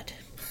her butt.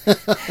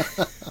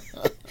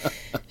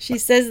 She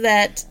says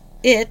that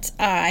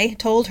I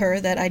told her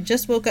that I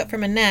just woke up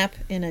from a nap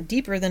in a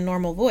deeper than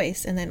normal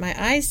voice and that my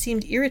eyes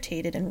seemed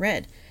irritated and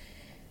red.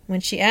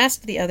 When she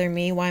asked the other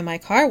me why my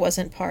car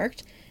wasn't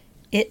parked,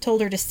 it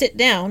told her to sit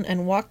down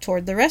and walk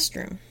toward the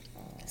restroom.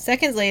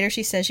 Seconds later,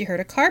 she said she heard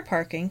a car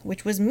parking,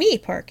 which was me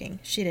parking.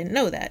 She didn't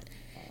know that.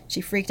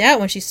 She freaked out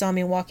when she saw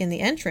me walk in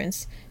the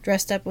entrance,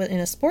 dressed up in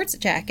a sports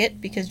jacket,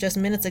 because just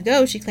minutes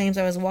ago she claims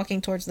I was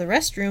walking towards the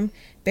restroom,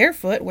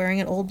 barefoot, wearing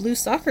an old blue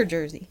soccer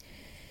jersey.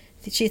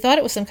 She thought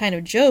it was some kind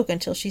of joke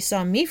until she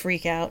saw me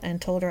freak out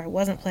and told her I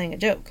wasn't playing a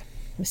joke.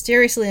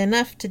 Mysteriously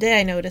enough, today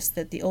I noticed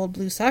that the old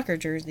blue soccer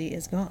jersey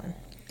is gone.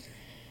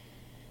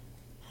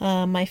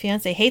 My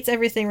fiance hates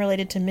everything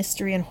related to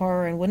mystery and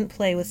horror and wouldn't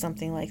play with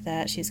something like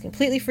that. She's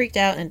completely freaked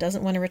out and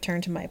doesn't want to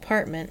return to my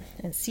apartment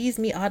and sees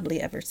me oddly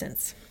ever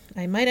since.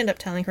 I might end up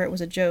telling her it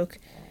was a joke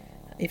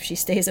if she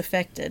stays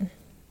affected.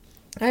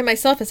 I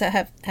myself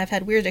have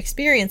had weird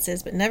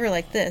experiences, but never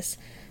like this.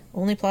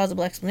 Only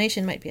plausible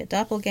explanation might be a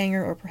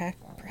doppelganger or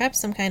perhaps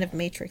some kind of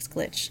matrix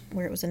glitch,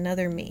 where it was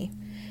another me.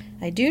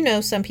 I do know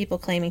some people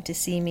claiming to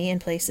see me in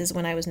places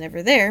when I was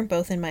never there,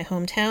 both in my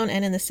hometown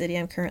and in the city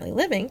I'm currently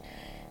living,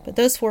 but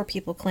those 4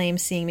 people claim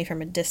seeing me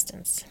from a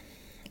distance.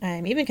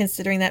 I'm even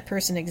considering that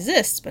person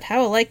exists, but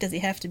how alike does he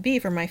have to be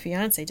for my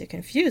fiancé to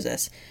confuse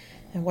us?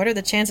 And what are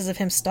the chances of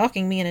him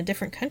stalking me in a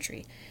different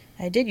country?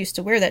 I did used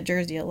to wear that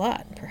jersey a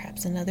lot.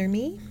 Perhaps another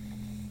me?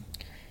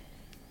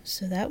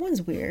 So that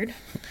one's weird.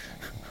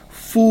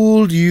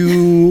 Fooled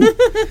you.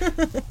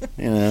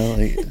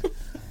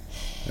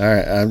 All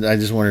right, I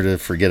just wanted to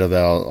forget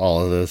about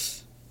all of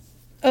this.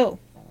 Oh.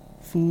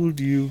 Fooled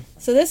you.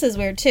 So this is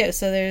weird, too.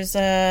 So there's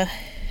so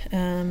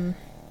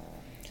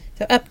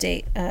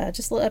update.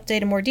 Just a little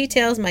update and more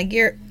details. My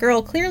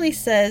girl clearly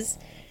says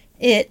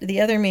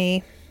the other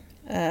me,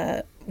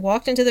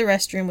 walked into the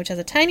restroom, which has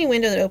a tiny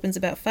window that opens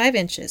about 5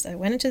 inches. I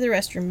went into the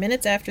restroom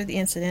minutes after the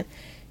incident,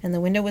 and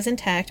the window was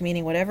intact,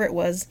 meaning whatever it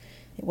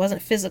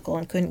wasn't physical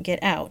and couldn't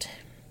get out.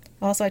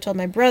 Also, I told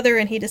my brother,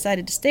 and he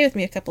decided to stay with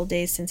me a couple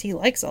days since he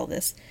likes all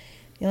this.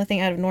 The only thing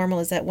out of normal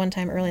is that one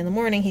time early in the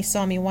morning, he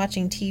saw me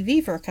watching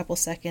TV for a couple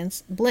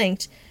seconds,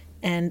 blinked,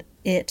 and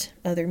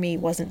other me,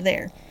 wasn't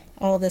there.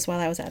 All of this while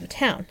I was out of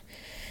town.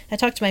 I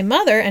talked to my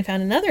mother and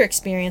found another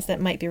experience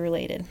that might be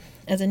related.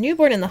 As a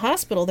newborn in the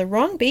hospital, the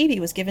wrong baby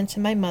was given to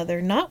my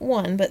mother not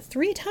 1, but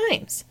 3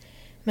 times.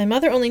 My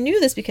mother only knew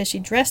this because she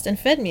dressed and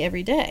fed me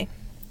every day.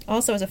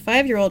 Also, as a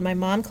 5-year-old, my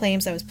mom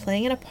claims I was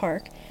playing in a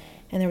park,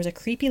 and there was a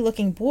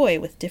creepy-looking boy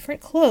with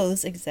different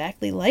clothes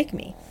exactly like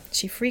me.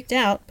 She freaked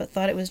out, but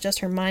thought it was just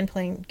her mind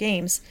playing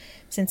games,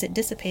 since it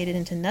dissipated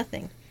into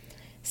nothing.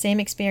 Same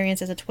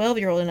experience as a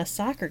 12-year-old in a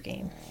soccer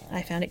game.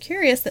 I found it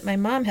curious that my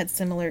mom had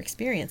similar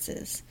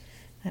experiences.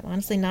 I'm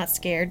honestly not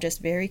scared,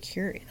 just very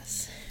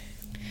curious.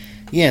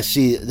 Yeah,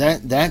 see,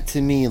 that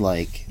to me,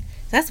 like...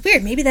 That's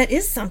weird. Maybe that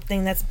is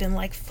something that's been,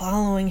 like,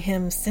 following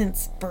him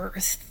since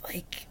birth.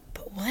 Like,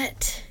 but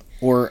what?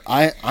 Or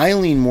I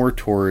lean more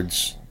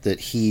towards that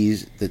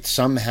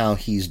somehow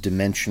he's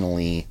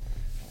dimensionally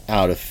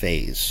out of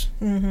phase.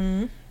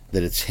 Mm-hmm.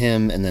 That it's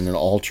him and then an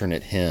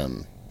alternate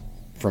him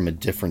from a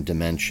different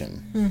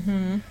dimension.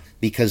 Mm-hmm.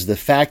 Because the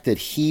fact that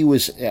he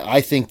was...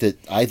 I think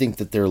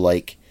that they're,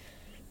 like,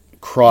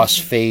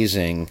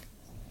 cross-phasing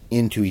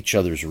into each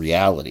other's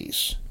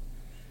realities.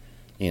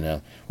 You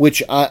know,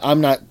 which I'm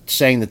not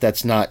saying that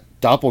that's not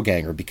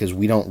doppelganger, because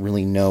we don't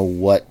really know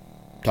what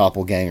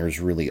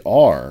doppelgangers really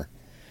are.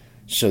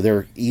 So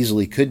there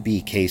easily could be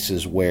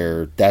cases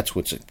where that's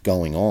what's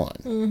going on,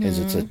 is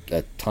it's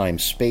a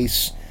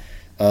time-space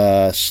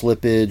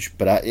slippage.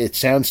 But it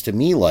sounds to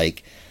me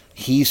like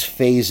he's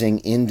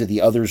phasing into the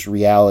other's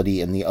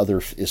reality, and the other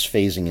is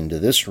phasing into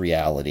this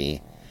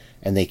reality,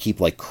 and they keep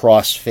like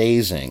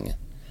cross-phasing,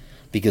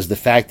 because the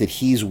fact that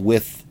he's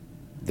with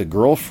the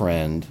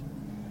girlfriend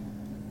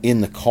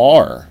in the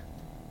car,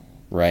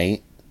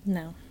 right?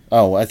 No.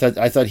 Oh, I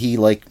thought he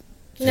like...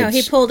 No,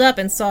 he pulled up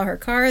and saw her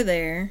car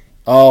there.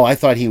 Oh, I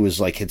thought he was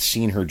like had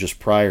seen her just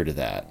prior to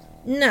that.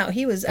 No,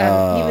 he was he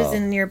was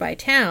in a nearby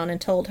town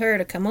and told her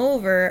to come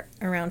over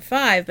around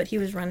 5, but he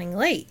was running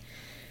late.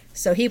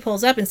 So he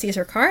pulls up and sees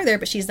her car there,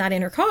 but she's not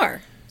in her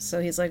car. So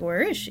he's like,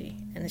 "Where is she?"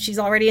 And she's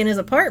already in his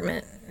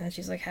apartment. And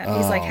she's like,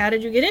 he's like, "How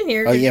did you get in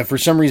here?" Oh yeah, for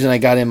some reason I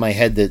got in my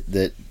head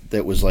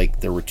that was like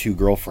there were 2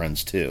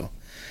 girlfriends too.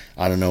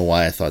 I don't know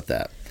why I thought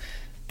that,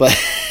 but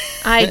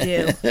I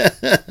do.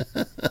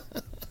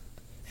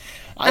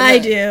 I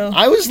do.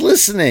 I was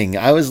listening,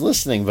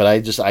 but I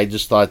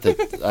just thought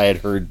that I had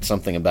heard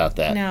something about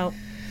that. No.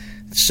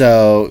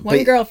 So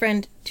one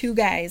girlfriend, 2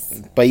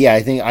 guys. But yeah,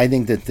 I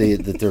think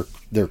that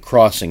they're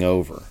crossing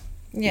over.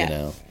 Yeah. You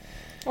know.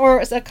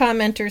 Or as a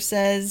commenter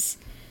says,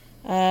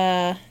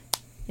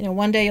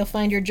 one day you'll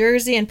find your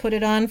jersey and put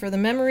it on for the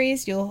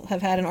memories. You'll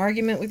have had an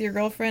argument with your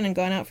girlfriend and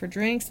gone out for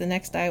drinks. The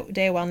next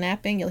day while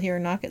napping, you'll hear a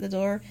knock at the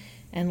door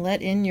and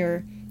let in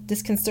your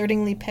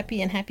disconcertingly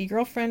peppy and happy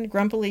girlfriend.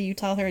 Grumpily, you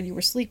tell her you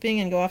were sleeping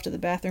and go off to the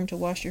bathroom to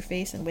wash your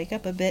face and wake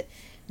up a bit.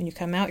 When you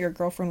come out, your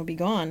girlfriend will be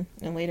gone.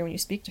 And later when you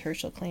speak to her,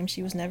 she'll claim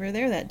she was never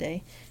there that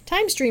day.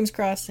 Time streams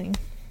crossing.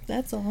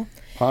 that's all.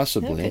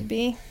 Possibly. That could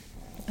be.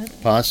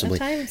 Possibly. a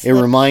time It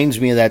slip. reminds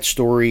me of that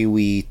story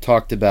we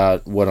talked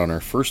about, on our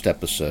first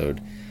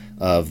episode,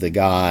 of the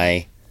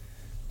guy,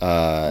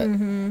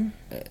 and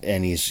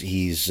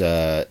he's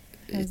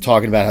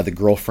talking about how the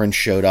girlfriend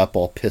showed up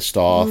all pissed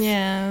off,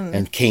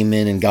 and came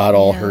in and got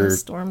all her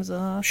storms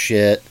off.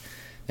 shit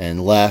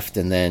and left,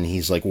 and then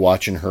he's like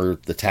watching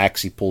the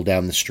taxi pull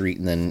down the street,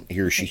 and then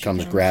here she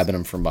comes grabbing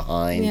him from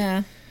behind.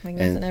 Yeah, like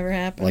nothing ever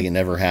happened. Like it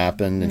never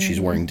happened, and she's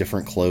wearing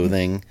different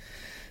clothing.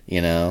 You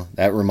know,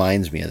 that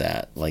reminds me of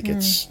that. Like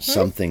it's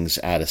something's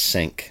out of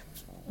sync.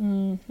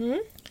 Mm-hmm.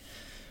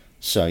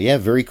 So yeah,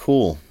 very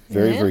cool.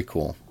 Very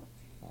cool.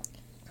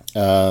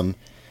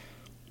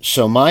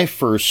 So my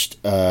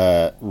first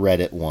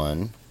Reddit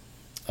one,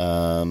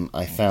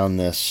 I found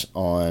this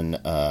on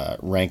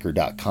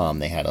Ranker.com.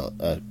 They had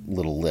a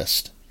little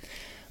list.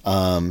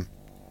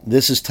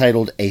 This is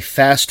titled "A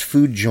Fast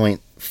Food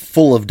Joint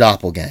Full of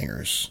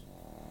Doppelgangers."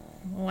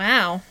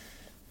 Wow.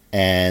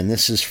 And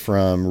this is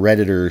from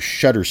Redditor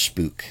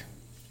Shutterspook.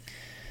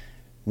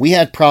 We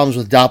had problems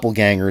with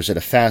doppelgangers at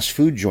a fast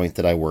food joint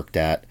that I worked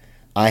at.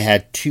 I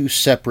had 2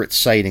 separate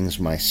sightings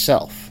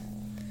myself.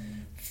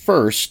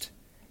 First,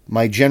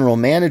 my general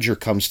manager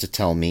comes to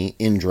tell me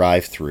in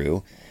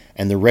drive-thru,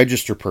 and the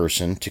register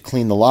person to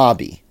clean the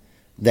lobby,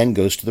 then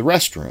goes to the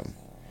restroom.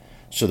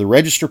 So the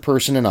register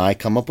person and I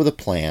come up with a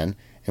plan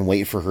and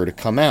wait for her to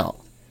come out.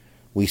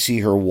 We see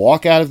her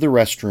walk out of the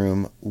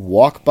restroom,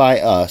 walk by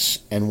us,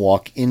 and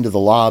walk into the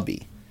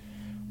lobby.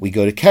 We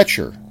go to catch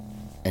her,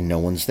 and no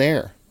one's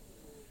there.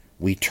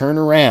 We turn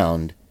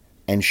around,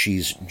 and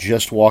she's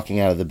just walking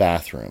out of the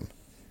bathroom.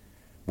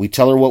 We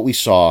tell her what we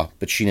saw,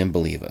 but she didn't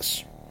believe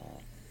us.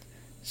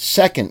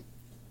 Second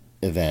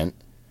event,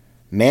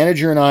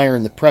 manager and I are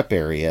in the prep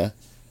area.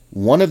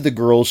 One of the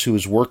girls who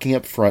is working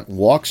up front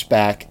walks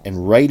back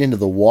and right into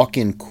the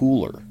walk-in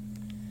cooler.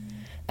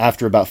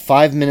 After about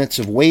 5 minutes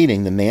of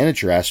waiting, the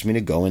manager asked me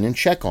to go in and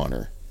check on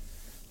her.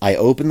 I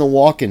open the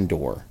walk-in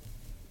door.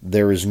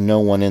 There is no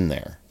one in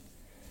there.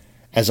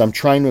 As I'm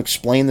trying to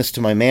explain this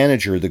to my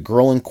manager, the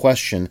girl in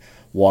question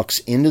walks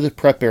into the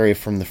prep area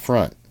from the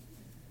front.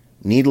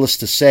 Needless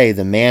to say,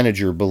 the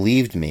manager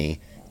believed me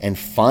and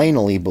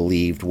finally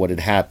believed what had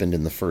happened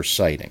in the first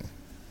sighting.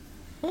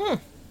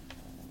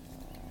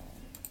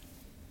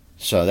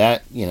 So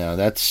that,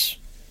 that's...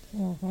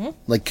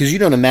 Like, because you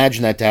don't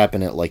imagine that to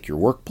happen at, like, your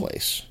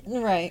workplace.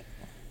 Right.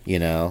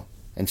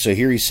 And so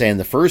here he's saying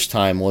the first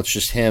time, well, it's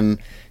just him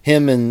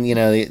and,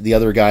 the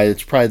other guy,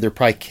 they're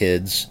probably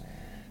kids.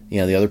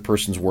 The other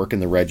person's working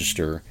the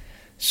register.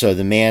 So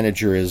the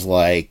manager is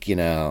like,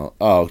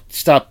 oh,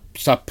 stop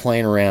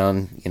playing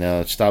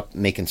around, stop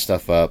making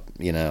stuff up,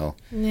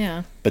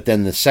 Yeah. But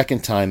then the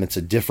second time, it's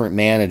a different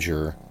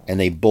manager, and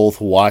they both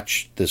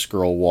watch this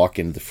girl walk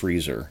into the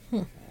freezer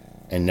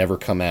and never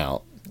come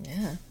out.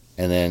 Yeah.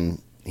 And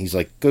then he's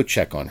like, go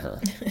check on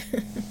her,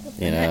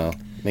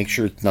 make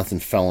sure nothing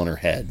fell on her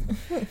head,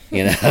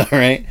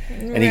 right?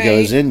 And he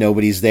goes in,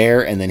 nobody's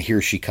there, and then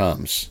here she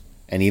comes.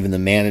 And even the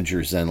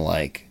manager's then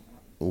like,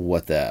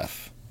 what the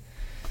F?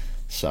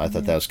 So I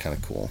thought that was kind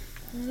of cool.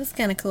 That's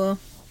kind of cool.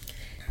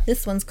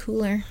 This one's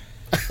cooler.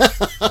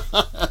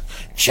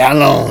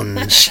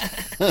 Challenge!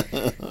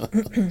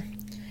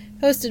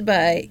 Posted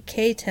by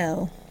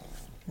K-Tel.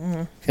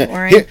 Boring.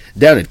 Here,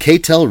 down at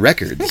K-Tel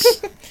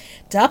Records.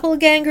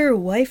 Doppelganger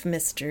wife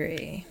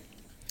mystery.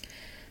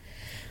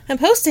 I'm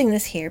posting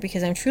this here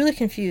because I'm truly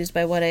confused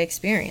by what I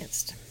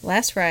experienced.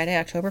 Last Friday,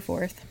 October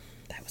 4th,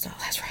 that was not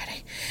last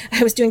Friday,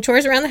 I was doing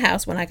chores around the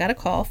house when I got a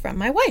call from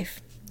my wife.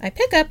 I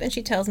pick up and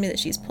she tells me that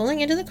she's pulling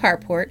into the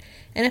carport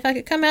and if I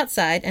could come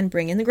outside and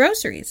bring in the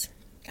groceries.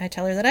 I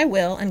tell her that I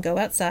will and go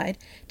outside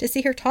to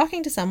see her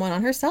talking to someone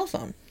on her cell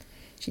phone.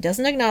 She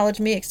doesn't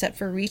acknowledge me except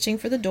for reaching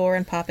for the door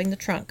and popping the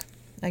trunk.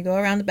 I go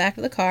around the back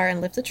of the car and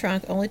lift the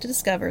trunk only to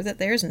discover that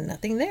there's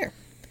nothing there.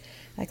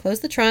 I close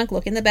the trunk,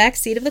 look in the back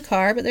seat of the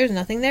car, but there's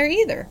nothing there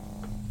either.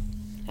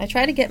 I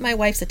try to get my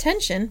wife's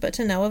attention, but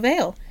to no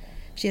avail.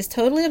 She is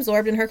totally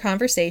absorbed in her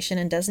conversation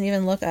and doesn't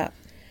even look up.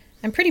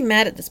 I'm pretty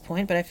mad at this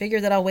point, but I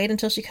figure that I'll wait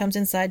until she comes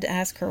inside to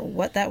ask her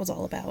what that was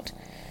all about.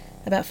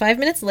 About 5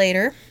 minutes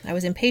later, I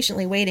was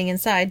impatiently waiting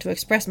inside to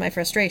express my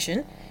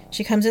frustration.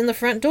 She comes in the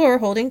front door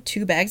holding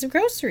 2 bags of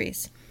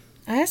groceries.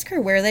 I ask her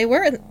where they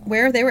were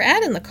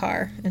at in the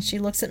car, and she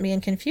looks at me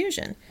in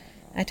confusion.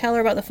 I tell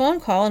her about the phone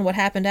call and what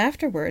happened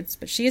afterwards,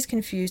 but she is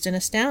confused and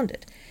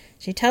astounded.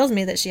 She tells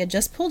me that she had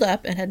just pulled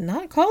up and had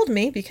not called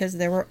me because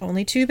there were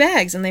only 2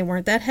 bags and they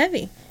weren't that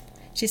heavy.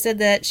 She said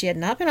that she had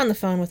not been on the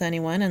phone with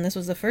anyone, and this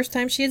was the first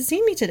time she had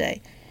seen me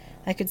today.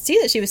 I could see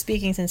that she was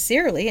speaking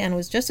sincerely and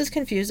was just as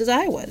confused as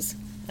I was.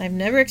 I've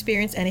never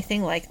experienced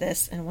anything like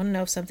this and want to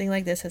know if something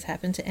like this has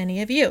happened to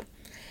any of you.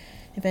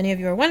 If any of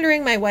you are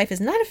wondering, my wife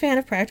is not a fan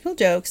of practical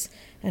jokes,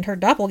 and her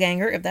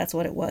doppelganger, if that's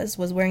what it was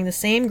wearing the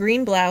same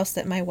green blouse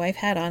that my wife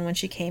had on when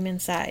she came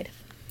inside.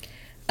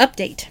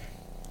 Update.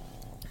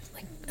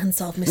 Like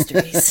Unsolved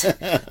Mysteries.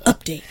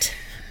 Update.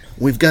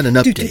 We've got an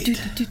update.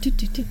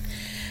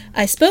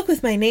 I spoke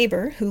with my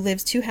neighbor, who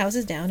lives 2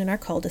 houses down in our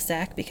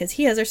cul-de-sac, because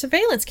he has our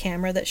surveillance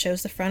camera that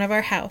shows the front of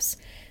our house.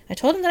 I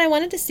told him that I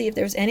wanted to see if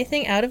there was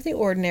anything out of the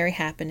ordinary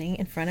happening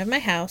in front of my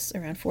house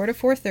around 4 to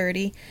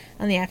 4:30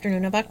 on the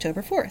afternoon of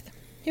October 4th.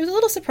 He was a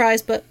little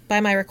surprised by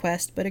my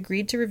request, but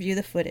agreed to review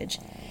the footage.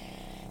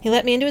 He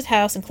let me into his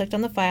house and clicked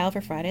on the file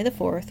for Friday the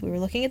 4th. We were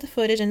looking at the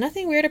footage, and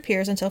nothing weird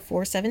appears until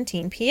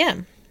 4:17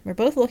 p.m. We're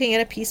both looking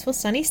at a peaceful,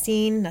 sunny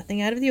scene,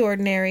 nothing out of the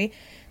ordinary,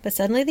 but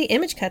suddenly the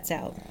image cuts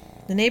out.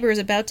 The neighbor is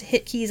about to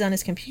hit keys on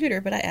his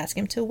computer, but I ask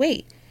him to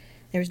wait.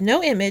 There's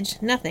no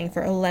image, nothing,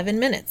 for 11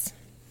 minutes.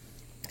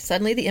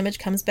 Suddenly the image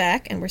comes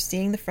back, and we're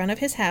seeing the front of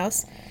his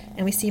house,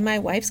 and we see my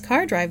wife's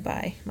car drive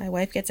by. My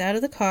wife gets out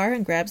of the car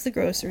and grabs the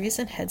groceries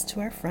and heads to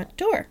our front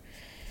door.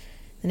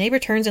 The neighbor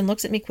turns and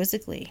looks at me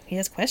quizzically. He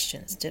has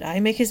questions. Did I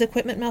make his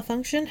equipment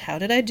malfunction? How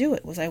did I do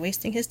it? Was I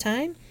wasting his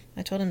time?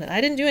 I told him that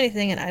I didn't do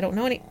anything, and I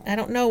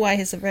don't know why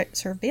his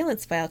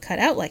surveillance file cut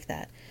out like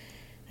that.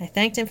 I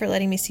thanked him for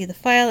letting me see the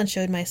file and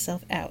showed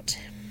myself out.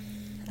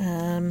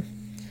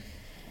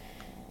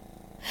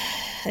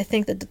 I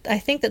think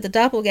that the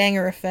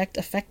doppelganger effect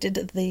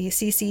affected the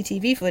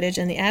CCTV footage,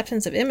 and the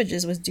absence of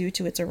images was due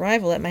to its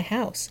arrival at my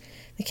house.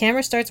 The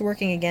camera starts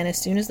working again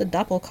as soon as the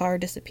doppel car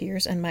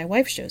disappears and my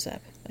wife shows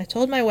up. I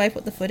told my wife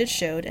what the footage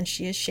showed, and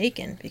she is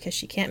shaken because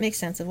she can't make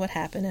sense of what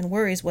happened and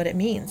worries what it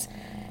means.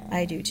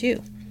 I do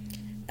too.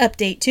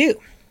 Update 2.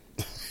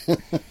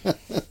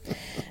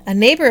 A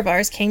neighbor of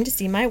ours came to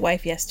see my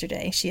wife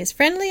yesterday. She is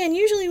friendly and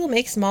usually will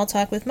make small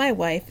talk with my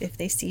wife if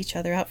they see each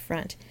other out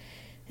front.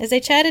 As they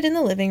chatted in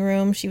the living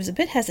room, she was a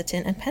bit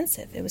hesitant and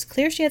pensive. It was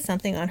clear she had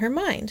something on her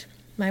mind.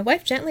 My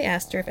wife gently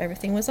asked her if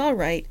everything was all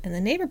right, and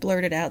the neighbor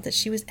blurted out that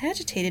she was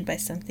agitated by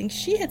something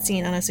she had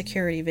seen on a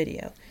security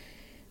video.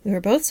 We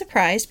were both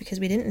surprised because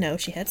we didn't know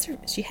she had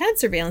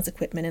surveillance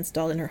equipment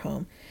installed in her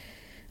home.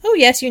 Oh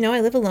yes,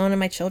 I live alone, and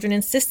my children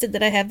insisted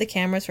that I have the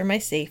cameras for my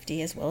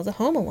safety, as well as a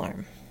home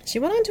alarm. She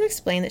went on to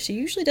explain that she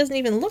usually doesn't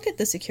even look at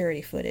the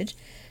security footage,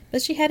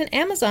 but she had an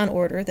Amazon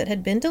order that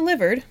had been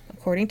delivered,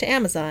 according to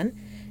Amazon,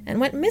 and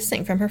went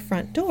missing from her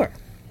front door.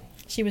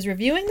 She was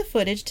reviewing the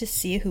footage to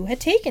see who had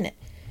taken it.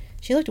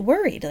 She looked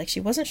worried, like she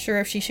wasn't sure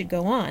if she should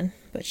go on,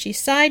 but she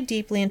sighed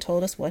deeply and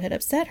told us what had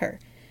upset her.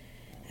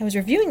 I was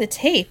reviewing the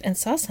tape and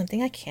saw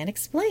something I can't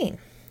explain.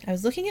 I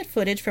was looking at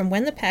footage from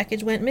when the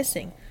package went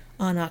missing,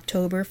 on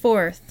October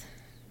 4th.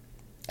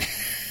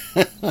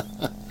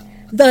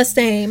 The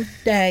same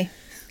day.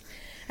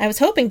 I was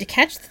hoping to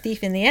catch the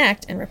thief in the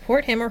act and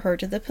report him or her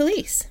to the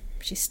police.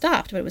 She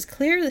stopped, but it was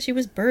clear that she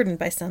was burdened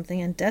by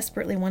something and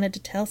desperately wanted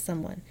to tell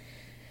someone.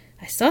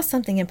 I saw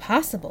something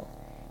impossible.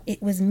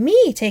 It was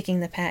me taking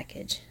the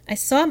package. I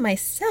saw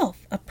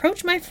myself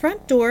approach my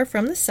front door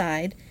from the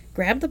side,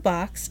 grab the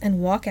box,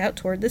 and walk out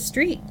toward the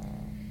street.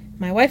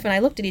 My wife and I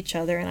looked at each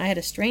other, and I had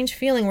a strange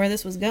feeling where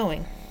this was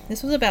going.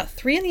 This was about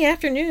 3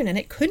 p.m, and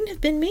it couldn't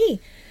have been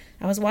me.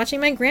 I was watching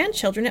my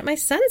grandchildren at my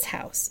son's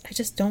house. I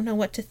just don't know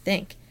what to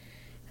think.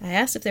 I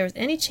asked if there was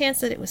any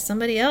chance that it was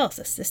somebody else,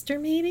 a sister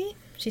maybe?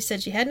 She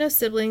said she had no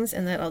siblings,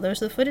 and that although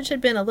the footage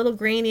had been a little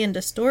grainy and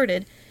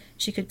distorted,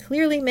 she could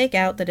clearly make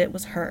out that it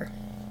was her.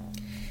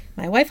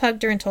 My wife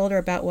hugged her and told her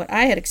about what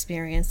I had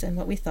experienced and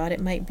what we thought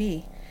it might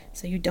be.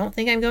 So you don't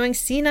think I'm going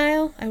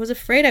senile? I was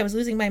afraid I was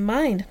losing my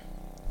mind.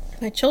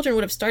 My children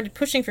would have started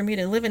pushing for me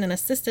to live in an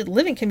assisted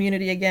living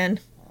community again.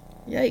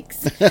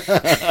 Yikes.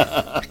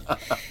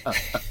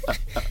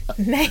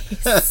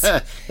 Nice.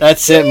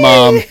 That's it,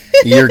 Mom.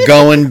 You're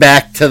going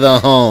back to the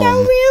home.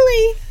 No,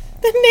 really.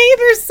 The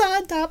neighbors saw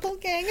a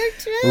doppelganger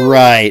too.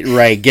 Right.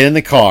 Get in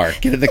the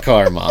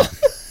car. Mom.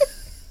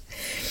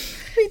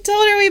 We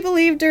told her we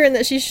believed her and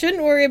that she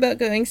shouldn't worry about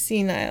going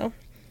senile.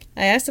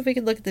 I asked if we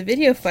could look at the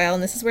video file,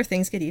 and this is where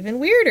things get even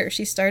weirder.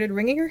 She started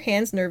wringing her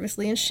hands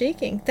nervously and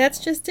shaking. That's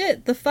just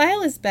it. The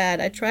file is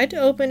bad. I tried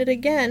to open it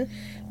again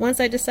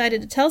once I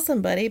decided to tell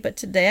somebody, but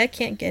today I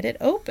can't get it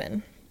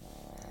open.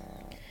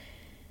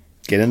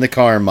 Get in the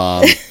car,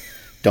 Mom.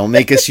 Don't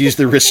make us use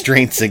the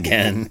restraints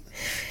again.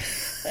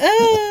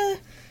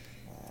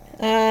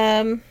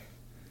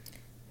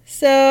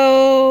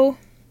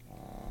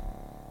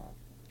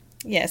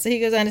 So he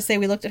goes on to say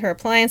we looked at her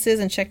appliances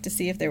and checked to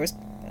see if there was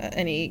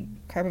any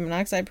carbon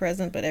monoxide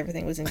present, but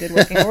everything was in good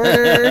working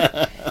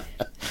order.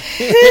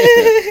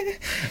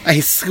 I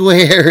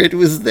swear it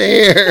was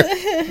there.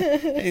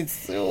 I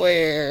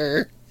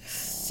swear.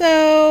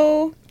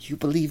 So you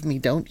believe me,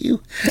 don't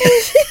you?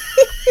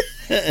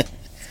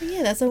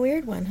 Yeah, that's a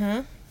weird one,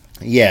 huh?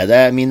 Yeah,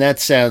 that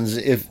sounds,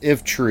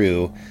 if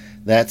true,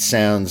 that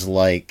sounds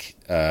like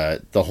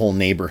the whole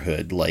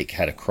neighborhood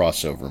had a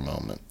crossover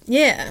moment.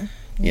 Yeah.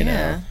 You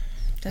know?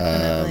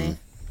 Definitely.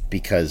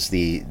 Because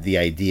the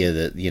idea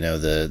that,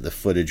 the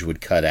footage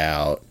would cut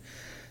out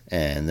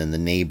and then the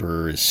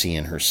neighbor is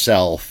seeing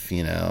herself,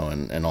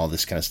 and all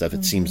this kind of stuff.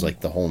 It seems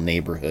like the whole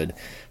neighborhood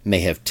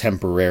may have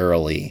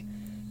temporarily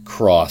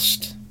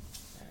crossed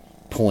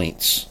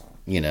points,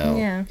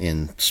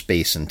 in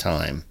space and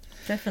time.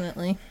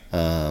 Definitely.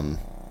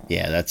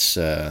 That's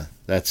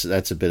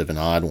That's a bit of an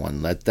odd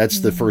one. That's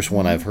the first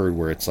one I've heard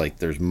where it's like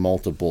there's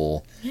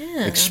multiple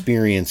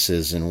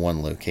experiences in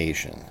one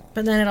location.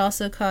 But then it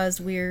also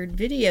caused weird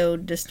video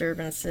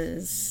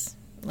disturbances,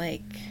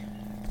 like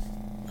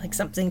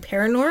something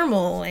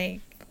paranormal,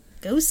 like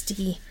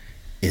ghosty.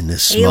 In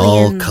this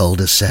small Aliens.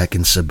 cul-de-sac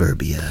in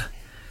suburbia,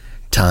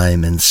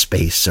 time and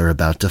space are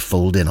about to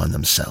fold in on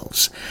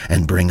themselves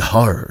and bring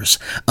horrors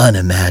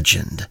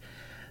unimagined.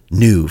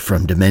 New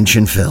from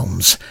Dimension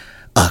Films,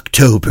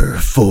 October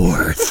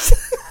 4th.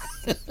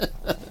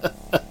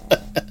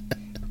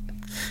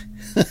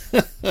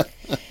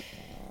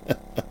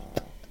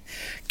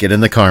 Get in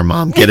the car,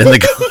 Mom. Get in the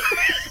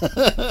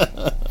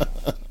car.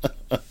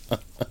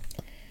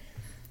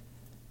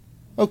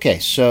 Okay,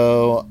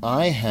 so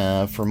I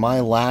have, for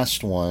my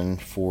last one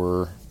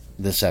for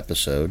this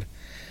episode,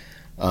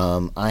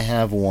 I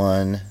have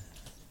one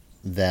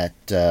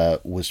that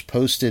was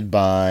posted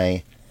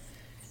by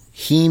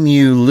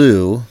Hemu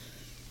Lu,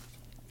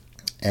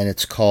 and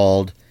it's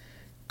called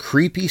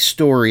Creepy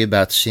Story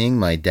About Seeing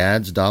My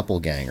Dad's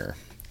Doppelganger.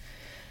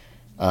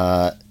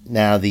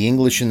 Now, the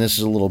English in this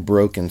is a little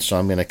broken, so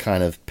I'm going to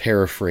kind of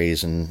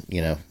paraphrase and,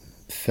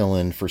 fill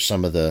in for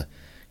some of the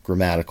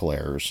grammatical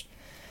errors.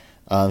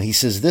 He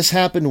says, this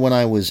happened when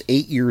I was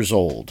 8 years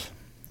old.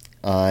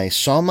 I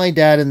saw my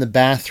dad in the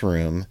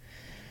bathroom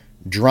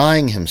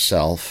drying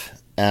himself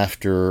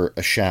after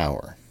a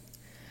shower.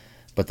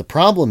 But the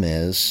problem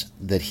is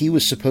that he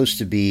was supposed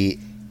to be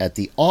at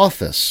the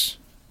office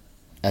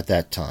at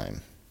that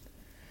time.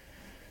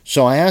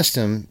 So I asked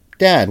him,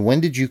 Dad, when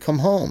did you come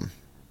home?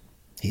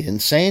 He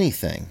didn't say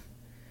anything.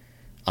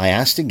 I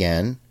asked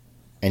again,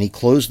 and he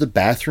closed the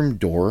bathroom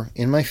door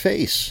in my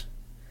face.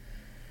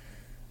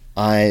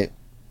 I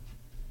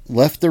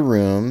left the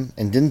room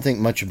and didn't think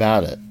much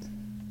about it.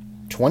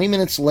 20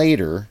 minutes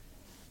later,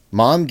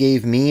 Mom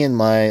gave me and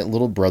my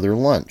little brother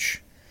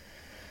lunch.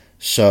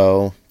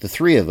 So the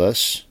three of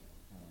us,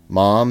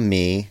 Mom,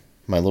 me,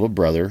 my little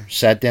brother,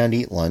 sat down to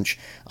eat lunch.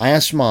 I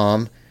asked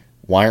Mom,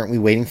 why aren't we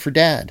waiting for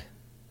Dad?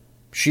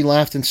 She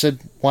laughed and said,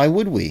 why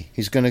would we?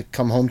 He's going to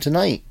come home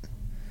tonight.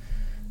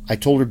 I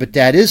told her, but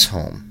Dad is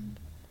home.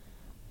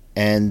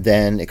 And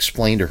then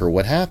explained to her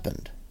what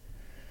happened.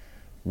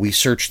 We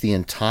searched the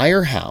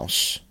entire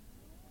house,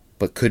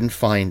 but couldn't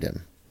find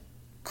him.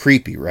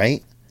 Creepy,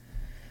 right?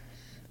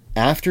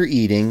 After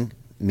eating,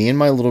 me and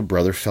my little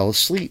brother fell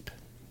asleep.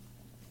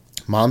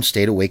 Mom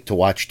stayed awake to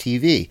watch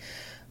TV.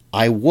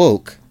 I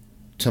woke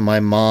to my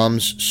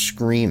mom's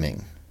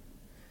screaming.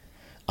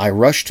 I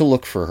rushed to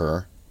look for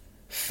her,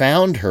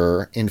 found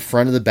her in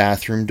front of the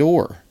bathroom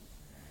door.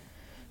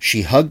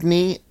 She hugged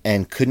me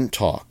and couldn't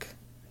talk.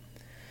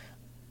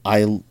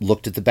 I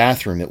looked at the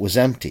bathroom. It was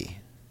empty.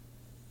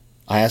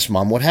 I asked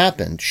Mom what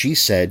happened. She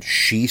said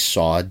she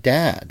saw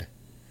Dad.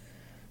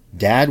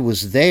 Dad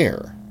was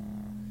there.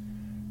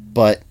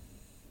 But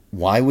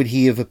why would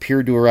he have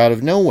appeared to her out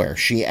of nowhere?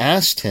 She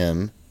asked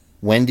him,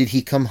 when did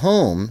he come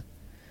home?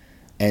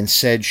 And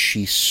said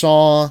she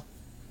saw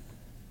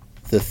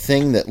the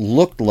thing that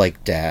looked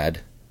like Dad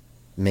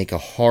make a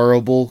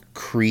horrible,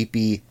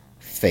 creepy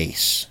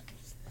face.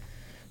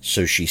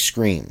 So she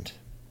screamed.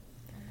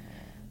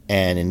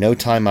 And in no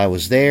time I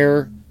was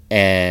there,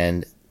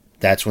 and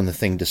that's when the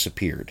thing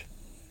disappeared.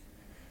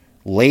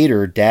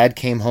 Later, Dad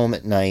came home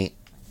at night,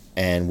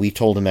 and we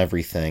told him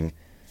everything.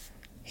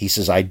 He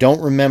says, I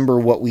don't remember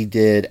what we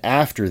did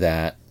after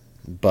that,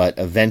 but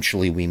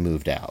eventually we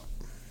moved out.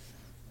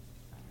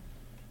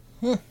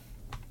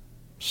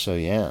 So,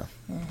 yeah.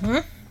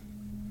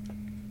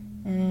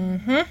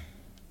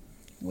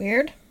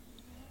 Weird.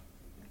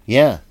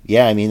 Yeah.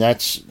 I mean,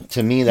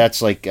 to me,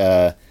 that's like,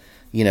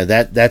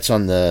 that's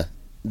on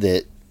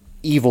the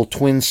evil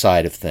twin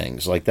side of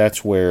things. Like,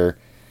 that's where,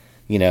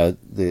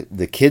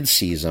 the kid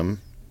sees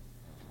them,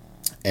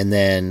 and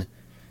then,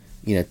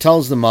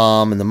 tells the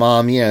mom, and the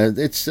mom,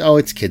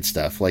 it's kid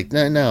stuff. Like,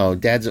 no,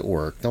 Dad's at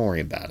work. Don't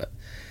worry about it.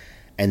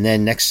 And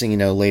then next thing you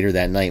know, later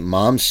that night,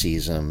 Mom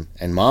sees him,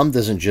 and Mom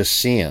doesn't just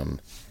see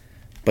him,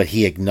 but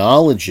he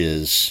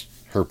acknowledges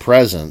her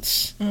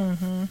presence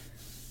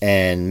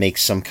and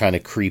makes some kind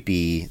of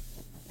creepy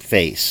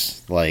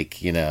face. Like,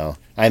 I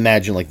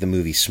imagine like the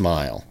movie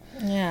Smile.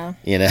 Yeah.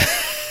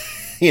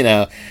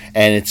 And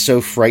it's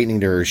so frightening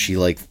to her, she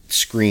like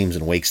screams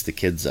and wakes the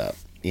kids up,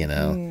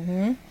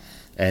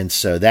 And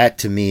so that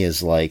to me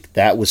is like,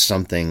 that was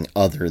something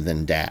other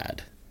than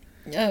Dad.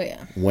 Oh,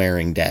 yeah.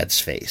 Wearing Dad's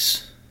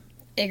face.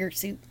 Egger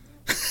suit.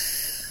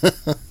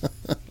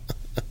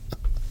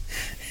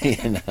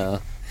 And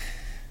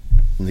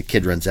the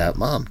kid runs out,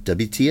 Mom,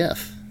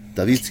 WTF.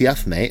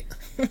 WTF, mate.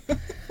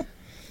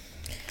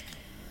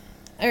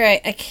 All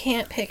right, I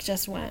can't pick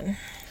just one.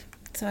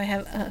 So I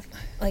have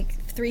like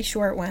 3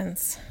 short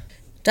ones.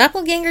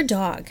 Doppelganger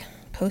dog,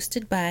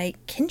 posted by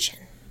Kinchin.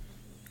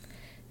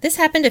 This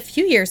happened a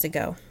few years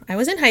ago. I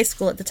was in high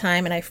school at the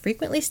time, and I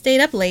frequently stayed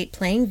up late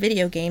playing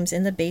video games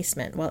in the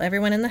basement while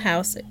everyone in the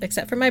house,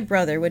 except for my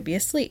brother, would be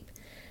asleep.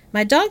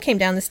 My dog came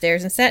down the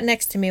stairs and sat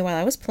next to me while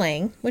I was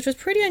playing, which was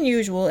pretty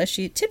unusual as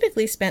she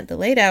typically spent the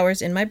late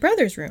hours in my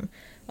brother's room,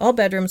 All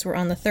bedrooms were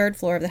on the 3rd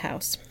floor of the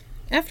house.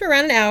 After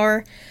around an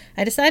hour,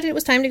 I decided it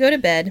was time to go to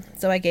bed,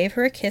 so I gave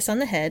her a kiss on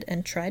the head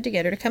and tried to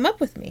get her to come up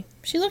with me.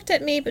 She looked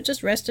at me, but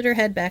just rested her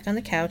head back on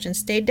the couch and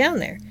stayed down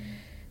there.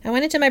 I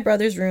went into my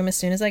brother's room as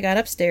soon as I got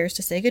upstairs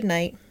to say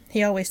goodnight.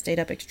 He always stayed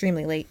up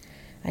extremely late.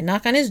 I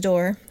knock on his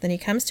door, then he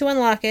comes to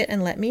unlock it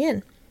and let me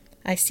in.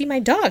 I see my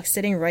dog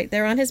sitting right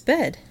there on his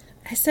bed.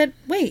 I said,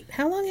 "Wait,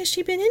 how long has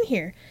she been in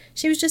here?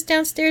 She was just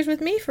downstairs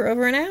with me for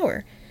over an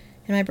hour."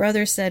 And my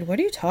brother said, "What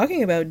are you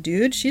talking about,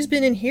 dude? She's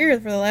been in here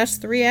for the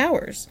last 3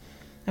 hours."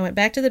 I went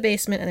back to the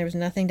basement and there was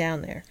nothing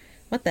down there.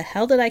 What the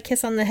hell did I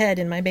kiss on the head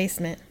in my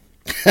basement?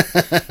 It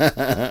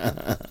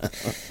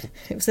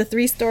was a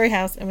 3-story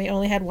house and we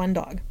only had 1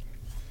 dog.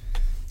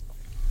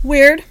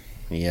 Weird.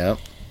 Yep.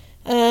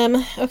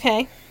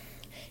 Okay.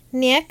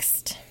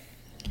 Next.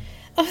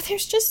 Oh,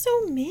 there's just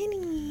so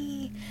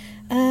many.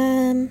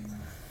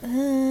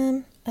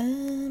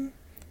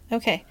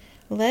 Okay.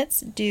 Let's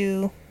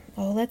do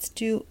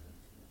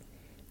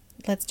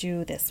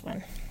this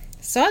one.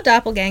 Saw a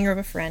doppelganger of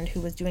a friend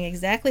who was doing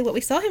exactly what we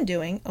saw him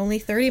doing, only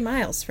 30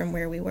 miles from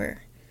where we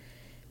were.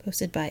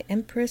 Posted by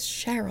Empress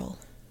Cheryl.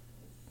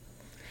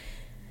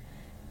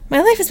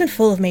 My life has been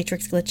full of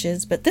matrix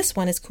glitches, but this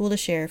one is cool to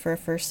share for a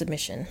first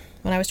submission.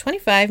 When I was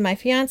 25, my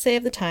fiancé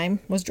of the time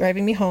was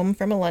driving me home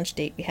from a lunch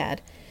date we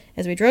had.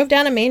 As we drove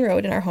down a main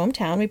road in our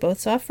hometown, we both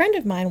saw a friend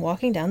of mine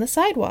walking down the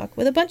sidewalk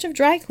with a bunch of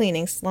dry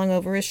cleaning slung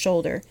over his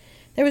shoulder.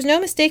 There was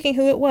no mistaking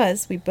who it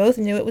was. We both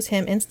knew it was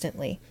him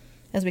instantly.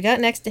 As we got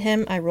next to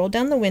him, I rolled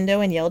down the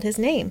window and yelled his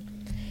name.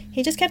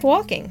 He just kept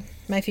walking.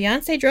 My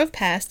fiancé drove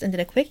past and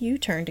did a quick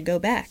U-turn to go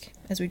back.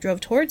 As we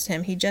drove towards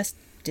him, he just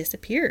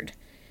disappeared.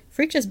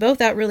 Freaked us both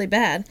out really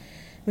bad.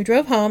 We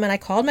drove home and I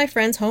called my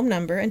friend's home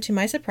number, and to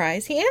my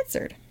surprise, he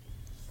answered.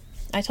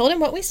 I told him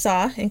what we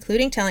saw,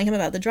 including telling him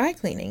about the dry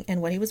cleaning and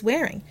what he was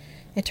wearing.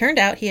 It turned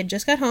out he had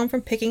just got home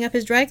from picking up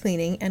his dry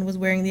cleaning and was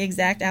wearing the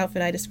exact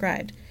outfit I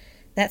described.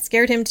 That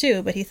scared him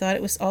too, but he thought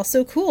it was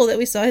also cool that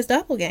we saw his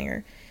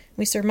doppelganger.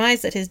 We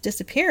surmised that his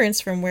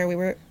disappearance from where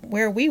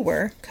we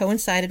were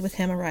coincided with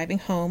him arriving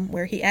home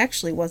where he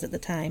actually was at the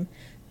time,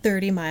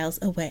 30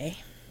 miles away.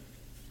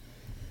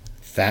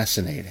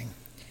 Fascinating.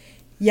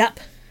 Yup.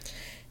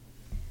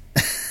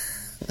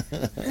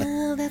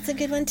 Oh, that's a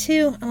good one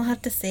too. I'll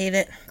have to save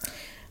it.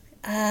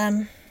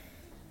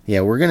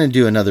 Yeah, we're going to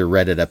do another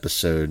Reddit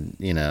episode,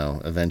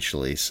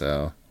 eventually,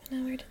 so.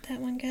 Oh, where did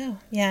that one go?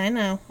 Yeah, I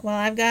know. Well,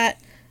 I've got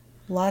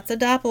lots of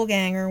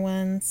doppelganger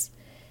ones.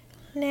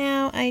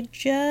 Now, it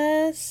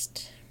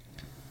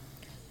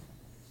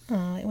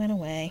went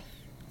away.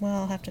 Well,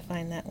 I'll have to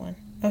find that one.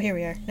 Oh, here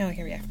we are. No,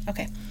 here we are.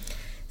 Okay.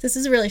 This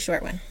is a really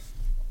short one.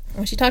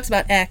 When she talks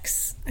about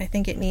ex, I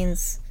think it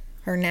means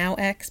her now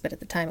ex, but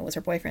at the time it was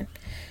her boyfriend.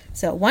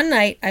 So, one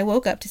night, I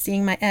woke up to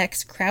seeing my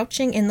ex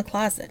crouching in the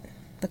closet.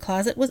 The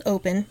closet was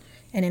open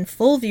and in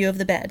full view of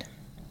the bed.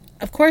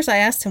 Of course, I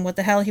asked him what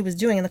the hell he was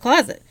doing in the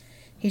closet.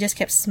 He just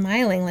kept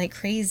smiling like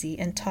crazy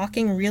and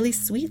talking really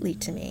sweetly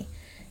to me,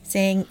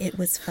 saying it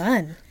was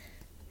fun.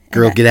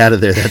 Girl, get out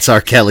of there. That's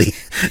R. Kelly.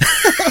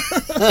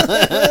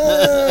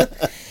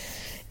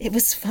 It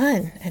was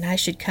fun, and I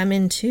should come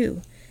in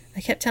too.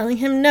 I kept telling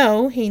him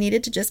no, he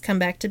needed to just come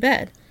back to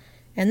bed.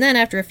 And then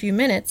after a few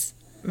minutes,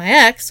 my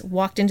ex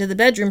walked into the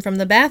bedroom from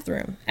the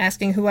bathroom,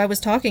 asking who I was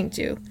talking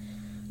to.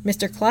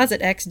 Mr.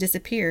 Closet X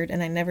disappeared,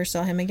 and I never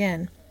saw him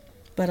again.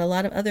 But a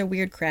lot of other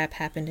weird crap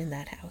happened in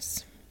that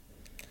house.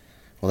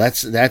 Well,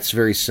 that's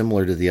very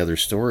similar to the other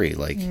story,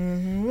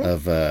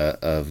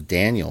 of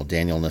Daniel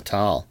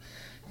Natal,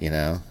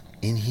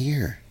 in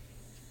here,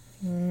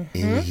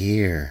 in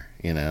here,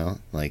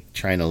 like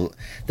trying to.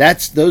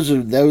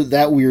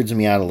 That weirds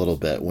me out a little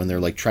bit when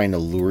they're like trying to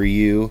lure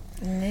you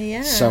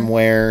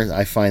somewhere.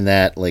 I find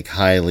that like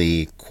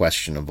highly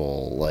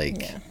questionable.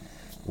 Like,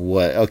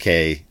 what?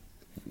 Okay,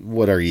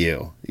 what are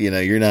you?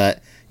 You're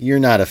not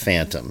a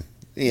phantom.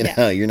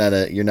 You're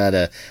not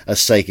a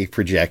psychic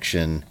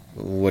projection.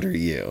 What are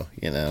you?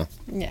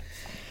 Yeah.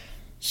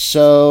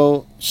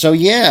 So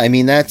yeah. I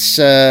mean, that's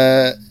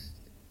the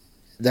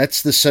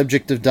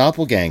subject of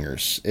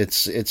doppelgangers.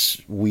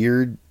 It's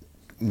weird,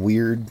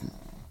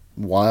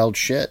 wild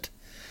shit.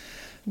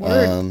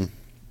 Word.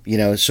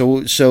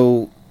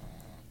 So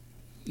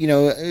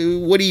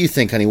what do you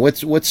think, honey?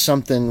 What's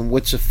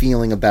a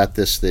feeling about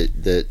this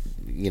that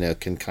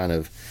can kind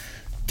of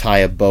tie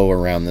a bow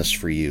around this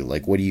for you?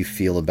 Like, what do you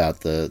feel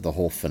about the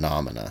whole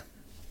phenomena?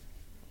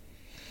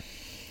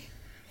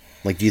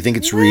 Like, do you think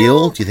it's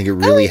real? Do you think it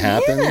really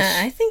happens? Yeah,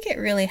 I think it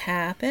really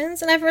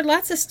happens. And I've heard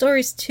lots of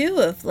stories,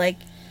 too, of, like,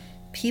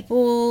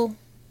 people,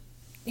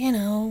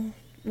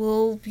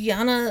 will be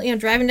on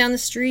driving down the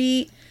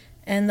street,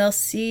 and they'll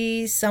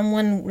see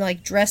someone,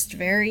 like, dressed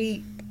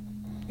very,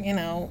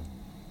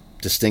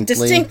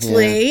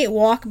 distinctly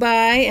walk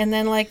by, and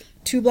then, like,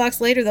 2 blocks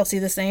later, they'll see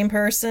the same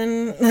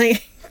person.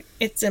 Like,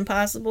 it's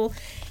impossible.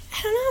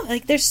 I don't know.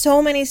 Like, there's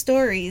so many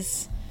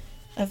stories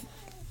of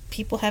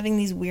people having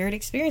these weird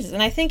experiences,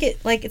 and I think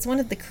it's one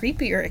of the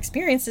creepier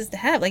experiences to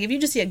have. Like, if you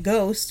just see a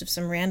ghost of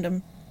some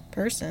random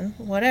person,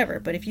 whatever,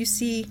 but if you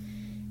see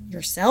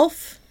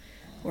yourself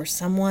or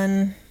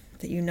someone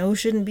that you know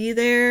shouldn't be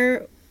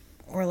there,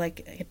 or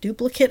like a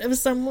duplicate of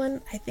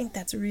someone, I think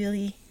that's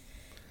really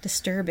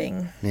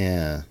disturbing.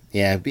 Yeah,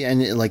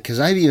 and like, because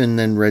I've even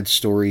then read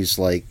stories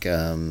like,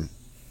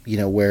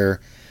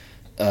 where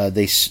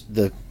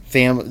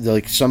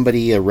like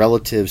somebody, a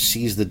relative,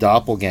 sees the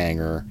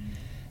doppelganger,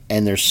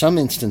 and there's some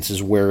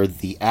instances where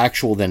the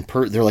actual they're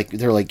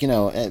like,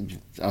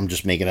 I'm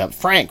just making it up.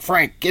 Frank,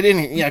 get in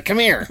here. Yeah, come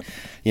here.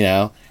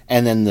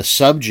 And then the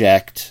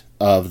subject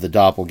of the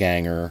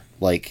doppelganger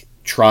like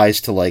tries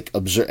to like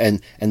observe,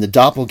 and the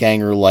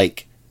doppelganger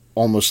like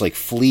almost like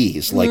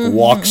flees, like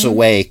walks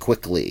away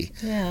quickly.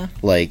 Yeah.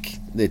 Like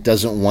it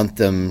doesn't want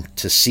them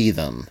to see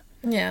them.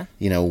 Yeah.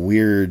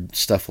 Weird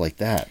stuff like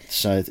that.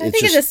 So I think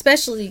it's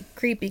especially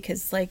creepy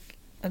because like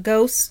a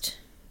ghost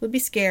would be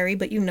scary,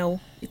 but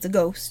it's a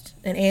ghost.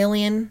 An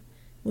alien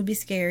would be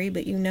scary,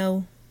 but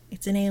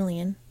it's an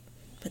alien.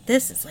 But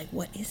this is like,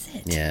 what is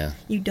it? Yeah.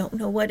 You don't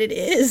know what it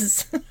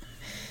is.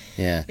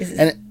 Yeah.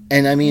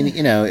 And I mean,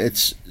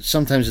 it's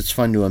sometimes it's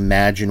fun to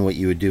imagine what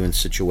you would do in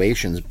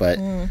situations, but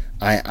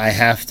I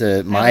have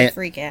to I would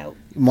freak out.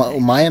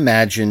 My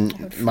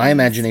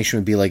imagination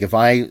would be like if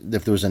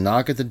there was a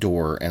knock at the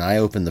door and I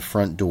opened the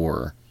front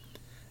door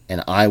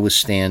and I was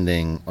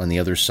standing on the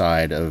other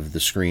side of the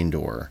screen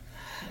door.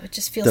 It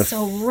just feels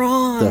so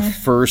wrong. The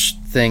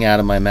first thing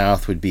out of my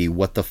mouth would be,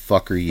 "What the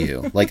fuck are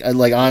you?" Like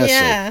honestly,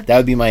 that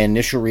would be my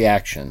initial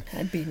reaction.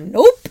 I'd be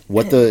nope.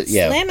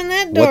 Slamming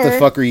that door. What the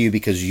fuck are you?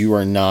 Because you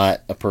are not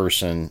a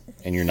person,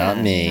 and you're not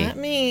me. Not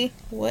me.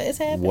 What is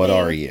happening? What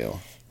are you?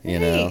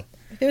 If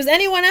it was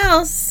anyone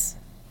else,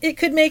 it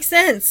could make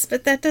sense,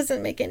 but that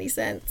doesn't make any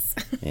sense.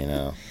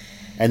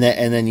 And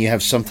then you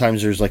have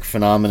sometimes there's like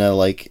phenomena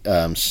like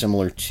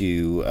similar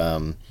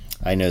to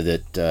I know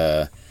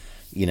that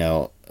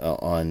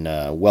on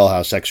Well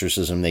House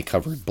Exorcism they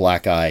covered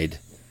black-eyed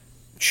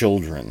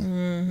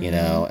children,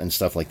 and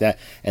stuff like that.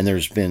 And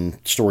there's been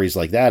stories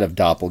like that of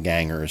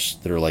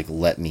doppelgangers that are like,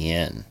 "Let me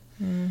in,"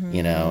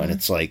 and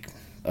it's like,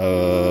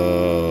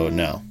 oh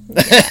no,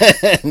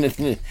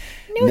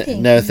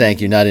 no,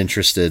 thank you, not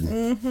interested.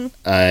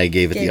 I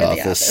gave it the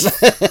office.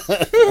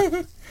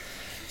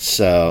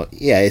 So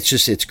yeah,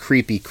 it's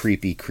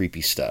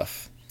creepy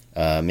stuff.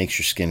 Makes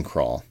your skin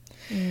crawl.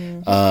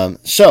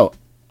 So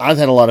I've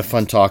had a lot of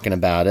fun talking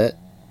about it.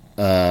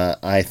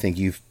 I think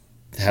you've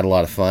had a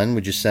lot of fun,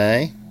 would you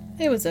say?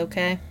 It was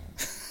okay.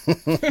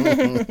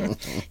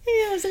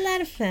 It was a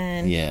lot of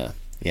fun. Yeah.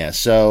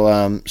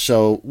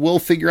 So we'll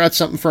figure out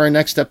something for our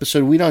next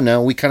episode. We don't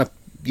know. We kind of,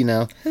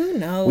 who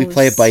knows? We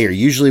play it by ear.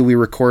 Usually we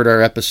record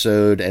our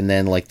episode and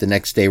then like the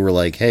next day we're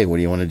like, hey, what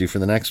do you want to do for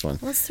the next one?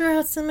 Let's throw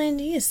out some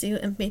ideas. See,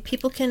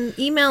 people can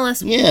email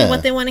us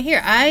what they want to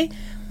hear. I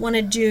want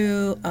to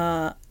do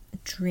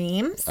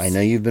dreams. I know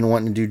you've been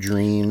wanting to do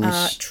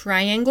dreams.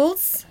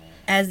 Triangles,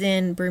 as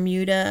in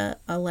Bermuda,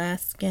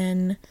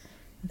 Alaskan,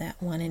 that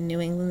one in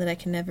New England that I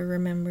can never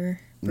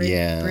remember.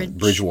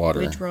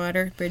 Bridgewater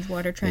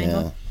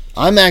Triangle. Yeah.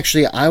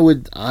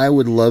 I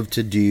would love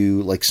to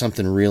do like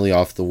something really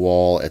off the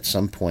wall at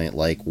some point,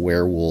 like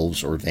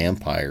werewolves or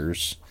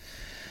vampires.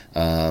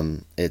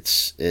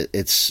 It's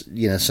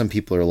some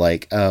people are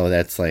like, oh,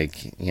 that's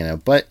like,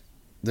 but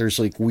there's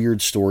like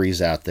weird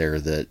stories out there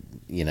that,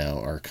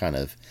 are kind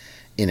of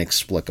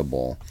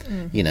inexplicable,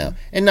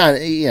 and not,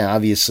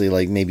 obviously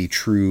like maybe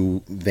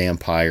true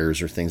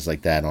vampires or things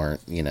like that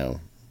aren't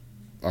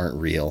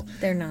real.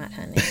 They're not,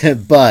 honey.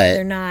 But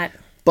they're not.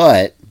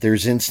 But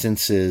there's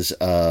instances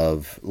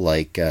of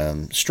like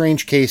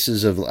strange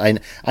cases of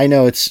I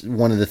know it's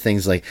one of the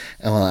things like,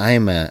 well,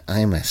 I'm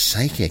a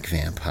psychic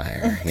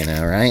vampire,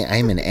 or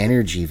I'm an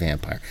energy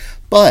vampire.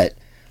 But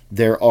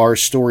there are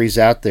stories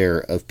out there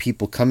of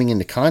people coming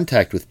into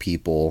contact with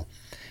people,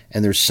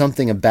 and there's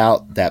something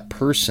about that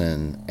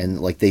person, and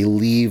like they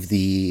leave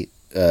the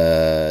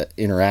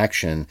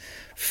interaction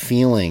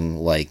feeling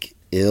like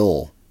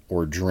ill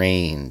or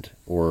drained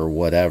or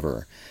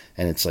whatever.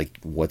 And it's like,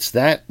 what's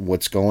that?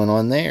 What's going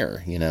on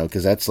there?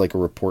 Because that's like a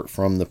report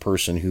from the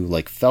person who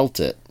like felt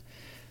it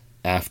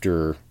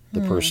after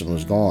the person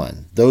was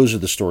gone. Those are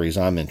the stories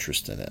I'm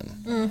interested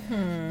in.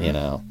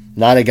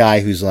 Not a guy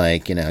who's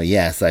like,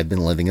 yes, I've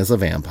been living as a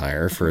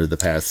vampire for the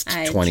past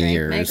 20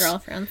 years. My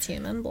girlfriend's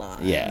human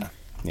blood. Yeah,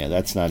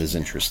 that's not as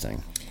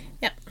interesting.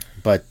 Yep.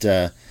 But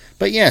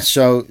yeah,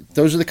 so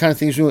those are the kind of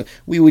things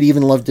we would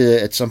even love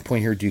to at some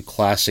point here do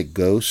classic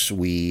ghosts.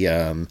 We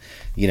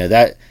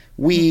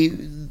we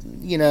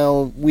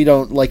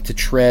don't like to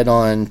tread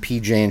on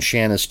PJ and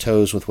Shanna's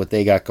toes with what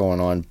they got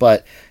going on,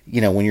 but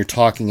when you're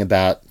talking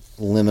about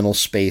liminal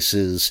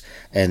spaces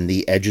and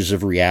the edges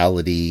of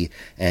reality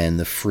and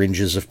the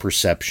fringes of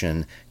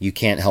perception, you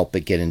can't help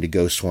but get into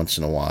ghosts once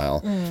in a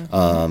while.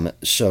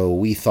 So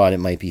we thought it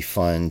might be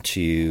fun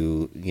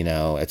to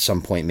at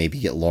some point maybe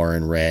get Laura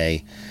and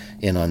Ray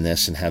in on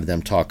this and have them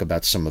talk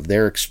about some of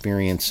their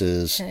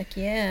experiences. Heck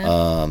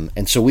yeah.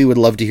 And so we would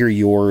love to hear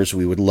yours.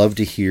 We would love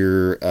to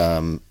hear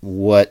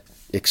what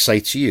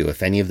excites you.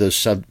 If any of those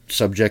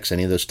subjects,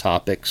 any of those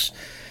topics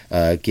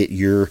get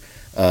your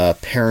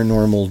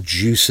paranormal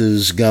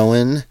juices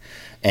going,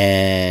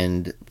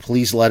 And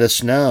please let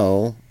us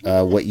know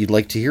what you'd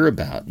like to hear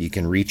about. You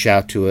can reach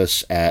out to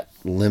us at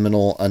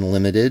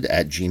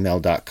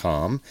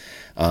liminalunlimited@gmail.com.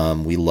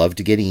 We love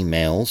to get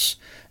emails.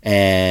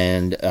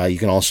 And you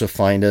can also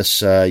find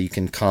us, you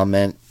can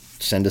comment,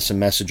 send us a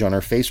message on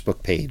our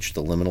Facebook page,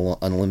 the Liminal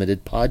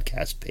Unlimited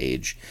podcast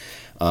page.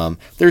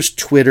 There's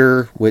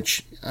Twitter,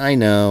 which I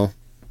know,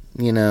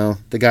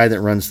 the guy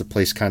that runs the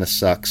place kind of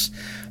sucks.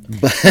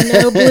 But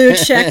no blue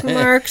check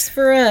marks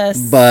for us.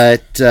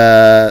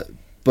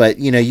 But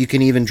you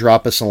can even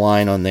drop us a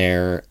line on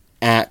there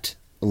at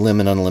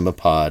Limit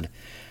Unlimipod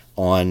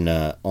on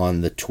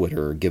the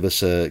Twitter.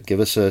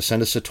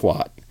 Send us a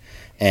twat.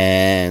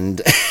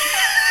 And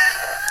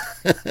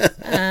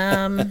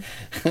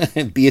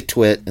be a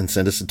twit and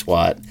send us a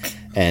twat,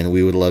 and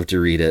we would love to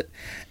read it.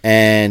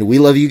 And we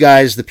love you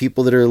guys, the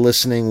people that are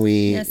listening.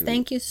 Yes,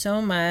 thank you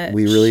so much.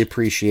 We really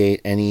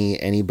appreciate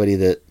anybody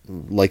that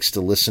likes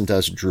to listen to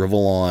us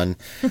drivel on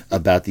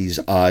about these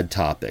odd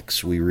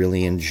topics. We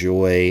really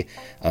enjoy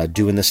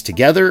doing this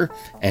together,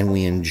 and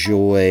we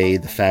enjoy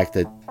the fact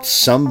that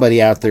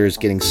somebody out there is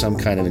getting some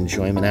kind of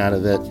enjoyment out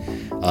of it.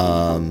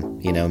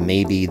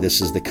 Maybe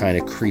this is the kind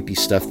of creepy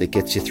stuff that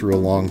gets you through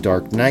a long,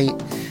 dark night,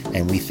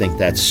 and we think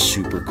that's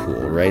super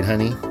cool, right,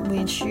 honey?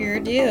 We sure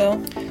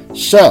do.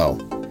 So,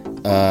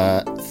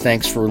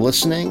 thanks for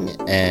listening,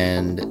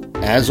 and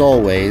as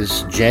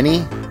always,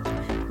 Jenny,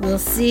 we'll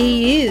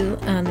see you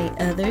on the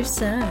other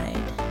side.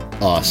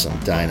 Awesome,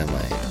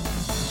 dynamite.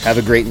 Have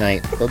a great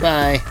night.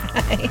 Bye-bye.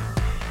 Bye.